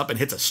jumps up and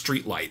hits a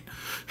street light.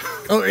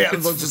 Oh yeah,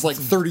 it's just like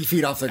 30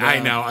 feet off the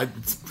ground. I know,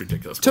 it's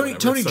ridiculous. Tony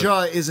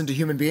Jaa isn't a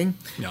human being.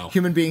 No,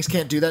 human beings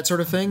can't do that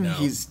sort of thing. No.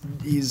 He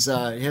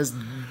has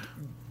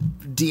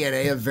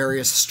DNA of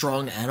various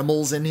strong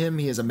animals in him.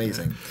 He is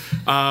amazing.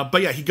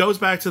 But yeah, he goes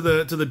back to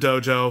the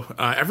dojo.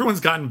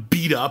 Everyone's gotten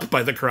beat up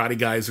by the karate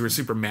guys who are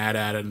super mad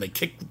at it, and they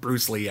kicked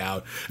Bruce Lee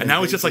out. And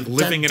now he's just like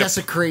living in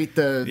desecrate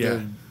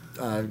the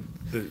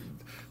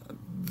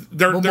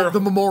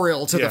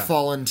memorial to the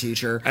fallen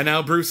teacher. And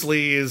now Bruce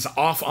Lee is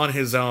off on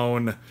his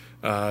own,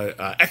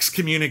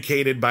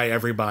 excommunicated by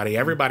everybody.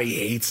 Everybody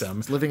hates him.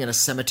 He's living in a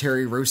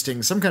cemetery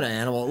roasting some kind of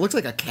animal. It looks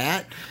like a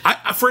cat.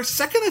 For a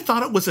second, I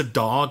thought it was a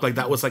dog. Like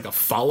that was like a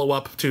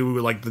follow-up to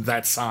like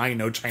that sign,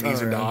 no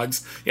Chinese or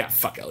dogs. Yeah,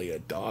 fuck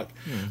Elliot, dog.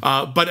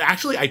 But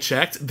actually, I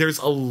checked. There's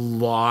a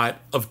lot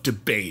of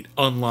debate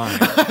online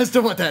as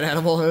to what that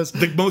animal is.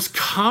 The most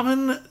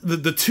common,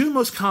 the two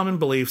most common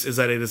beliefs is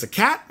that it is a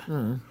cat,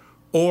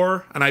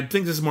 or, and I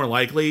think this is more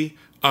likely,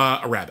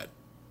 a rabbit.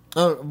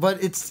 Oh,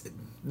 but it's...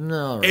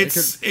 No, right.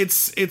 It's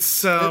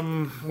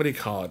what do you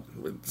call it?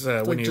 It's,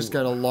 when you just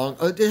got a long.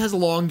 It has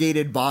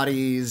elongated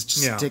bodies,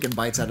 just taking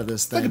bites out of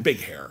this thing. Like a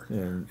big hair.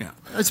 Yeah.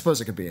 I suppose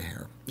it could be a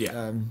hair.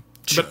 Yeah,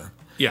 sure. But,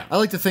 yeah. I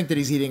like to think that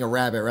he's eating a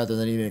rabbit rather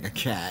than eating a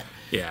cat.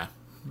 Yeah.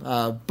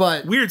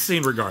 But weird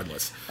scene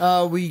regardless.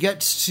 We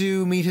get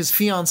to meet his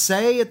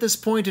fiancée at this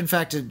point. In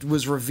fact, it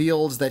was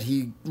revealed that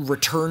he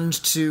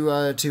returned to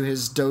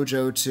his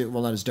dojo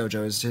not his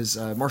dojo, his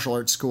martial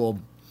arts school.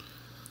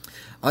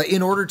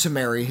 In order to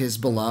marry his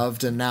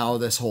beloved, and now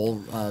this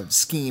whole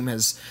scheme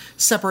has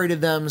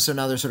separated them, so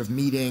now they're sort of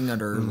meeting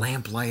under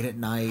lamplight at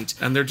night.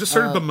 And they're just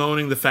sort of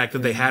bemoaning the fact that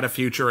they had a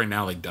future and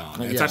now they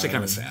don't. It's actually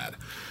kind of sad.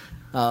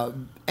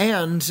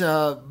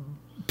 And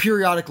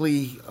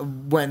periodically,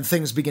 when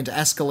things begin to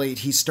escalate,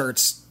 he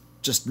starts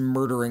just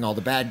murdering all the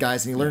bad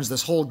guys, and he learns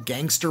this whole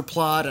gangster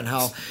plot and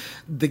how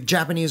the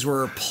Japanese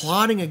were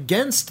plotting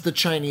against the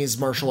Chinese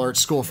martial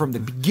arts school from the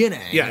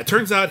beginning. Yeah, it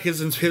turns out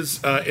his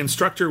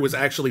instructor was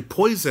actually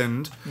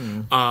poisoned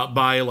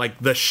by like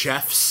the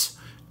chefs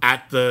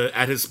at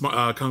his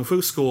kung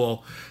fu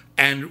school,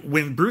 and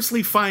when Bruce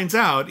Lee finds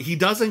out, he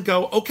doesn't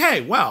go, okay,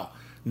 well,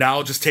 now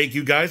I'll just take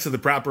you guys to the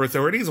proper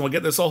authorities and we'll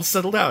get this all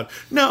settled out.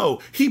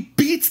 No, he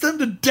beats them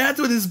to death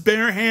with his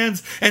bare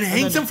hands and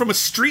hangs them from a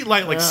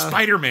streetlight like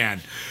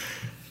Spider-Man.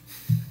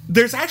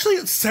 There's actually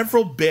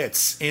several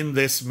bits in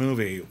this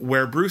movie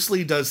where Bruce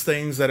Lee does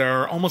things that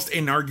are almost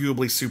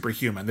inarguably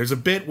superhuman. There's a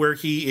bit where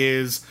he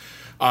is...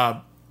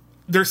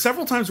 there's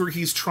several times where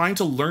he's trying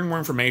to learn more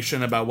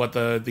information about what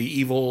the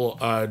evil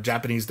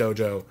Japanese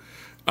dojo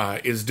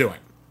is doing.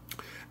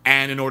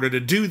 And in order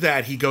to do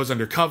that, he goes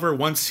undercover.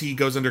 Once he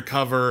goes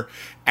undercover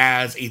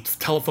as a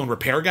telephone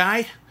repair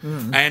guy,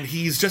 and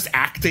he's just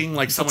acting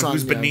like someone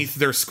who's beneath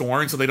their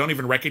scorn, so they don't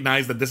even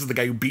recognize that this is the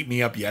guy who beat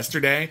me up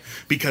yesterday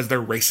because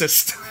they're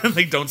racist and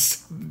they don't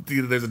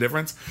see that there's a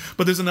difference.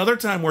 But there's another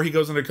time where he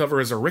goes undercover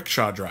as a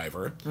rickshaw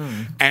driver,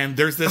 and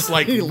there's this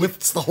like he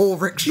lifts the whole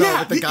rickshaw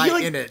with the guy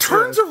he in it.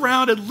 Turns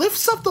around and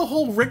lifts up the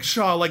whole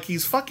rickshaw like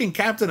he's fucking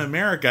Captain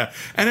America,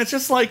 and it's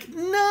just like,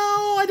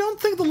 no, I don't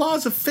think the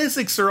laws of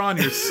physics are on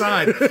your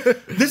side.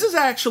 This is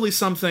actually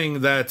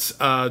something that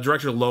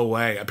director Lo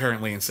Wei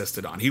apparently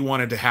insisted on. He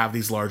wanted to have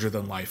these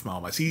larger-than-life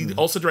moments. He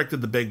also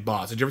directed The Big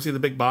Boss. Did you ever see The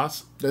Big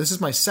Boss? This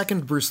is my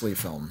second Bruce Lee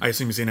film. I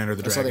assume you've seen Enter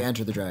the Dragon. I saw the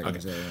Enter the Dragon.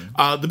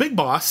 Okay. The Big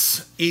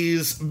Boss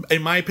is,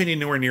 in my opinion,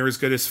 nowhere near as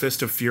good as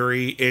Fist of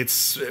Fury.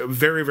 It's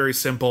very, very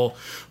simple.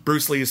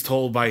 Bruce Lee is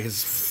told by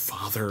his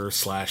father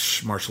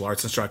 / martial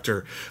arts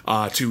instructor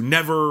to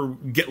never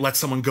let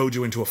someone goad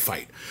you into a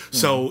fight.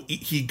 So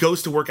he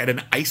goes to work at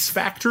an ice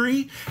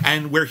factory,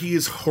 and where he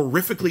is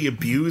horrifically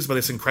abused by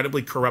this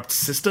incredibly corrupt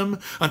system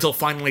until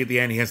finally at the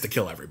end he has to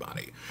kill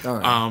everybody. All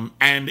right.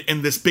 And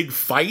in this big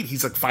fight,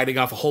 he's like fighting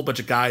off a whole bunch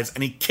of guys,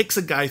 and he kicks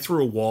a guy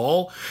through a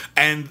wall,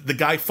 and the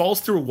guy falls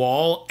through a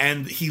wall,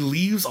 and he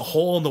leaves a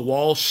hole in the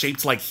wall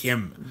shaped like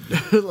him.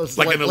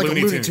 like in a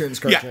Looney Tunes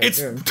cartoon. Yeah,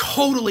 it's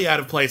totally out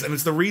of place, and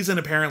it's the reason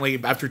apparently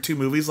after 2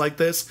 movies like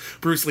this,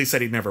 Bruce Lee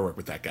said he'd never work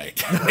with that guy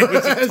again. It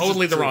was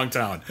totally the wrong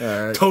tone.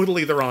 Right.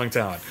 Totally the wrong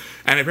tone.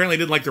 And apparently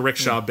didn't like the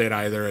rickshaw bit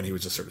either, and he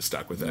was just sort of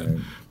stuck with it.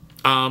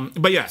 Right.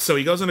 But yeah, so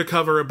he goes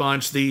undercover a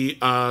bunch. The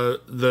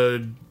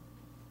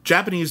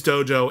Japanese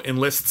dojo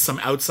enlists some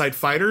outside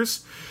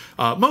fighters,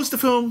 most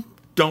of whom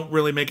don't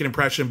really make an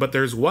impression, but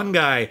there's one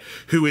guy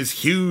who is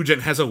huge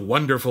and has a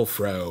wonderful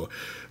fro.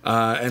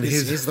 And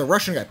he's the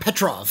Russian guy,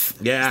 Petrov.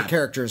 Yeah, the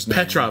character's name.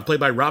 Petrov, played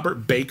by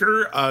Robert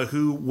Baker,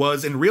 who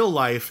was in real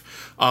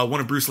life one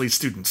of Bruce Lee's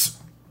students.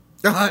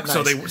 Nice.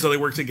 So they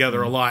work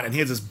together a lot, and he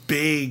has this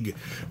big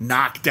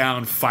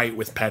knockdown fight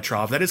with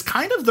Petrov that is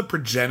kind of the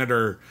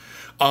progenitor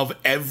of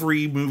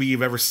every movie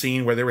you've ever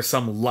seen, where there was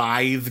some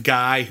lithe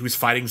guy who's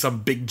fighting some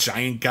big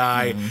giant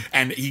guy,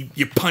 and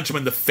you punch him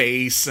in the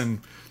face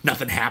and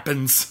nothing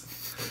happens.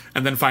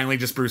 And then finally,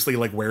 just Bruce Lee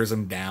like wears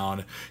him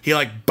down. He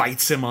like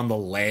bites him on the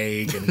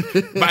leg, and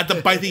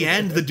by the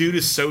end, the dude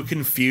is so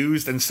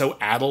confused and so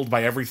addled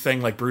by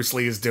everything like Bruce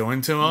Lee is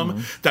doing to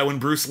him that when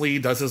Bruce Lee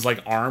does his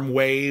like arm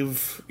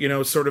wave,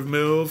 sort of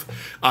move,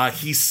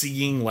 he's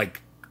seeing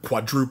like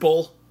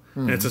quadruple,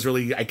 and it's this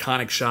really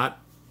iconic shot.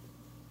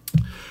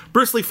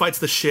 Bruce Lee fights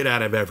the shit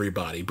out of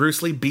everybody.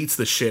 Bruce Lee beats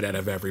the shit out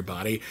of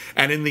everybody,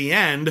 and in the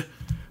end,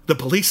 the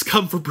police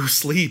come for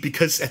Bruce Lee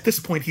because at this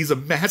point he's a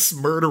mass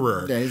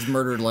murderer. Yeah, he's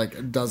murdered like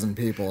a dozen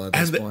people at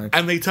this point.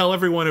 And they tell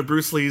everyone at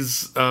Bruce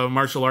Lee's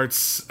martial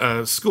arts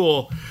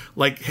school,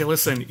 like, "Hey,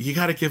 listen, you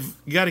gotta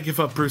give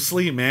up Bruce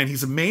Lee, man.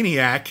 He's a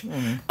maniac.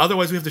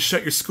 Otherwise, we have to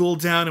shut your school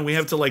down and we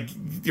have to like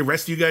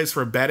arrest you guys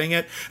for abetting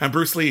it." And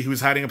Bruce Lee,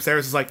 who's hiding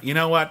upstairs, is like, "You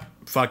know what?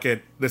 Fuck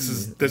it. This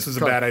is a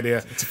bad idea.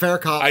 It's a fair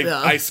cop.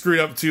 I screwed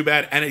up too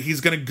bad." And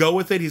he's going to go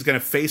with it. He's going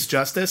to face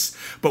justice.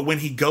 But when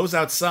he goes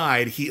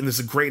outside, and this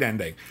is a great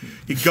ending.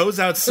 He goes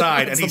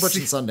outside it's and the Butch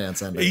and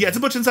Sundance ending. Yeah, it's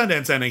a Butch and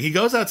Sundance ending. He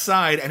goes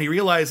outside and he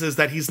realizes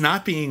that he's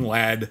not being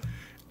led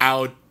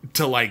out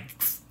to like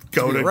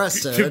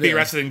to be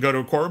arrested and go to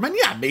a courtroom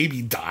and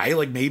maybe die,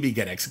 like maybe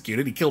get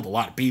executed. He killed a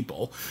lot of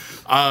people,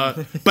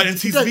 but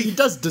he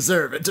does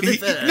deserve it. To be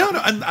fair,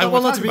 and I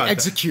want not to be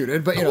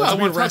executed, but to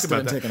be arrested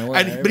and taken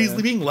away. But he's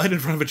being led in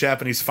front of a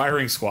Japanese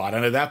firing squad,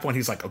 and at that point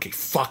he's like, "Okay,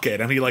 fuck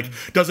it," and he like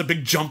does a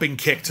big jumping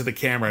kick to the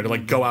camera to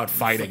like go out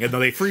fighting, and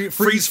then they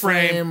freeze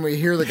frame. We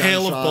hear the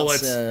hail gunshots, of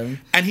bullets,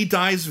 and he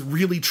dies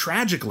really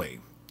tragically.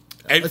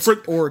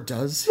 Or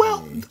does he?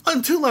 Well,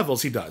 on 2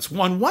 levels he does.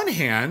 On one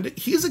hand,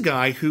 he's a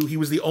guy he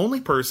was the only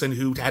person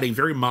who had a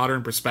very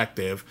modern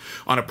perspective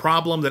on a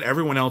problem that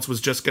everyone else was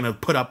just going to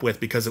put up with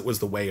because it was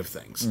the way of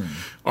things.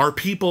 Our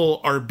people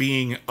are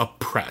being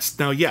oppressed.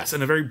 Now, yes,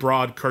 in a very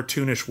broad,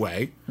 cartoonish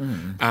way.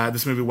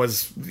 This movie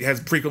has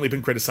frequently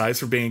been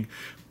criticized for being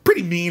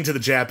pretty mean to the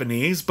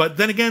Japanese, but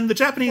then again, the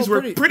Japanese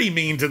were pretty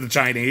mean to the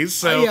Chinese,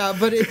 so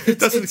but it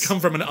doesn't come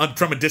from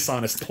a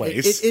dishonest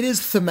place. It is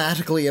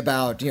thematically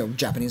about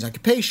Japanese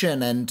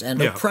occupation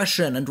and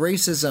oppression and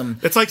racism.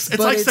 It's like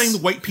saying the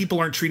white people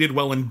aren't treated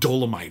well in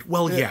Dolomite.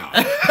 Well, yeah.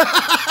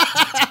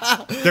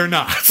 They're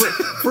not.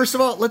 First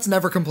of all, let's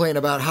never complain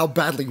about how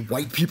badly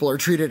white people are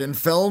treated in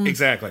film.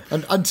 Exactly.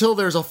 Until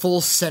there's a full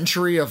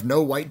century of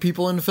no white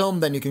people in film,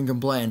 then you can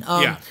complain.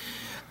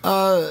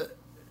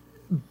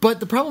 But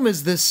the problem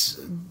is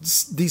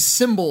these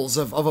symbols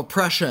of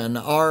oppression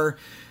are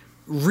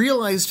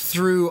realized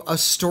through a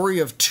story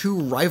of 2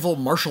 rival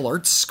martial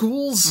arts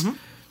schools.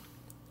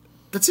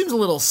 That seems a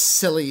little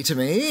silly to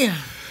me.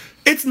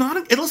 It's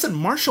not. Listen,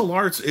 martial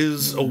arts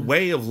is a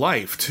way of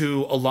life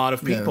to a lot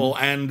of people,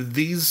 and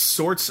these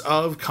sorts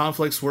of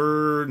conflicts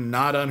were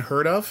not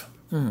unheard of.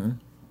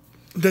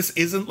 This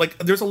isn't like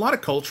there's a lot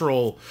of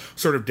cultural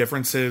sort of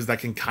differences that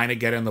can kind of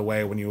get in the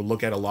way when you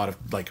look at a lot of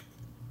like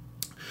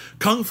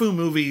kung fu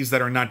movies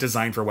that are not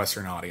designed for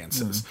Western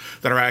audiences,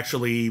 that are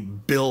actually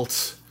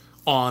built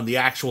on the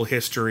actual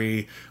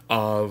history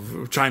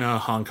of China,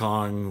 Hong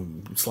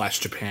Kong /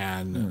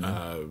 Japan,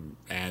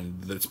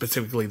 and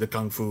specifically the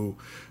kung fu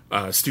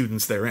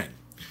students therein.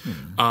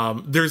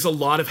 There's a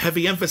lot of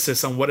heavy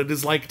emphasis on what it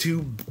is like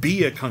to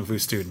be a kung fu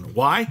student.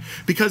 Why?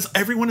 Because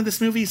everyone in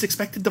this movie is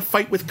expected to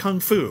fight with kung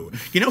fu.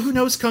 You know who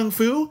knows kung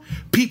fu?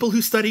 People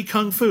who study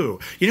kung fu.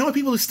 You know what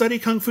people who study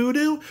kung fu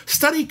do?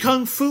 Study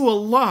kung fu a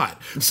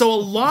lot. So a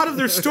lot of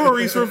their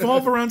stories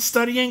revolve around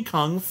studying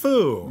kung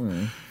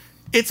fu.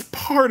 It's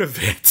part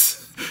of it.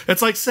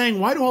 It's like saying,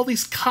 why do all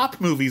these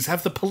cop movies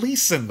have the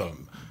police in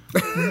them?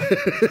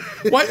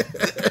 What?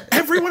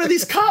 Every one of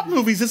these cop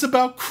movies is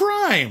about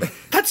crime.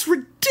 That's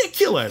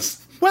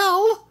ridiculous.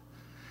 Well,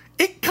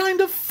 it kind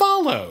of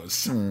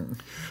follows.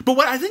 But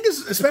what I think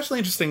is especially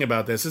interesting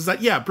about this is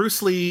that, yeah,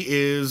 Bruce Lee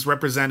is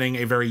representing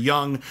a very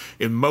young,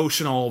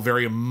 emotional,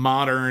 very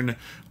modern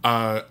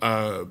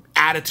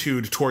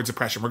attitude towards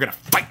oppression. We're going to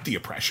fight the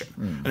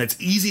oppression. And it's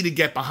easy to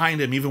get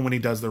behind him even when he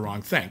does the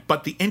wrong thing.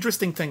 But the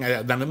interesting thing,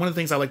 one of the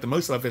things I like the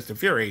most about Fist of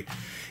Fury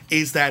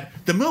is that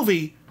the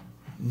movie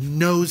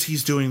knows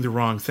he's doing the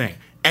wrong thing.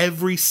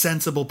 Every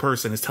sensible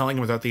person is telling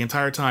him throughout the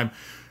entire time,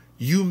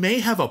 you may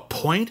have a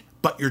point,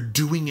 but you're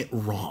doing it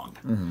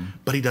wrong.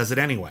 But he does it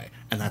anyway.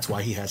 And that's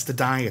why he has to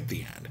die at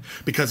the end.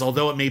 Because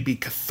although it may be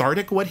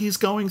cathartic what he's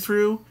going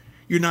through,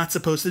 you're not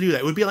supposed to do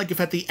that. It would be like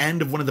if at the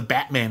end of one of the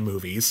Batman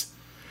movies,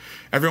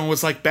 everyone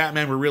was like,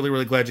 Batman, we're really,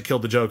 really glad you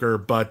killed the Joker,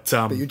 but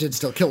you did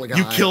still kill a guy.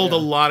 You killed a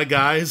lot of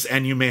guys,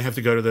 and you may have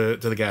to go to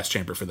the gas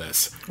chamber for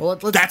this. Well,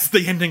 that's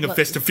the ending of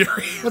Fist of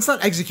Fury. Let's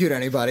not execute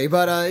anybody,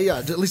 but yeah,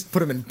 at least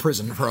put him in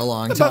prison for a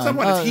long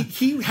time.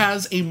 He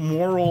has a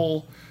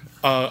moral...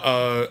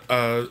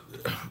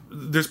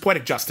 there's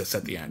poetic justice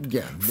at the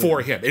end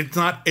for him.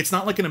 It's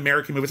not like an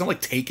American movie. It's not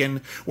like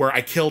Taken, where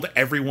I killed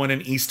everyone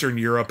in Eastern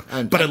Europe,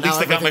 but at least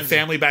I got my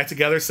family back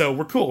together, so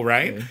we're cool,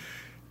 right? Yeah.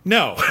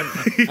 No,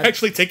 he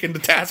actually taken to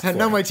task. And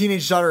now my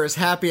teenage daughter is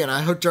happy, and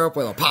I hooked her up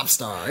with a pop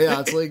star.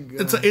 Yeah, it's like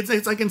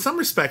it's like in some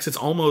respects, it's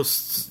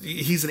almost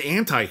he's an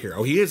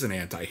anti-hero. He is an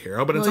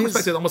anti-hero, but in some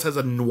respects, it almost has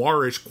a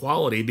noirish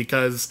quality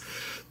because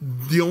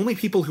the only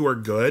people who are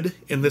good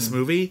in this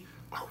movie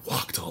are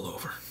walked all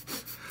over.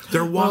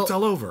 They're walked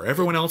all over.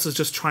 Everyone else is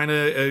just trying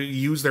to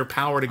use their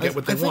power to get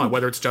what they want,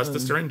 whether it's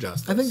justice or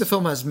injustice. I think the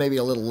film has maybe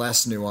a little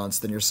less nuance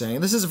than you're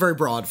saying. This is a very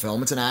broad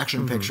film. It's an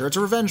action picture. It's a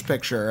revenge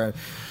picture.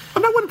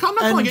 I'm not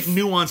calling it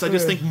nuance. I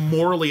just think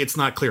morally it's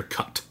not clear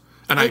cut.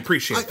 And I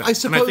appreciate that. I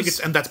suppose, and I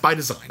think that's by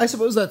design. I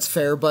suppose that's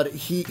fair, but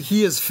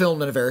he is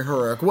filmed in a very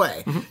heroic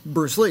way.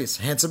 Bruce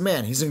Lee's a handsome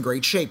man. He's in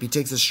great shape. He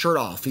takes his shirt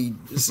off. He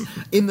is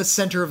in the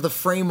center of the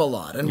frame a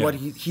lot. And what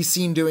he's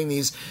seen doing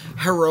these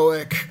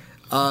heroic...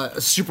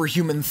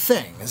 superhuman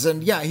things,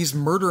 and he's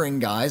murdering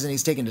guys and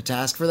he's taken to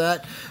task for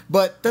that,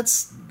 but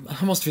that's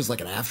almost feels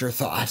like an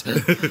afterthought.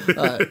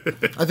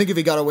 I think if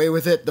he got away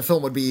with it, the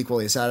film would be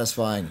equally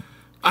satisfying.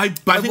 I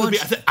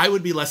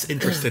would be less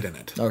interested in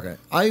it. Okay.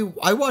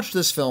 I watched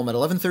this film at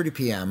 11:30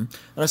 p.m.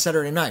 on a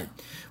Saturday night,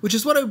 which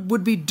is what I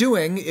would be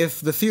doing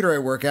if the theater I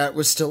work at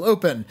was still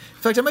open.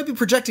 In fact, I might be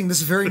projecting this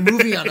very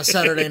movie on a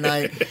Saturday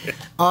night.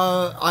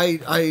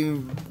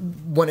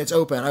 When it's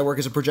open, I work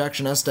as a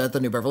projectionist at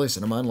the New Beverly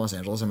Cinema in Los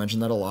Angeles. I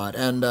mentioned that a lot.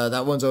 And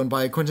that one's owned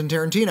by Quentin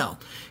Tarantino.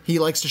 He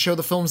likes to show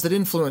the films that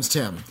influenced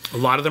him. A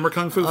lot of them are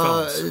kung fu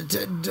films.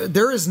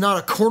 There is not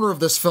a corner of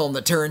this film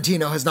that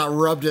Tarantino has not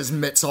rubbed his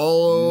mitts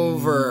all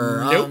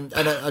over. Nope.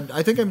 And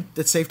I think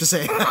it's safe to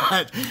say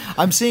that.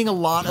 I'm seeing a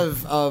lot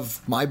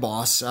of my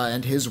boss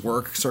and his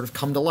work sort of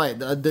come to light.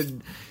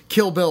 The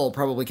Kill Bill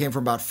probably came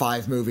from about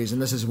 5 movies,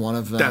 and this is one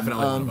of them.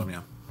 Definitely one of them,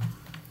 yeah.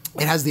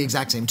 It has the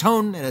exact same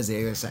tone. It has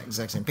the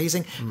exact same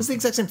pacing. It has the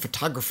exact same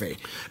photography.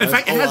 In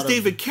fact, it has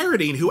David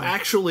Carradine, who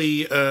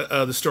actually,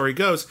 the story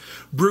goes,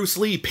 Bruce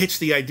Lee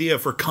pitched the idea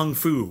for Kung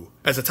Fu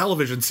as a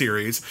television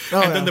series,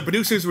 then the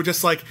producers were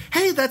just like,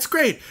 "Hey, that's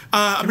great.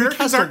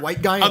 Americans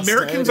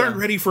aren't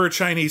ready for a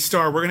Chinese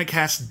star. We're going to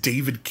cast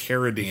David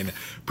Carradine."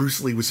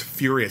 Bruce Lee was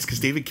furious because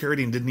David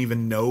Carradine didn't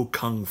even know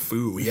Kung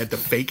Fu. He had to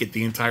fake it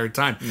the entire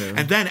time. Yeah.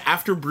 And then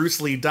after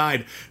Bruce Lee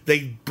died,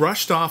 they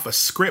brushed off a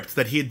script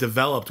that he had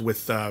developed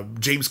with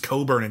James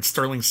Coburn and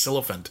Sterling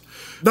Siliphant.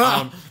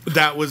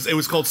 It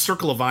was called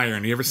Circle of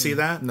Iron. You ever see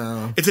that?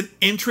 No. It's an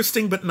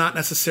interesting but not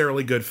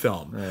necessarily good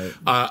film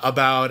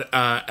about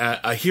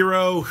a hero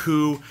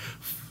who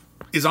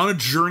is on a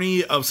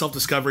journey of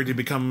self-discovery to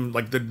become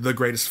like the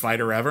greatest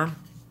fighter ever.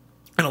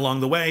 And along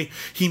the way,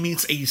 he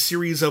meets a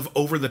series of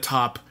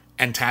over-the-top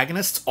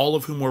antagonists, all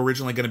of whom were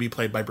originally going to be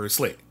played by Bruce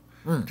Lee.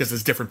 Because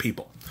it's different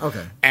people.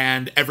 Okay.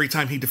 And every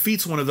time he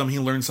defeats one of them, he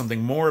learns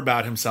something more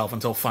about himself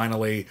until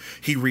finally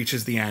he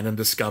reaches the end and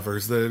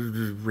discovers the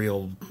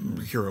real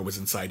hero was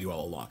inside you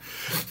all along.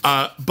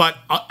 But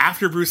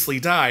after Bruce Lee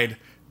died,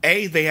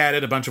 they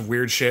added a bunch of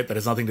weird shit that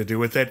has nothing to do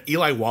with it.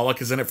 Eli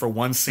Wallach is in it for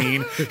one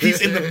scene.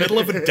 He's in the middle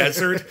of a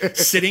desert,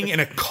 sitting in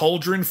a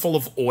cauldron full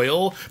of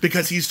oil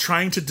because he's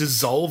trying to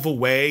dissolve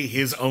away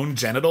his own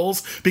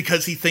genitals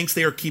because he thinks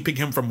they are keeping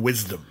him from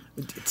wisdom.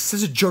 This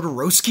is a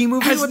Jodorowsky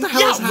movie? What the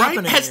hell is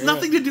happening? It has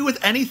nothing to do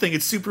with anything.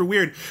 It's super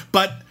weird.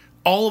 But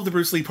all of the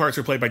Bruce Lee parts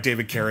are played by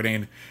David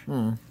Carradine.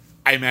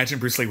 I imagine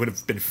Bruce Lee would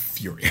have been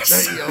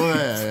furious.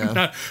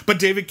 But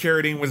David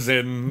Carradine was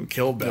in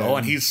Kill Bill,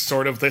 and he's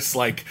sort of this,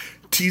 like...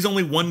 He's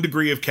only 1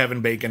 degree of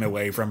Kevin Bacon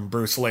away from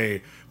Bruce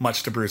Lee,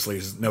 much to Bruce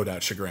Lee's no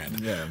doubt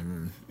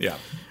chagrin.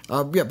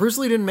 Bruce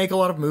Lee didn't make a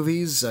lot of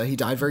movies. He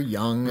died very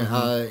young.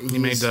 He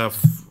made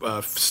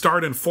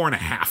starred in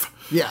 4.5.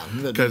 Yeah,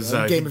 because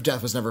Game of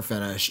Death was never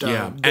finished.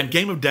 And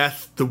Game of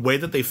Death, the way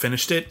that they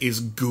finished it is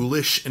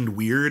ghoulish and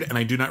weird, and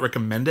I do not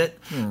recommend it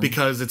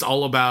because it's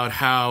all about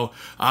how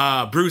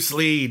Bruce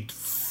Lee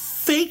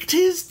faked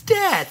his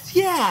death.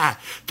 Yeah,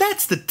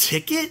 that's the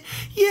ticket.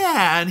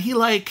 Yeah, and he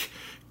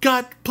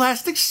got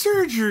plastic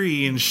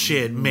surgery and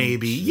shit,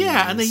 maybe.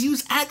 Yeah, and they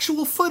use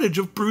actual footage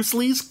of Bruce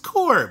Lee's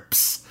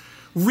corpse.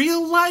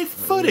 Real life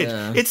footage.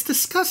 Yeah. It's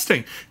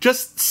disgusting.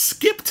 Just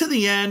skip to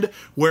the end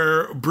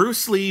where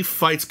Bruce Lee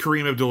fights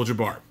Kareem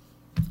Abdul-Jabbar.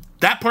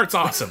 That part's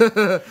awesome.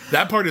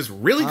 That part is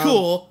really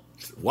cool.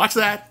 Watch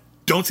that.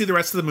 Don't see the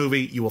rest of the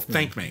movie. You will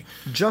thank me.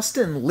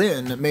 Justin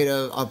Lin made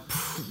a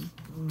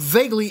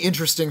vaguely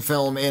interesting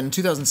film in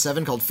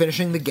 2007 called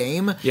Finishing the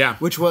Game, Yeah.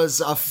 which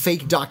was a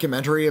fake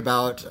documentary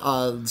about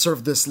sort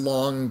of this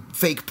long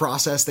fake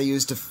process they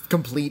used to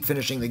complete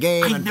finishing the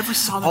game. I and never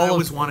saw that. all I of-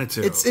 always wanted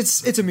to.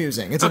 It's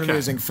amusing. It's an Okay.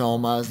 amusing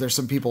film. There's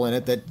some people in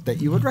it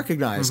that you would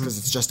recognize because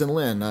it's Justin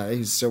Lin.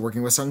 He's still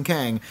working with Sung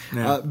Kang.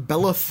 Yeah.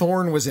 Bella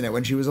Thorne was in it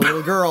when she was a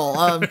little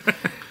girl.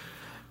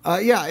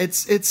 Yeah,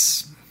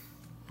 it's.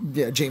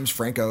 Yeah, James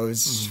Franco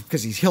is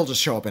because he'll just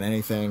show up in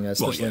anything,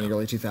 especially in the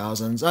early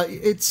 2000s.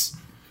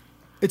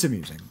 It's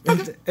amusing.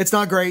 Okay. It's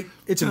not great.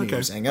 It's Okay.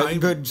 amusing. A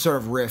good sort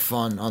of riff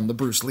on the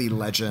Bruce Lee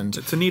legend.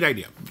 It's a neat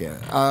idea.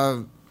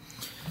 Yeah.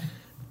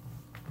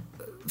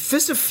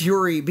 Fist of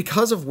Fury,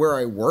 because of where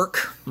I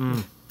work,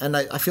 and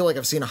I feel like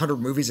I've seen 100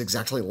 movies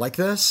exactly like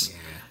this.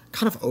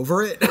 Kind of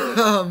over it.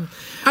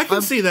 I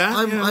can see that.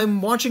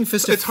 I'm watching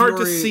Fist of It's Fury.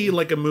 hard to see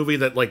like a movie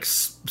that like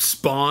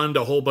spawned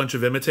a whole bunch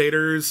of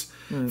imitators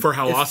for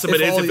how awesome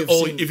it is.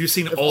 If you've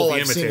seen all the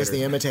I've seen imitators, is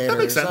the imitators. That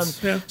makes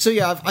sense. Yeah. So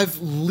yeah, I've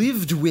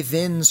lived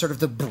within sort of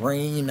the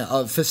brain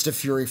of Fist of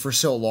Fury for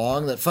so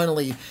long that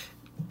finally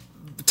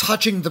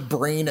touching the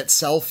brain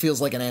itself feels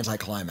like an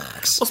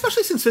anticlimax. Well,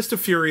 especially since Fist of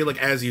Fury, like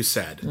as you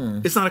said,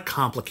 it's not a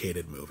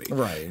complicated movie.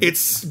 Right.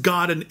 It's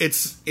got an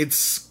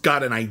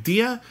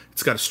idea.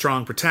 It's got a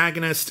strong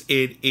protagonist.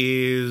 It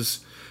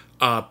is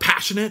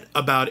passionate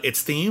about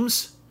its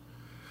themes,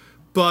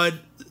 but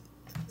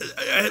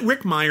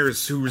Rick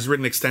Myers, who has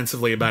written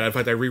extensively about it. In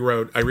fact, I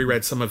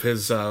reread some of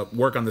his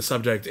work on the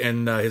subject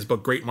in his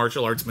book Great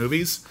Martial Arts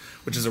Movies,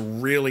 which is a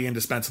really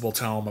indispensable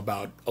tome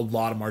about a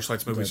lot of martial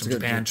arts movies from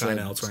Japan, China, and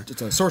elsewhere.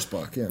 It's a source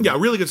book. Yeah, a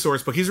really good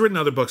source book. He's written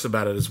other books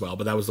about it as well,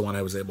 but that was the one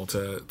I was able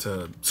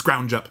to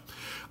scrounge up.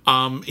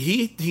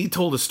 He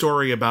told a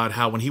story about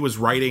how when he was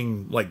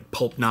writing like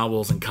pulp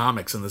novels and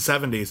comics in the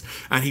 70s,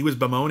 and he was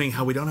bemoaning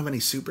how we don't have any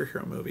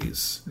superhero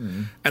movies.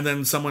 And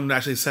then someone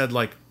actually said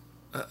like,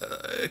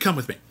 come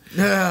with me.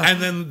 Yeah.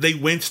 And then they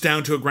went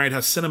down to a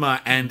Grindhouse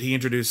Cinema, and he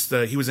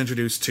was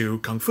introduced to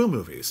kung fu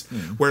movies,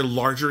 where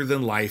larger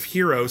than life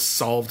heroes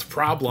solved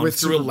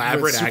problems through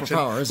elaborate action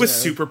with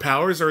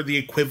superpowers or the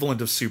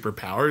equivalent of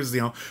superpowers.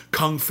 You know,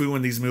 kung fu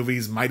in these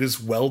movies might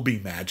as well be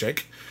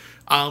magic.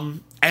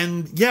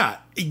 And yeah,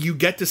 you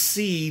get to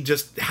see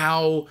just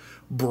how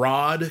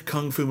broad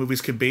kung fu movies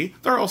could be.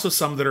 There are also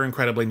some that are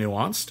incredibly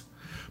nuanced,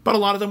 but a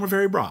lot of them were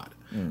very broad.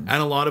 And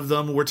a lot of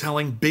them were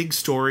telling big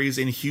stories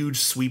in huge,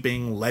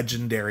 sweeping,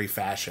 legendary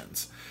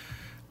fashions.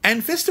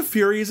 And Fist of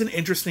Fury is an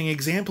interesting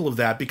example of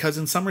that because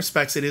in some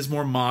respects it is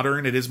more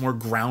modern, it is more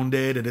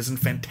grounded, it isn't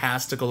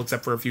fantastical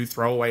except for a few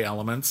throwaway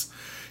elements.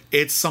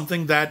 It's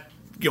something that,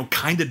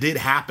 kind of did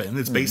happen.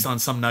 It's based on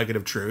some nugget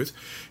of truth.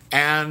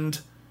 And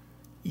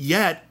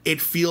yet it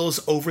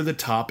feels over the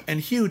top and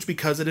huge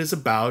because it is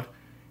about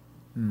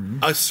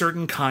a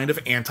certain kind of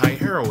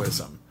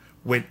anti-heroism.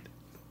 With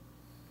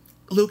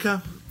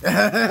Luca,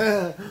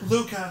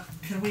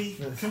 can we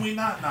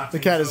not knock The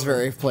cat is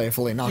very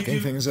playfully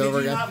knocking things over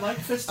Did you again. not like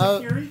Fist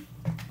of Fury?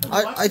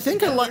 I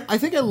think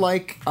I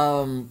like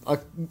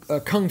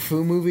a kung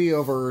fu movie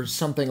over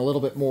something a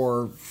little bit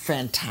more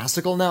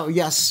fantastical. Now,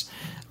 yes,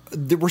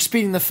 we're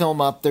speeding the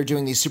film up. They're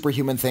doing these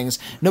superhuman things.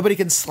 Nobody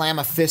can slam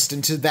a fist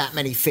into that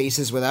many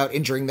faces without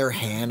injuring their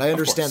hand. I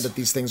understand that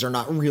these things are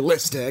not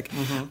realistic,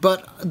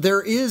 but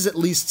there is at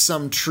least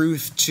some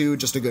truth to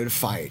just a good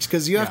fight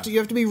because you have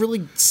to be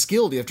really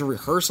skilled. You have to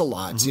rehearse a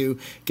lot to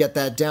get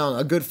that down.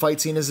 A good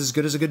fight scene is as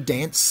good as a good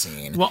dance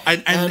scene. Well,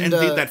 and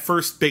that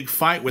first big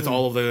fight with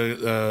all of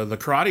the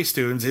karate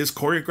students is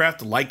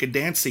choreographed like a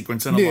dance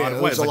sequence in a lot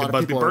of ways, like a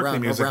Busby Berkeley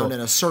musical. Around in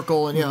a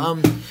circle, and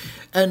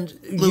and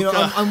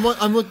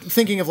I'm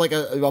thinking of like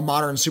a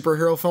modern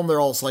superhero film.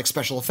 They're all like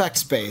special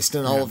effects based,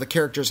 and all of the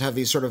characters have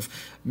these sort of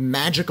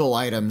magical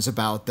items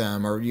about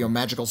them, or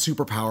magical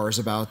superpowers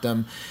about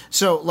them.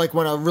 So, like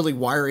when a really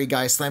wiry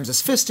guy slams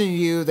his fist into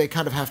you, they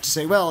kind of have to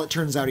say, "Well, it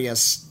turns out he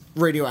has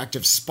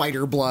radioactive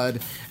spider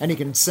blood, and he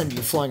can send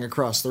you flying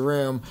across the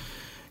room."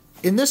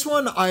 In this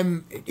one,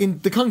 I'm in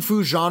the kung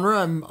fu genre.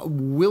 I'm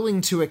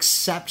willing to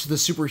accept the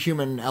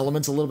superhuman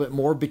elements a little bit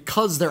more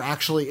because there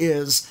actually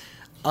is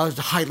a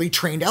highly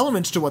trained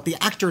element to what the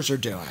actors are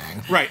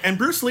doing. Right, and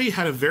Bruce Lee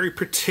had a very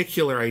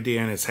particular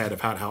idea in his head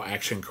about how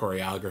action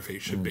choreography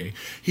should be.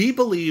 He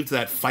believed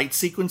that fight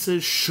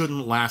sequences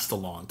shouldn't last a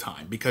long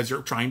time because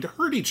you're trying to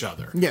hurt each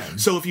other. Yeah.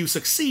 So if you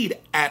succeed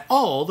at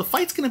all, the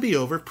fight's going to be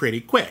over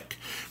pretty quick,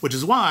 which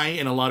is why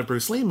in a lot of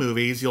Bruce Lee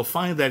movies, you'll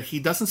find that he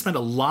doesn't spend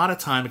a lot of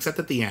time, except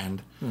at the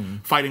end,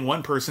 fighting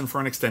one person for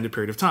an extended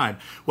period of time.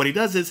 What he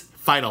does is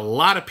fight a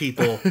lot of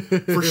people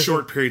for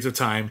short periods of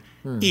time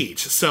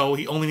each. So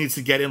he only needs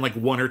to get in like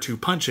one or two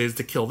punches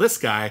to kill this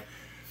guy,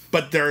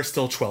 but there are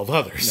still 12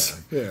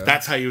 others. Yeah.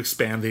 That's how you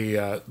expand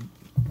the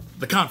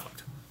the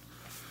conflict.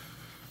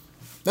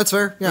 That's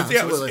fair. Yeah,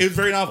 It was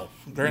very novel.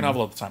 Very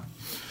novel at the time.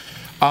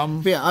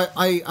 But yeah,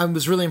 I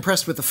was really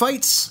impressed with the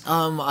fights.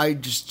 I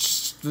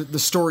just the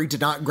story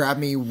did not grab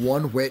me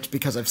one whit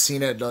because I've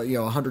seen it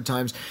 100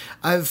 times.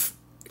 I've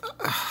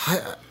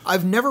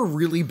never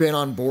really been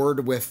on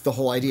board with the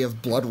whole idea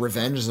of blood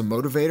revenge as a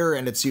motivator,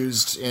 and it's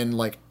used in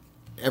like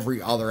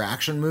every other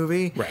action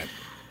movie. Right.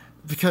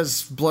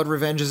 Because blood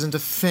revenge isn't a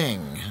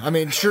thing. I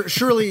mean,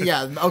 surely,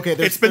 yeah, okay.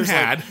 It's been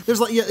had.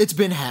 It's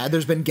been had.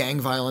 There's been gang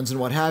violence and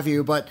what have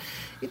you, but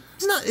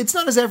it's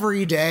not as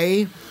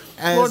everyday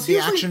as the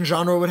action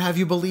genre would have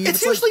you believe.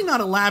 It's usually not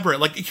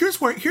elaborate. Like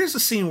here's a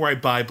scene where I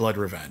buy blood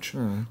revenge.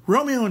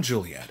 Romeo and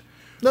Juliet.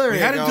 We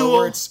had a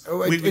duel.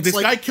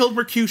 This guy killed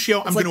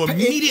Mercutio. I'm going to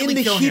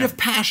immediately kill him. In the heat of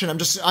passion,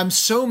 I'm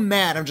so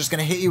mad. I'm just going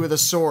to hit you with a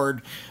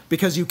sword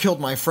because you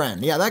killed my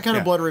friend. Yeah, that kind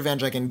of blood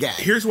revenge I can get.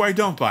 Here's where I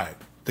don't buy it.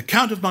 The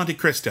Count of Monte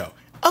Cristo.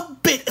 A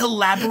bit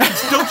elaborate,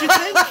 don't you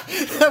think?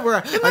 Isn't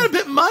that a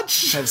bit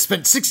much? I've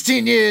spent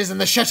 16 years in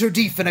the Chateau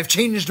d'If, and I've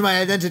changed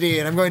my identity,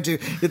 and I'm going to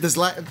get this...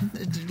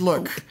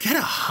 Look. Get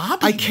a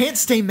hobby. I can't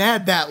stay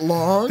mad that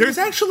long. There's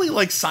actually,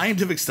 like,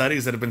 scientific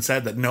studies that have been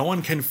said that no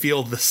one can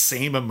feel the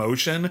same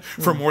emotion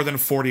for more than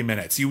 40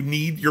 minutes.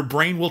 Your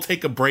brain will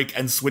take a break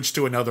and switch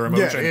to another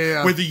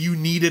emotion, whether you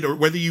need it or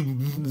whether you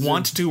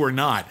want to or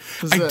not.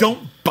 I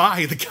don't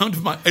buy the Count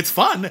of Monte... It's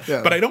fun,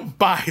 but I don't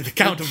buy the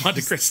Count of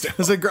Monte Cristo.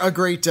 There's a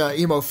great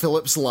Emo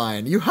Phillips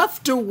line. You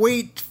have to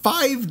wait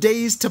 5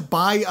 days to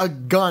buy a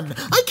gun.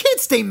 I can't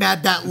stay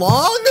mad that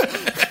long.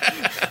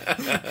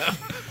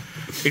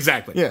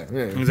 Exactly. Yeah.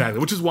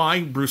 Exactly. Which is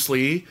why Bruce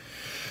Lee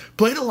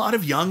played a lot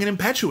of young and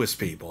impetuous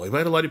people. He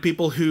played a lot of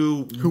people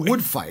who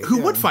would fight.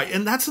 Would fight.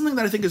 And that's something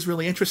that I think is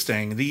really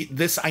interesting.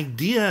 This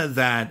idea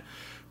that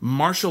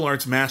martial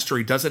arts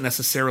mastery doesn't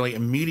necessarily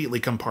immediately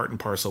come part and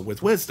parcel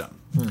with wisdom.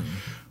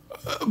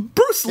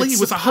 Bruce Lee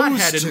was a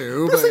hothead.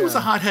 Bruce Lee was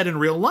a hothead in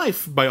real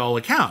life, by all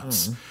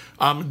accounts.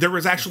 There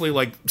was actually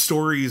like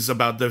stories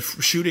about the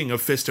shooting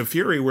of Fist of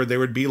Fury, where there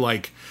would be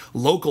like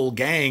local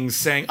gangs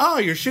saying, "Oh,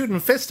 you're shooting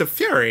Fist of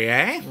Fury,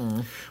 eh?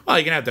 Well,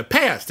 you're gonna have to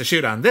pay us to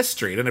shoot on this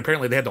street." And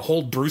apparently, they had to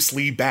hold Bruce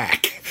Lee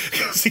back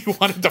because he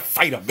wanted to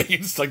fight him.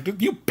 He's like,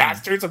 "You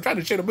bastards! I'm trying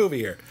to shoot a movie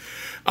here."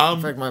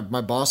 In fact,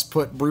 my boss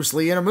put Bruce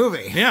Lee in a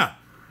movie. Yeah.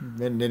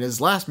 In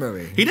his last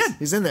movie. He did.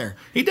 He's in there.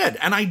 He did.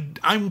 And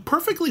I'm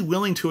perfectly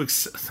willing to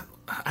accept...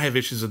 I have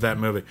issues with that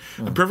movie.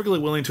 I'm perfectly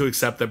willing to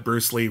accept that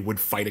Bruce Lee would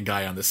fight a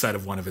guy on the set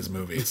of one of his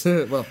movies.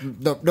 Well,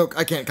 no,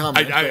 I can't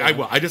comment. I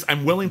will.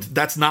 I'm willing to...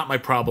 That's not my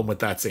problem with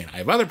that scene. I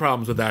have other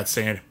problems with that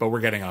scene, but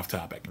we're getting off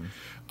topic.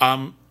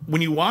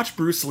 When you watch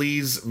Bruce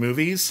Lee's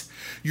movies,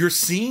 you're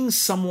seeing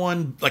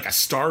someone, like a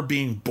star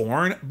being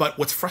born, but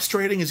what's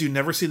frustrating is you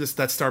never see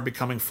that star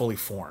becoming fully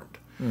formed.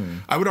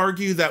 I would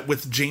argue that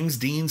with James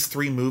Dean's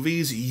 3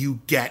 movies, you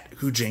get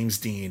who James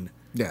Dean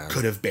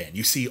could have been.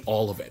 You see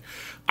all of it.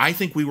 I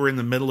think we were in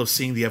the middle of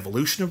seeing the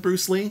evolution of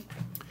Bruce Lee,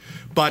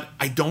 but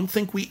I don't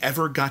think we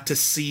ever got to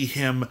see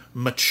him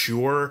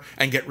mature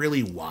and get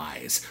really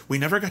wise. We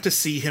never got to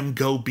see him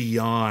go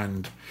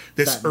beyond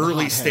this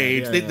early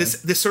stage,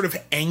 this sort of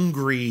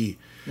angry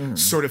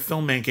sort of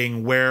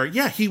filmmaking where,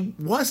 he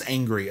was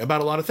angry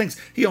about a lot of things.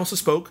 He also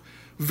spoke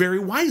very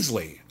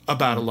wisely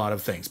about a lot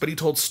of things, but he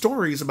told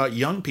stories about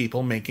young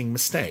people making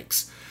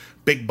mistakes.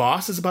 Big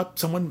Boss is about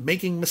someone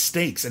making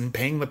mistakes and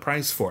paying the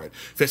price for it.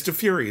 Fist of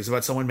Fury is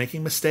about someone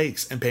making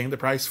mistakes and paying the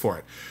price for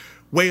it.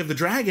 Way of the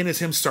Dragon is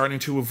him starting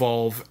to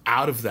evolve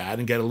out of that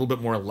and get a little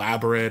bit more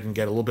elaborate and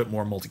get a little bit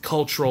more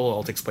multicultural. It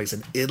all takes place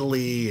in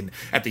Italy, and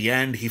at the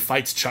end, he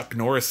fights Chuck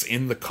Norris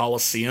in the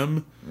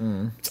Colosseum.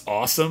 It's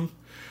awesome.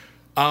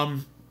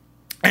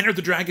 Enter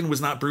the Dragon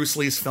was not Bruce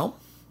Lee's film,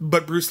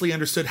 but Bruce Lee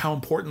understood how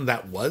important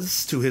that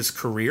was to his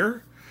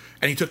career,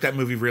 and he took that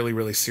movie really,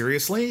 really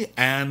seriously.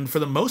 And for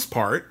the most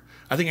part,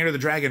 I think Enter the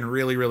Dragon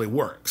really, really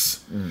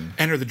works.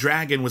 Enter the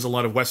Dragon was a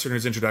lot of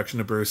Westerners' introduction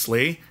to Bruce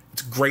Lee.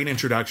 It's a great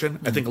introduction.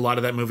 I think a lot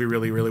of that movie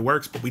really, really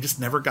works, but we just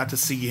never got to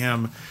see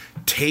him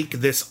take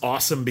this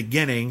awesome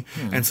beginning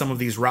and some of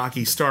these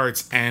rocky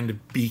starts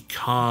and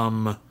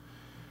become,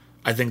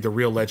 I think, the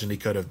real legend he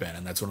could have been.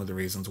 And that's one of the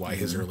reasons why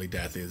his early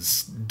death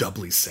is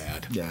doubly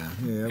sad. Yeah.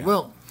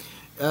 Well,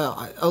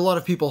 a lot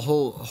of people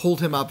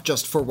hold him up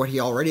just for what he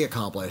already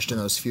accomplished in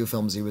those few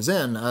films he was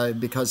in,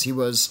 because he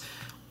was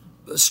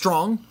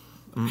strong,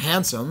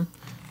 handsome,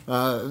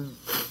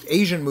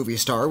 Asian movie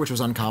star, which was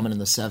uncommon in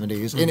the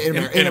 70s.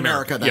 In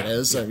America, that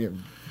is.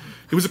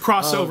 He was a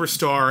crossover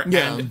star,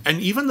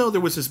 and even though there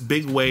was this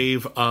big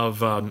wave of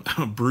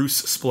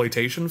Bruce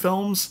exploitation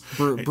films,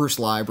 Bruce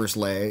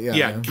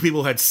Lee,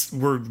 people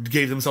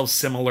gave themselves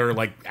similar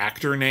like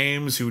actor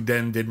names who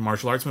then did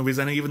martial arts movies,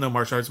 and even though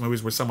martial arts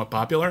movies were somewhat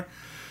popular,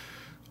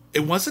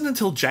 it wasn't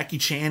until Jackie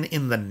Chan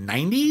in the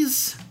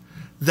 90s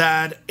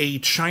that a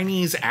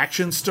Chinese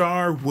action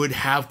star would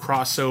have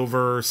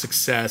crossover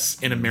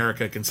success in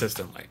America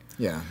consistently.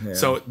 Yeah.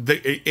 So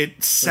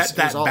it set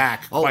that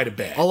back quite a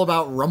bit. All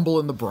about Rumble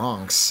in the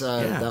Bronx.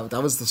 That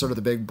was the sort of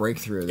the big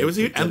breakthrough.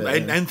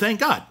 And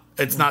thank God.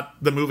 It's not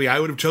the movie I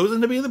would have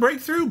chosen to be the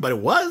breakthrough, but it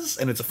was,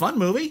 and it's a fun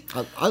movie.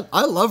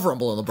 I love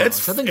Rumble in the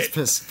Bronx. I think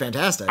it's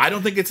fantastic. I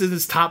don't think it's in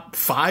his top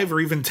 5 or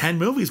even 10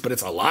 movies, but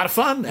it's a lot of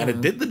fun, and it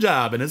did the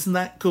job, and isn't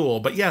that cool?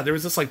 But yeah, there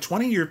was this like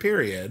 20-year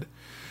period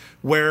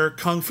where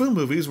kung fu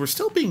movies were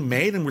still being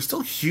made and were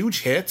still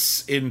huge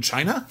hits in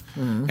China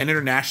and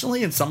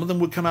internationally, and some of them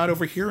would come out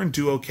over here and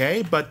do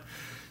okay, but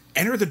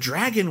Enter the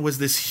Dragon was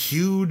this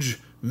huge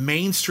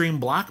mainstream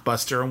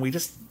blockbuster,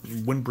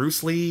 and when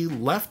Bruce Lee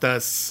left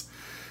us,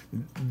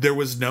 there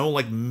was no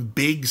like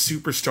big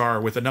superstar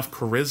with enough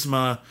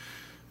charisma,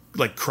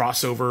 like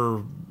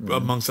crossover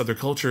amongst other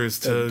cultures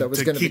to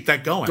keep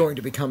that going. Going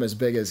to become as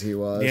big as he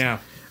was. Yeah.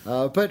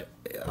 But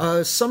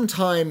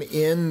sometime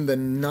in the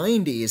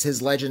 90s,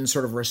 his legend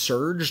sort of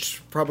resurged,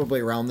 probably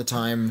around the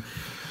time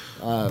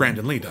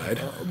Brandon Lee died.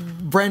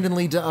 Brandon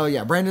Lee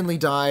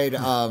died.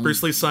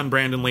 Bruce Lee's son,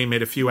 Brandon Lee,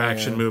 made a few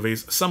action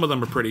movies. Some of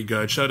them are pretty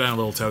good. Showdown in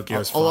Little Tokyo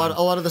is fun.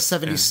 A lot of the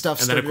 70s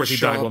stuff and then, of course, he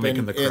died while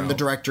making The Crow. And the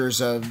directors,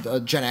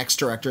 Gen X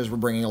directors, were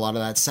bringing a lot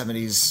of that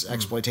 70s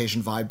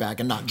exploitation vibe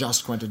back, and not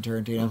just Quentin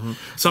Tarantino.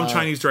 Some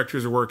Chinese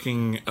directors are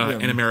working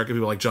in America,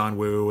 people like John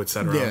Woo,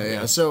 etc.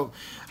 Yeah. So,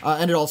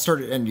 and it all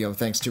started, and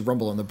thanks to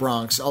Rumble in the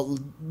Bronx,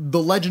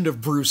 the legend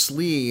of Bruce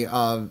Lee,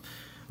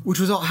 which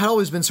had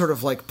always been sort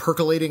of like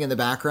percolating in the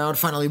background,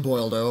 finally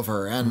boiled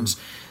over. And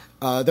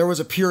there was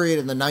a period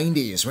in the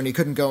 90s when you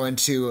couldn't go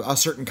into a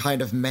certain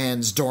kind of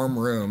man's dorm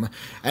room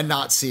and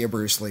not see a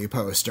Bruce Lee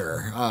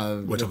poster.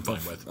 Which I'm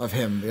fine with. Of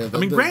him.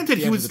 Granted,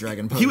 he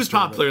was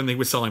popular and he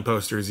was selling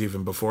posters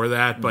even before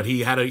that, but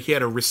he had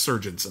a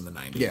resurgence in the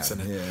 90s.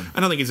 I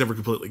don't think he's ever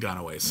completely gone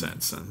away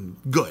since. And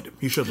good.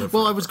 He should live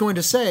forever. Well, I was going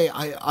to say,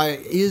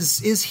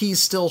 is he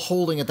still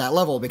holding at that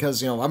level?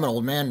 Because, I'm an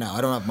old man now.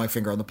 I don't have my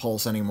finger on the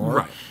pulse anymore.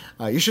 Right.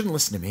 You shouldn't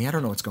listen to me. I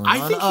don't know what's going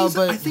on.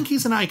 I think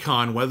he's an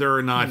icon, whether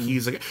or not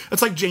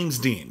it's like James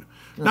Dean.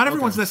 Not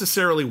everyone's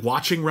necessarily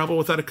watching Rebel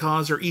Without a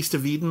Cause or East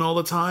of Eden all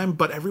the time,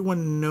 but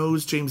everyone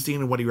knows James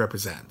Dean and what he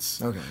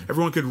represents. Okay.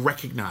 Everyone could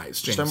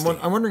recognize James Dean.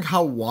 I'm wondering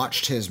how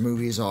watched his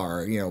movies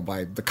are,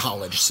 by the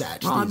college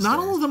set. Not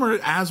all of them are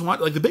as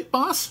watched. Like The Big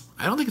Boss,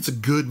 I don't think it's a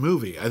good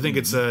movie. I think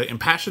it's an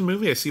impassioned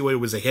movie. I see why it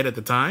was a hit at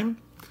the time.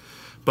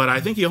 But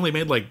I think he only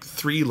made like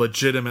 3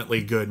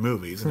 legitimately good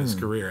movies in his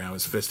career. And it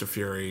was Fist of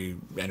Fury,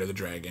 Enter the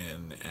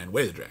Dragon, and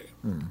Way of the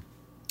Dragon.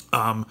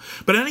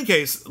 But in any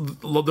case,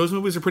 those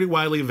movies are pretty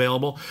widely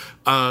available.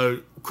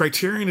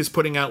 Criterion is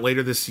putting out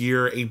later this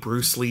year a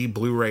Bruce Lee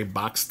Blu-ray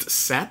boxed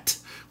set,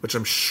 which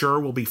I'm sure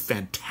will be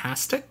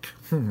fantastic.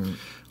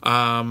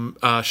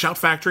 Shout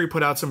Factory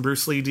put out some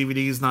Bruce Lee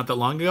DVDs not that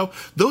long ago.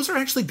 Those are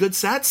actually good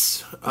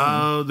sets.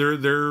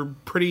 They're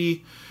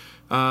pretty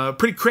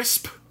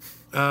crisp.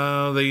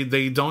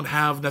 They don't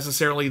have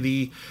necessarily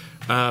the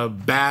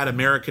bad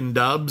American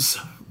dubs.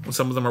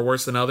 Some of them are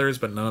worse than others,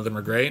 but none of them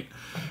are great.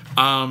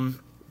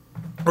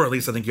 Or at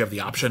least I think you have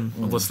the option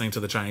of listening to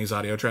the Chinese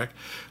audio track.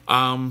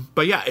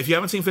 But yeah, if you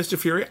haven't seen Fist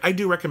of Fury, I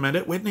do recommend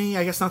it. Whitney,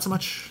 I guess not so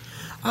much.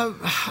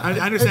 I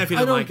understand if you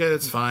don't like it.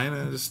 It's fine.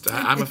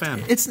 I'm a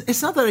fan.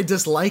 It's not that I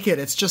dislike it.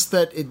 It's just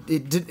that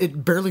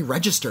it barely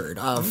registered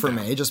for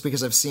me, just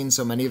because I've seen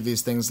so many of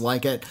these things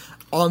like it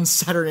on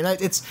Saturday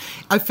night.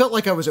 I felt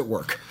like I was at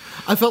work.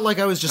 I felt like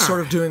I was just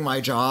sort of doing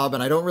my job,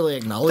 and I don't really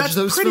acknowledge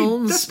those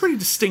films. That's pretty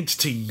distinct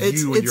to you and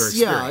your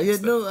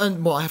experience.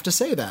 Well, I have to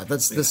say that.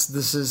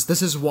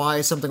 This is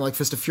why something like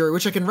Fist of Fury,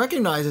 which I can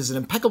recognize as an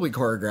impeccably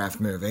choreographed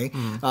movie,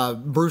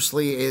 Bruce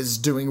Lee is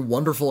doing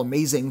wonderful,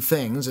 amazing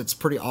things. It's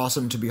pretty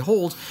awesome to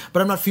behold,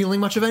 but I'm not feeling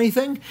much of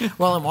anything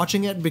while I'm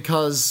watching it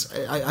because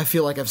I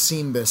feel like I've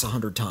seen this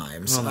 100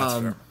 times. Well,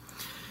 that's fair.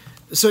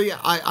 So yeah,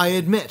 I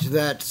admit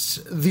that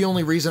the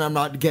only reason I'm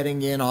not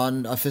getting in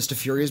on A Fist of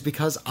Fury is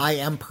because I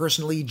am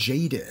personally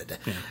jaded,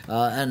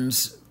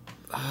 and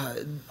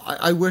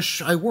I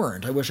wish I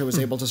weren't. I wish I was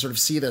able to sort of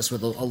see this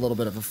with a little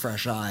bit of a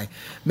fresh eye.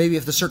 Maybe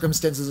if the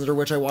circumstances under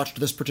which I watched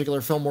this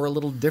particular film were a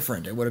little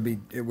different, it would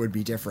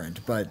be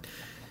different. But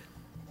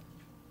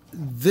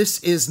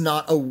this is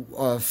not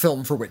a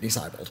film for Whitney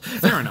Seibold.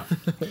 Fair enough.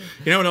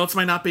 You know what else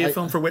might not be a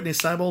film for Whitney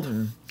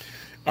Seibold?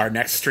 Our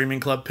next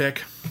streaming club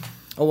pick.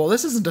 Oh, well,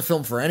 this isn't a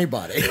film for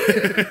anybody.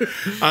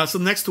 So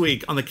next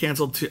week on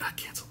the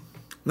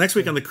Next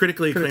week on the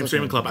Critically Acclaimed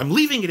Streaming Club, I'm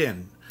leaving it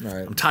in. All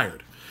right. I'm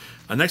tired.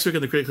 Next week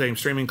on the Critically Acclaimed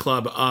Streaming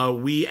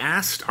Club, we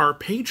asked our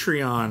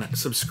Patreon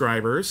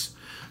subscribers,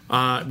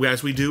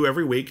 as we do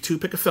every week, to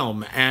pick a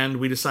film, and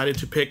we decided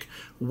to pick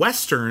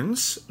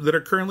Westerns that are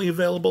currently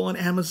available on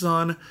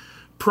Amazon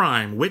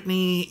Prime.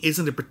 Whitney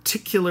isn't a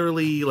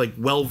particularly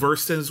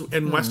well-versed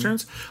in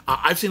Westerns.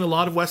 I've seen a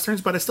lot of Westerns,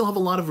 but I still have a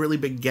lot of really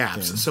big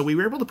gaps. Yeah. So we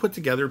were able to put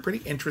together a pretty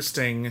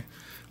interesting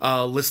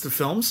list of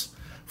films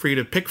for you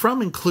to pick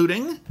from,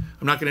 including,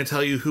 I'm not going to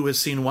tell you who has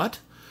seen what,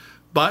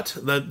 but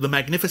the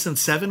Magnificent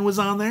Seven was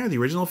on there, the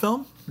original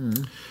film.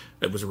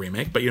 It was a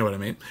remake, but you know what I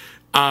mean.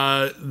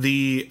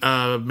 The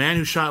Man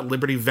Who Shot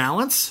Liberty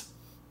Valance,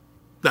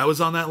 that was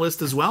on that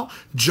list as well.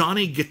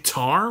 Johnny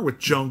Guitar with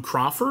Joan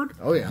Crawford.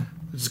 Oh, yeah.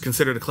 Which is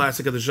considered a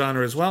classic of the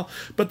genre as well.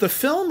 But the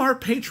film our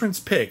patrons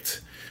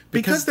picked,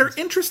 because they're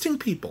interesting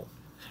people.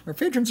 Our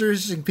patrons are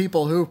interesting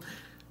people who,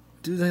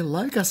 do they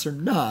like us or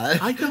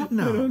not? I don't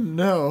know. I don't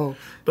know.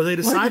 But they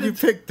decided. Why did you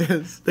pick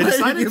this? They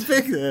decided. Why did you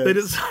pick this? They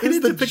decided it's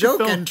the to pick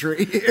joke a film.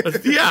 entry.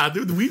 Yeah,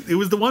 it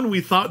was the one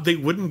we thought they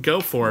wouldn't go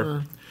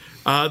for.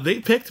 They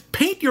picked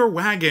Paint Your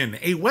Wagon,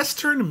 a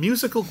Western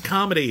musical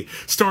comedy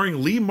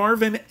starring Lee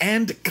Marvin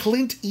and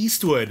Clint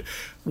Eastwood.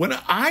 When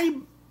I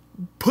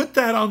put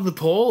that on the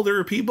poll, there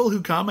were people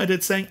who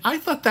commented saying, I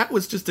thought that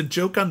was just a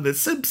joke on The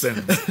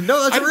Simpsons.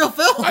 No, that's a real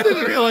film. I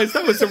didn't realize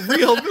that was a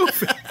real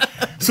movie.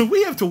 So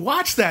we have to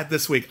watch that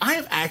this week. I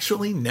have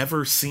actually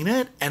never seen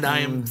it, and I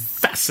am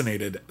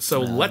fascinated. So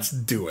let's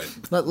do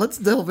it. Let's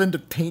delve into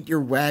Paint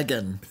Your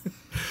Wagon.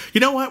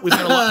 You know what? We've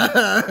had a lot.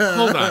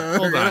 Hold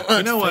on.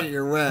 You know what? Paint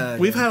Your Wagon.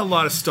 We've had a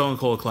lot of Stone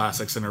Cold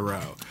classics in a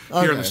row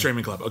here on the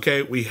Streaming Club.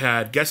 Okay, we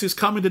had Guess Who's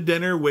Coming to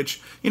Dinner,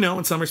 which,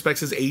 in some respects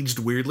has aged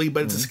weirdly,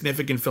 but it's a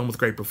significant film with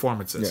great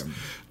performances.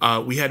 Yeah.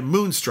 We had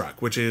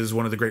Moonstruck, which is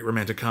one of the great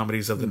romantic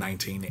comedies of the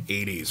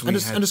 1980s.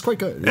 And it's quite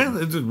good. Yeah,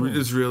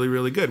 it's really,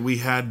 really good. We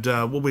had,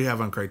 what we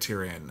have on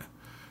Criterion?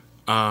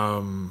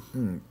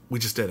 We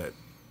just did it.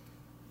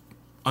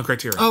 On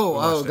Criterion.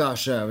 Oh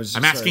gosh, yeah.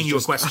 I'm asking you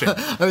a question.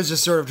 I was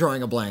just sort of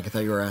drawing a blank. I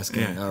thought you were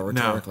asking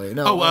rhetorically.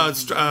 No.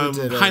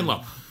 High and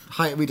Low.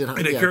 We did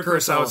Akira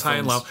Kurosawa's High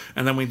and Low,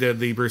 and then we did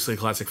the Bruce Lee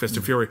classic Fist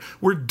of Fury.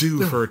 We're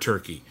due for a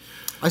turkey.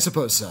 I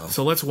suppose so.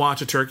 So let's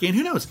watch a turkey, and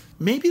who knows?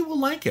 Maybe we'll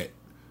like it.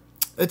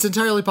 It's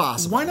entirely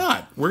possible. Why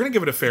not? We're going to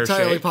give it a fair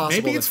shake. Possible.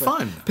 Maybe it's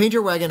fun. Paint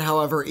Your Wagon,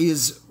 however,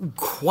 is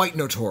quite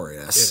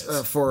notorious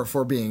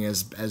for being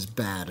as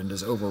bad and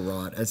as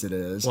overwrought as it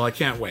is. Well, I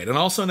can't wait. And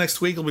also next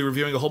week, we'll be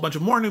reviewing a whole bunch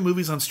of more new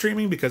movies on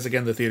streaming because,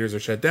 again, the theaters are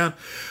shut down.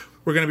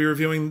 We're going to be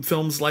reviewing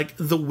films like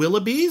The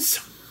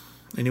Willoughbys,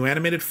 a new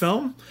animated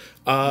film,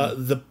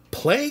 The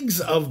Plagues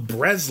of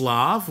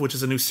Breslov, which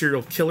is a new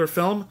serial killer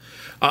film,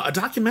 a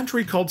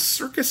documentary called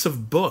Circus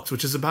of Books,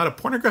 which is about a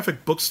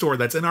pornographic bookstore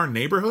that's in our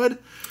neighborhood.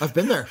 I've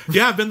been there.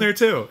 Yeah, I've been there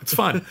too. It's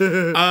fun.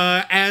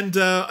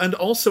 And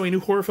also a new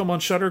horror film on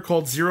Shudder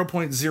called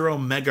 0.0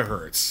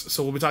 Megahertz.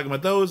 So we'll be talking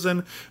about those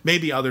and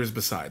maybe others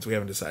besides. We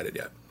haven't decided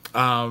yet.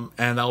 And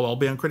that'll all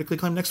be on Critically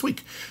Acclaimed next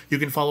week. You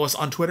can follow us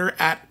on Twitter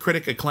at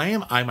Critic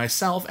Acclaim. I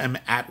myself am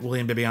at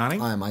William Bibiani.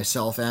 I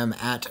myself am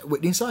at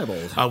Whitney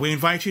Seibold. We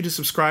invite you to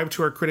subscribe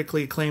to our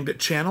Critically Acclaimed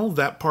channel.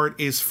 That part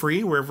is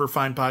free wherever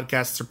fine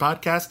podcasts are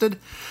podcasted.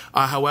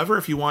 However,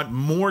 if you want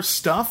more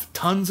stuff,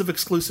 tons of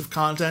exclusive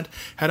content,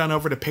 head on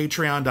over to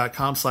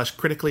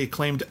patreon.com/critically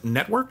acclaimed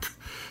network.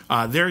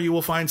 There you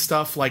will find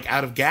stuff like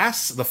Out of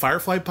Gas, the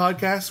Firefly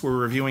podcast, where we're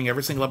reviewing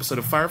every single episode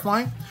of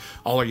Firefly.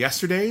 All Our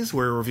Yesterdays,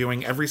 where we're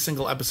reviewing every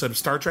single episode of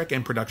Star Trek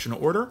in production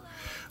order.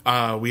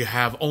 We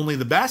have Only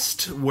the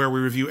Best, where we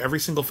review every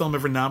single film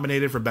ever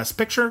nominated for Best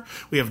Picture.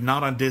 We have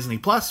Not on Disney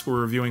Plus, where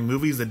we're reviewing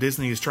movies that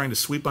Disney is trying to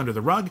sweep under the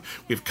rug.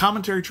 We have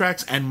commentary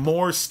tracks and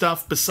more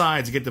stuff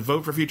besides. You get to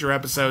vote for future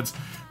episodes.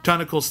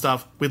 Ton of cool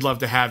stuff. We'd love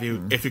to have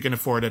you if you can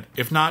afford it.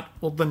 If not,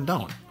 well, then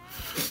don't.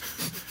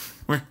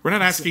 We're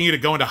not asking you to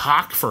go into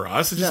hock for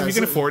us. It's just if you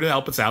can afford it,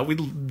 help us out.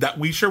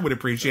 We sure would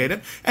appreciate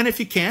it. And if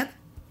you can't,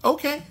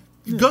 okay,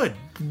 good.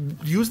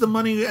 Use the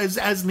money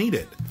as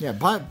needed. Yeah,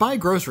 buy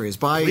groceries,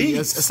 buy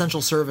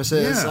essential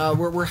services. Yeah.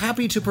 We're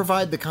happy to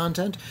provide the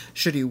content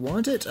should you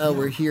want it.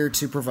 We're here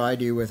to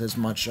provide you with as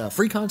much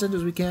free content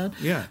as we can.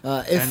 Yeah,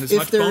 and as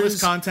much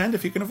bonus content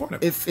if you can afford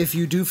it. If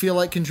you do feel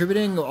like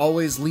contributing,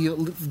 always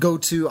go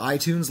to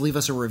iTunes, leave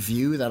us a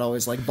review. That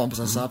always bumps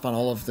us up on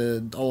all of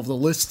the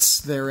lists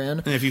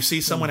therein. And if you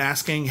see someone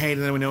asking, "Hey,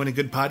 does anyone know any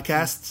good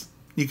podcasts?"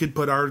 You could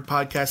put our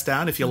podcast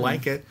down if you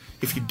like it.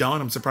 If you don't,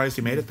 I'm surprised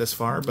you made it this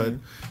far, but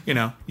you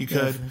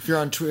could. If you're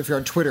on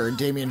Twitter and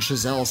Damien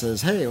Chazelle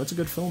says, "Hey, what's a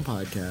good film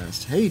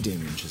podcast?" Hey,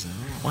 Damien Chazelle.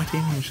 Why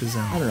Damien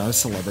Chazelle? I don't know. A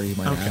celebrity you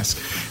might ask.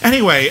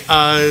 Anyway,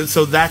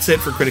 so that's it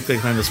for Critically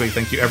Acclaimed this week.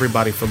 Thank you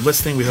everybody for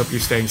listening. We hope you're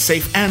staying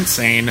safe and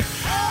sane,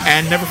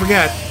 and never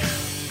forget,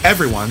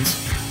 everyone's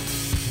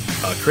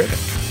a critic.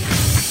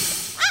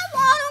 I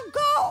want to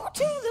go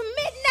to the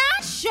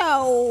midnight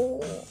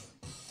show.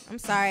 I'm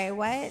sorry,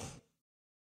 what?